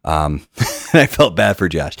bad. I felt bad for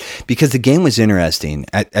Josh because the game was interesting.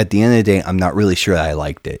 At the end of the day, I'm not really sure I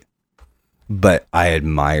liked it, but I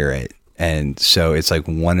admire it. And so it's like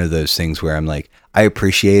one of those things where I'm like, I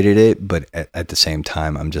appreciated it, but at the same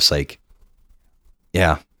time, I'm just like,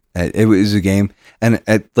 yeah, it was a game. And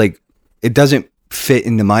it doesn't fit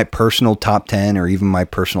into my personal top 10 or even my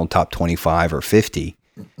personal top 25 or 50,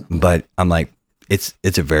 but I'm like, it's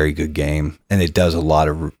a very good game, and it does a lot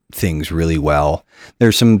of things really well.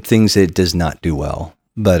 There's some things that it does not do well,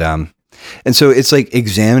 but and so it's like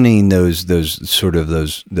examining those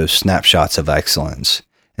snapshots of excellence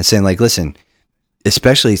and saying, like, listen,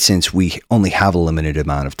 especially since we only have a limited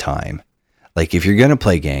amount of time, like if you're going to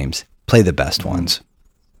play games, play the best ones.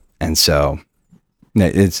 And so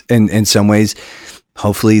it's in some ways,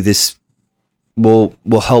 hopefully this will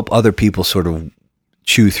help other people sort of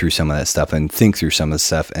chew through some of that stuff and think through some of the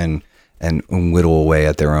stuff and whittle away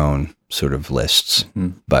at their own sort of lists.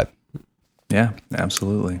 But yeah,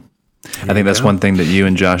 absolutely. I think that's one thing that you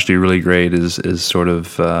and Josh do really great is sort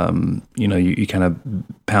of, you kind of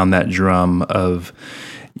pound that drum of,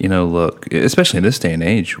 look, especially in this day and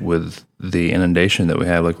age with the inundation that we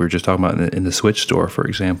have, like we were just talking about in the Switch store, for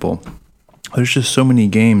example, there's just so many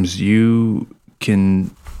games you can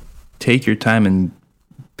take your time and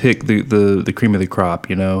pick the cream of the crop,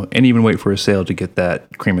 and even wait for a sale to get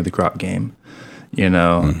that cream of the crop game.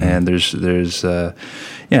 And there's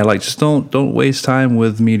just don't waste time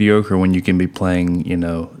with mediocre when you can be playing,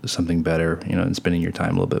 something better, and spending your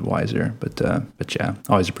time a little bit wiser. But yeah,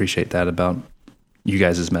 always appreciate that about you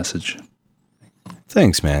guys' message.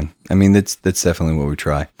 Thanks, man. I mean, that's definitely what we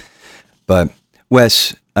try. But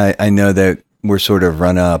Wes, I know that we're sort of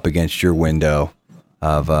run up against your window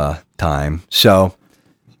of time, so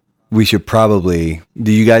we should probably.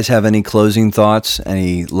 Do you guys have any closing thoughts?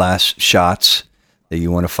 Any last shots that you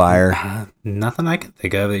want to fire? Nothing I can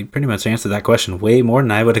think of. You pretty much answered that question way more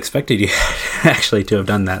than I would expected you actually to have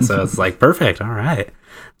done that. So it's like, perfect. All right.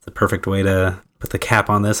 It's the perfect way to put the cap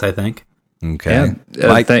on this, I think. Okay.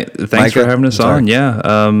 Yeah. Thanks for having us on.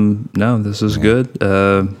 Yeah. No, this is good.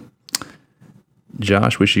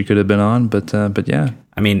 Josh, wish you could have been on, but yeah.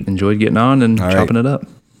 I mean, enjoyed getting on and chopping it up.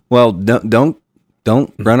 Well, don't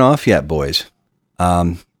run off yet, boys.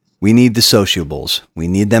 We need the sociables. We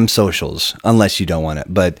need them socials, unless you don't want it.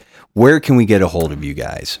 But where can we get a hold of you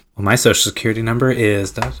guys? Well, my social security number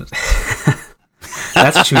is... That's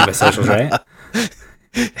what you mean by socials, right?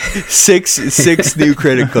 Six new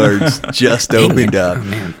credit cards just opened up. Oh,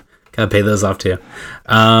 man. Gotta pay those off, too.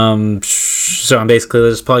 So I'm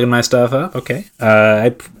basically just plugging my stuff up. Okay.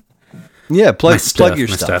 Plug your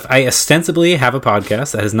stuff. I ostensibly have a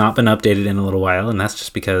podcast that has not been updated in a little while, and that's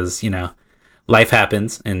just because, life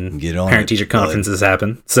happens and parent-teacher conferences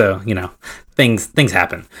happen. So, things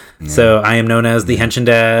happen. Yeah. So I am known as the Henshin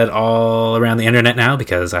Dad all around the internet now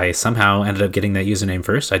because I somehow ended up getting that username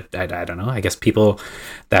first. I don't know. I guess people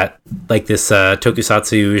that like this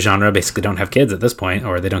tokusatsu genre basically don't have kids at this point,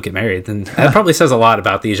 or they don't get married. And that probably says a lot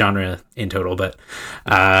about the genre in total. But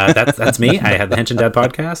that's me. I have the Henshin Dad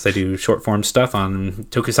podcast. I do short-form stuff on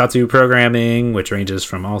tokusatsu programming, which ranges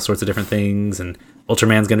from all sorts of different things. And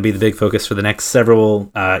Ultraman's going to be the big focus for the next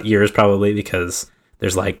several years probably because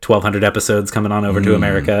there's like 1,200 episodes coming on over to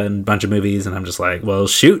America and a bunch of movies. And I'm just like, well,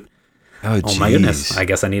 shoot. Oh my goodness. I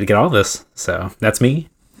guess I need to get all this. So that's me.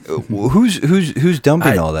 Who's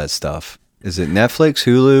dumping all that stuff? Is it Netflix,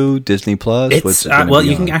 Hulu, Disney Plus? It's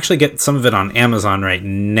you can actually get some of it on Amazon right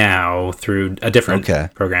now through a different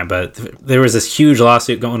program. But there was this huge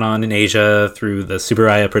lawsuit going on in Asia through the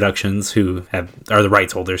Tsuburaya Productions, who are the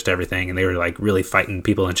rights holders to everything, and they were like really fighting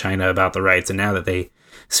people in China about the rights. And now that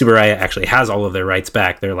Tsuburaya actually has all of their rights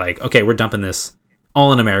back, they're like, okay, we're dumping this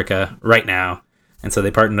all in America right now. And so they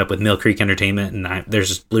partnered up with Mill Creek Entertainment, and there's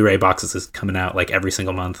just Blu-ray boxes coming out like every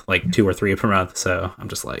single month, like 2 or 3 per month. So I'm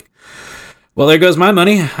just like, well, there goes my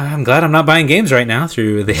money. I'm glad I'm not buying games right now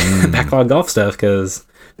through the Backlog Golf stuff because,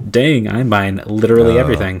 dang, I'm buying literally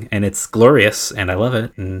everything, and it's glorious, and I love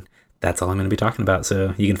it, and that's all I'm going to be talking about.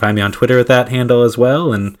 So you can find me on Twitter at that handle as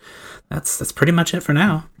well, and that's pretty much it for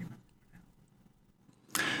now.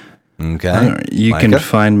 Okay. You can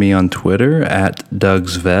find me on Twitter at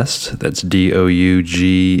Doug's Vest. That's DOUGSVEST.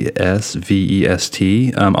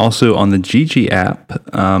 Also on the GG app,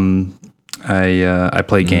 I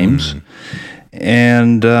play games.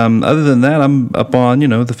 And other than that, I'm up on, the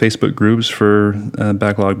Facebook groups for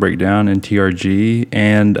Backlog Breakdown and TRG.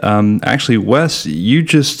 And actually, Wes, you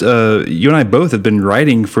and I both have been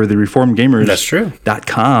writing for the ReformedGamers.com. That's true.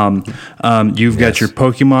 You've got your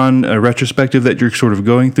Pokemon retrospective that you're sort of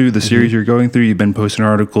going through, the series you're going through. You've been posting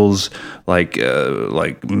articles like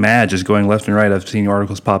mad, just going left and right. I've seen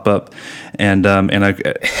articles pop up. And he's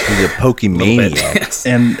a Pokemaniac.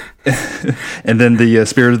 And then the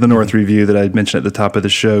Spirit of the North review that I mentioned at the top of the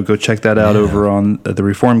show, go check that out over on the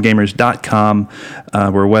ReformedGamers.com,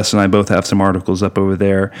 where Wes and I both have some articles up over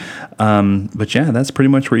there. But yeah, that's pretty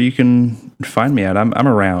much where you can find me at. I'm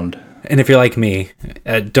around. And if you're like me,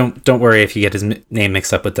 don't worry if you get his name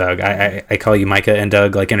mixed up with Doug. I call you Micah and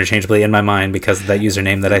Doug like interchangeably in my mind because of that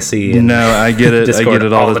username that I see. No, I get it. I get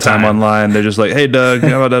it all the time online. They're just like, "Hey, Doug."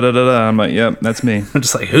 I'm like, "Yep, that's me." I'm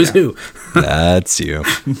just like, "Who's who?" That's you.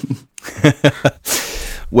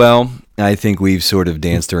 Well, I think we've sort of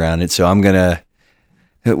danced around it, so I'm gonna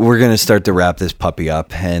we're going to start to wrap this puppy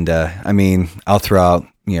up. And, I mean, I'll throw out,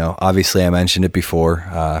 obviously I mentioned it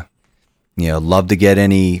before, love to get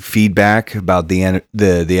any feedback about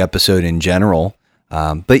the episode in general.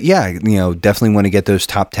 But yeah, definitely want to get those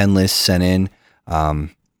top 10 lists sent in. And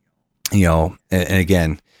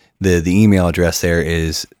again, the email address there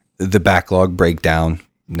is the backlog breakdown,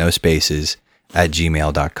 no spaces,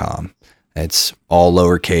 @gmail.com. It's all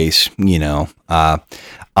lowercase,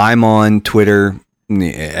 I'm on Twitter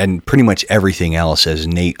and pretty much everything else as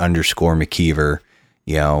Nate_McKeever,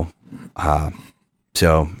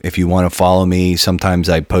 so if you want to follow me, sometimes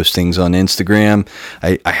I post things on Instagram.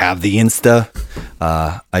 I have the Insta.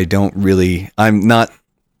 I'm not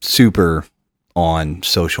super on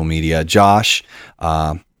social media. Josh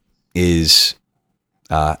is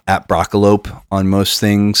at Brochachos on most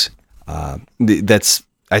things. That's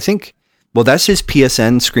his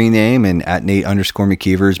PSN screen name, and at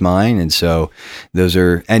Nate_McKeever is mine. And so those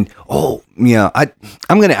are, I'm going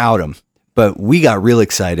to out him, but we got real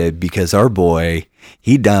excited because our boy,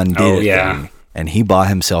 he did thing, and he bought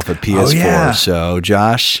himself a PS4. Oh, yeah. So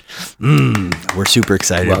Josh, we're super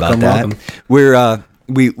excited about that. Welcome.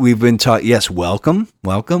 We've been talking. Yes, welcome.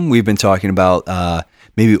 We've been talking about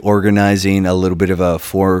maybe organizing a little bit of a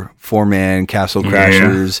four-man Castle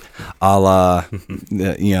Crashers, a la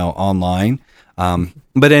online.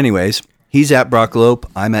 But anyways, he's at Brochachos.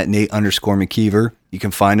 I'm at Nate_McKeever. You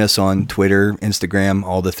can find us on Twitter, Instagram,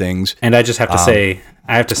 all the things. And I just have to say,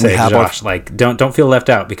 Josh, don't feel left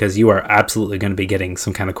out, because you are absolutely going to be getting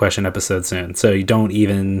some kind of question episode soon. So you don't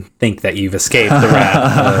even think that you've escaped the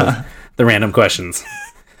wrath of the random questions.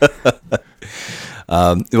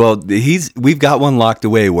 We've got one locked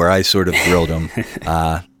away where I sort of grilled him.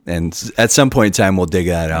 And at some point in time, we'll dig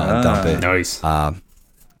that out and dump it. Nice.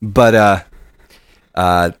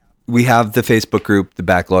 We have the Facebook group, the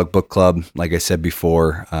Backlog Book Club, like I said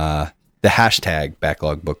before, the hashtag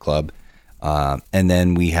Backlog Book Club. And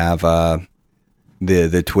then we have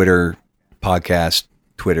the Twitter podcast,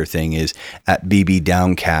 Twitter thing is at BB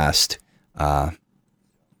Downcast.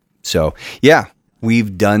 So, yeah,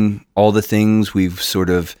 we've done all the things. We've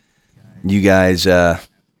you guys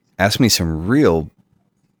asked me some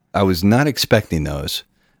I was not expecting those.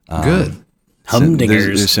 Good. Humdingers.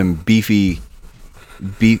 There's some beefy...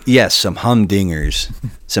 yes, some humdingers,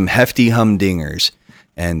 some hefty humdingers.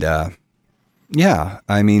 And, I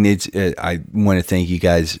mean, I want to thank you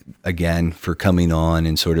guys again for coming on,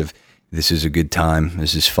 and this is a good time.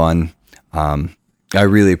 This is fun. I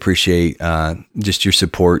really appreciate, just your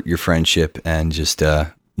support, your friendship, and just,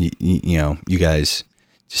 you guys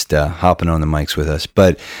just, hopping on the mics with us.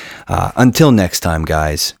 But, until next time,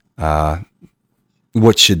 guys,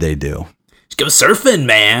 what should they do? Just go surfing,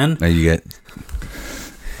 man. You get...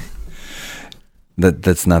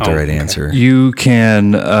 That's not the right answer. You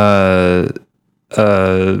can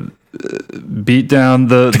beat down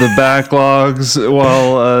the backlogs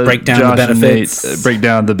while break down Josh the benefits. And Nate break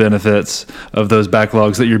down the benefits of those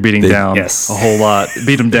backlogs that you're beating down. Yes. A whole lot.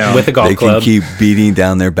 Beat them down with a golf club. They can keep beating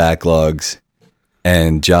down their backlogs,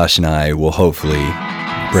 and Josh and I will hopefully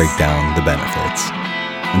break down the benefits.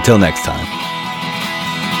 Until next time.